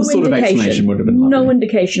 Some sort of explanation would have been lovely. No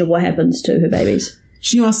indication of what happens to her babies.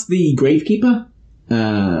 She asked the gravekeeper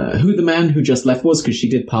who the man who just left was, because she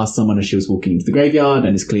did pass someone as she was walking into the graveyard,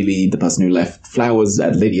 and is clearly the person who left flowers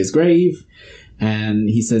at Lydia's grave. And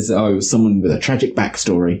he says, it was someone with a tragic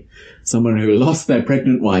backstory. Someone who lost their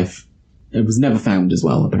pregnant wife. It was never found as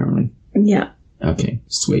well, apparently. Yeah. Okay,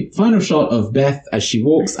 sweet. Final shot of Beth as she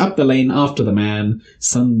walks up the lane after the man,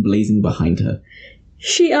 sun blazing behind her.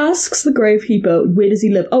 She asks the gravekeeper, where does he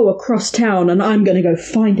live? Oh, across town, and I'm going to go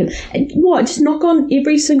find him. And what, just knock on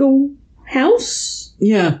every single house?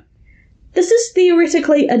 Yeah. This is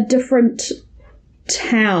theoretically a different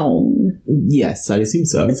town. Yes, I assume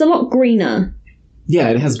so. It's a lot greener. Yeah,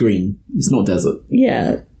 it has green. It's not desert.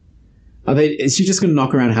 Yeah. Is she just going to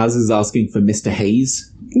knock around houses asking for Mr.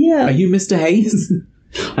 Hayes? Yeah. Are you Mr. Hayes?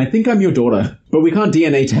 I think I'm your daughter, but we can't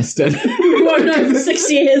DNA test it. We won't know for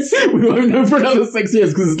 6 years. We won't know for another 6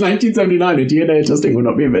 years because it's 1979 and DNA testing will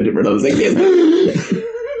not be invented for another 6 years.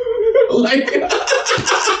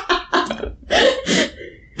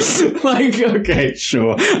 Okay,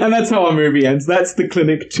 sure. And that's how our movie ends. That's The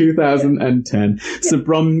Clinic 2010. So,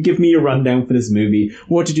 Brom, give me a rundown for this movie.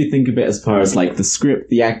 What did you think of it as far as, the script,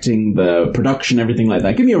 the acting, the production, everything like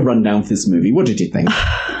that? Give me a rundown for this movie. What did you think?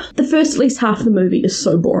 The first at least half of the movie is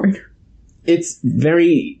so boring. It's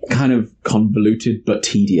very kind of convoluted but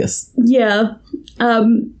tedious. Yeah.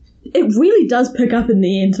 It really does pick up in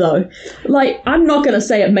the end, though. I'm not going to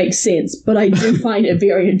say it makes sense, but I do find it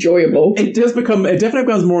very enjoyable. It definitely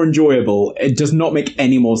becomes more enjoyable. It does not make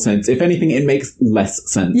any more sense. If anything, it makes less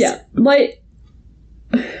sense. Yeah. I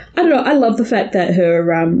don't know, I love the fact that her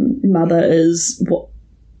mother is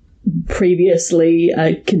previously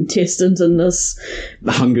a contestant in this...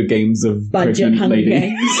 The Hunger Games of Budget Hunger lady.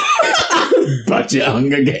 Games. Budget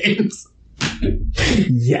Hunger Games.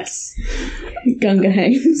 Yes. Gunga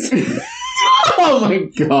Games. Oh my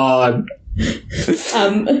god.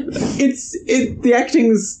 The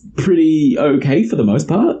acting's pretty okay for the most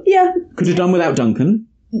part. Yeah. Could have done without Duncan.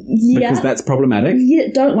 Yeah. Because that's problematic. Yeah,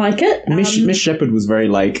 don't like it. Miss Shepherd was very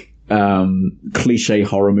cliche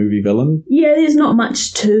horror movie villain. Yeah, there's not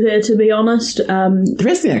much to her, to be honest. The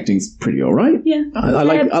rest of the acting's pretty alright. Yeah. I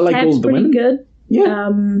like all the women. Good.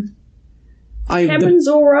 Yeah. Cameron's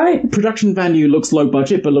alright. Production value looks low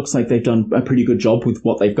budget, but looks like they've done a pretty good job with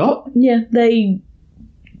what they've got. Yeah,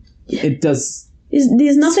 It does...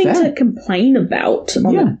 There's nothing to complain about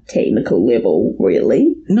on a technical level,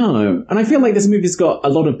 really. No, and I feel like this movie's got a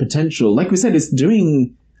lot of potential. Like we said, it's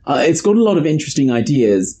got a lot of interesting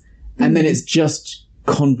ideas, and then it's just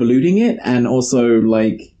convoluting it, and also,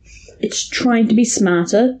 it's trying to be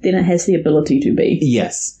smarter than it has the ability to be.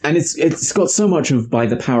 Yes, and it's got so much of by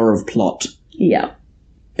the power of plot. Yeah.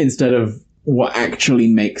 Instead of what actually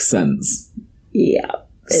makes sense. Yeah.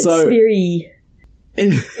 It's so, very...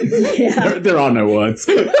 yeah. There are no words.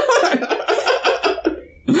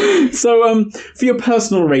 So, for your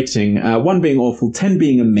personal rating, 1 being awful, 10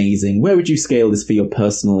 being amazing, where would you scale this for your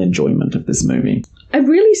personal enjoyment of this movie? I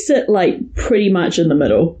really sit, pretty much in the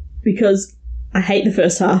middle, because I hate the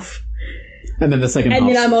first half. And then the second half. And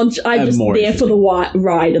then I'm just there for the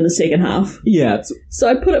ride in the second half. Yeah. So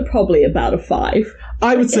I put it probably about a 5.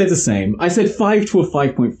 I would say the same. I said 5 to a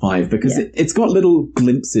 5.5 because it's got little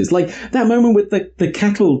glimpses. Like that moment with the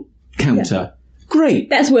cattle counter. Yeah.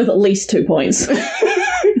 Great. That's worth at least 2 points.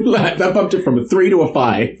 That bumped it from a 3 to a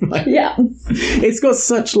 5. Yeah. It's got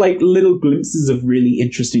such little glimpses of really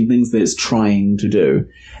interesting things that it's trying to do.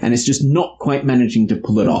 And it's just not quite managing to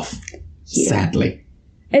pull it off. Yeah. Sadly.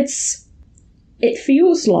 It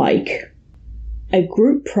feels like a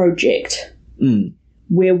group project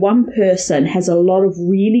where one person has a lot of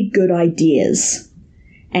really good ideas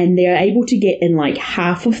and they're able to get in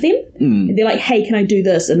half of them. And they're like, hey, can I do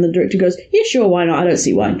this? And the director goes, yeah, sure, why not? I don't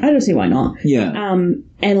see why not. Yeah. And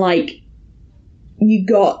you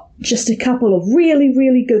got just a couple of really,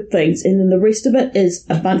 really good things, and then the rest of it is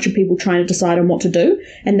a bunch of people trying to decide on what to do,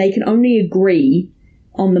 and they can only agree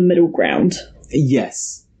on the middle ground.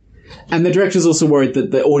 Yes. And the director's also worried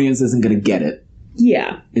that the audience isn't going to get it.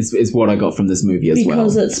 Yeah. Is what I got from this movie as well.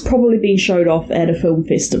 Because it's probably been showed off at a film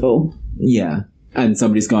festival. Yeah. And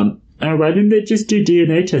somebody's gone, oh, why didn't they just do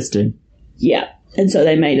DNA testing? Yeah. And so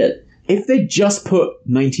they made it. If they just put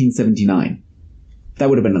 1979, that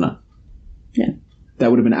would have been enough. Yeah. That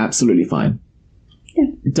would have been absolutely fine. Yeah.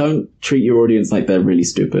 Don't treat your audience like they're really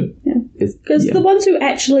stupid. Yeah. Because the ones who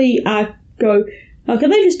actually go, oh, can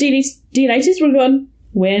they just DNA test? We're going,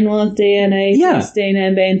 when was DNA testing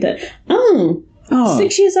invented? Oh,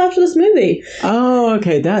 6 years after this movie. Oh,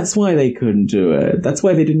 okay. That's why they couldn't do it. That's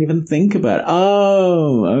why they didn't even think about it.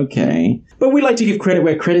 Oh, okay. But we like to give credit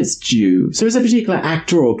where credit's due. So is there a particular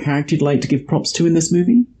actor or character you'd like to give props to in this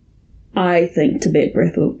movie? I think Tibet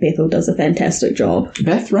Bethel does a fantastic job.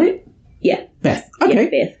 Beth, right? Yeah. Beth. Okay.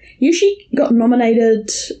 Yeah, Beth. She got nominated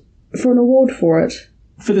for an award for it.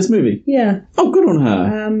 For this movie? Yeah. Oh, good on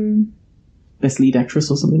her. Best lead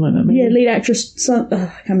actress or something like that, maybe? Yeah, lead actress. I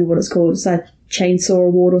can't remember what it's called. It's a Chainsaw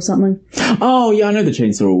Award or something. Oh, yeah, I know the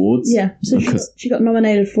Chainsaw Awards. Yeah. So she got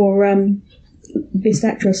nominated for Best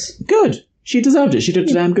Actress. Good. She deserved it. She did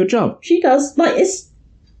a damn good job. She does. Like, it's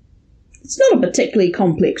not a particularly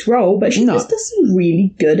complex role, but she just does some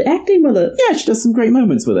really good acting with it. Yeah, she does some great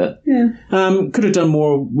moments with it. Yeah. Could have done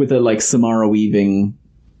more with a, like, Samara Weaving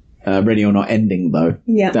Ready or Not ending, though.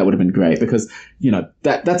 Yeah. That would have been great, because, you know,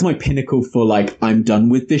 that's my pinnacle for, like, I'm done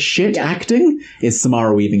with this shit acting, is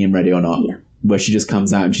Samara Weaving in Ready or Not. Yeah. Where she just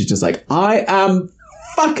comes out and she's just like, I am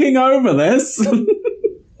fucking over this.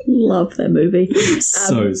 Love that movie.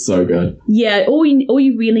 So good. Yeah, all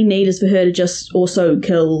you really need is for her to just also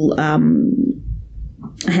kill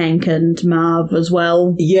Hank and Marv as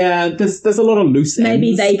well. Yeah, there's a lot of loose ends.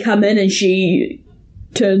 Maybe they come in and she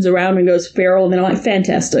turns around and goes feral, and they're like,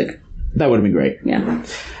 fantastic. That would have been great. Yeah.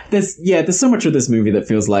 There's so much of this movie that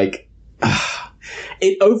feels like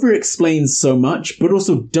it over-explains so much, but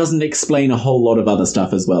also doesn't explain a whole lot of other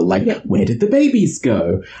stuff as well. Like, where did the babies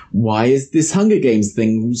go? Why is this Hunger Games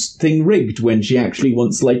thing rigged when she actually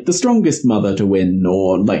wants, like, the strongest mother to win?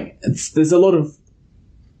 Or, like, there's a lot of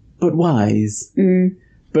but whys. Mm.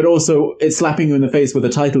 But also, it's slapping you in the face with a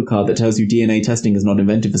title card that tells you DNA testing is not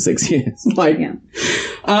invented for 6 years.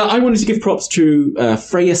 I wanted to give props to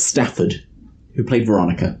Freya Stafford, who played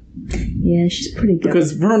Veronica. Yeah, she's pretty good.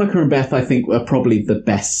 Because Veronica and Beth, I think, are probably the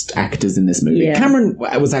best actors in this movie. Yeah. Cameron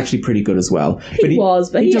was actually pretty good as well. He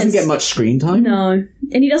doesn't get much screen time. No.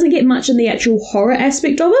 And he doesn't get much in the actual horror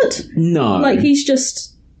aspect of it. No. Like, he's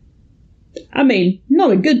just... I mean,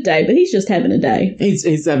 not a good day, but he's just having a day.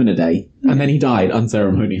 He's having a day. And then he died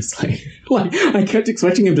unceremoniously. Like, I kept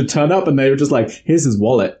expecting him to turn up and they were just like, here's his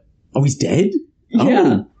wallet. Oh, he's dead?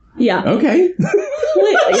 Oh. Yeah. Okay.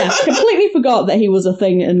 Completely forgot that he was a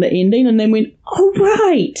thing in the ending and then went, oh,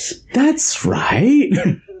 right. That's right.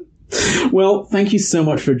 Well, thank you so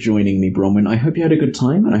much for joining me, Bronwyn. I hope you had a good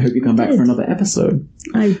time and I hope you come back for another episode.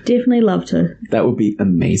 I definitely love to. That would be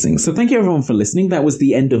amazing. So thank you everyone for listening. That was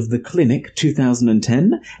the end of The Clinic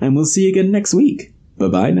 2010 and we'll see you again next week.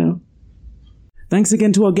 Bye-bye now. Thanks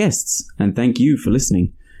again to our guests and thank you for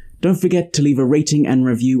listening. Don't forget to leave a rating and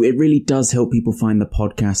review. It really does help people find the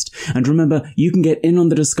podcast. And remember, you can get in on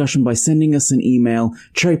the discussion by sending us an email,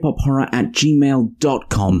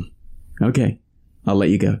 cherrypophorror@gmail.com. Okay, I'll let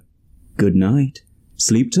you go. Good night.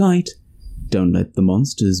 Sleep tight. Don't let the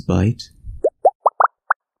monsters bite.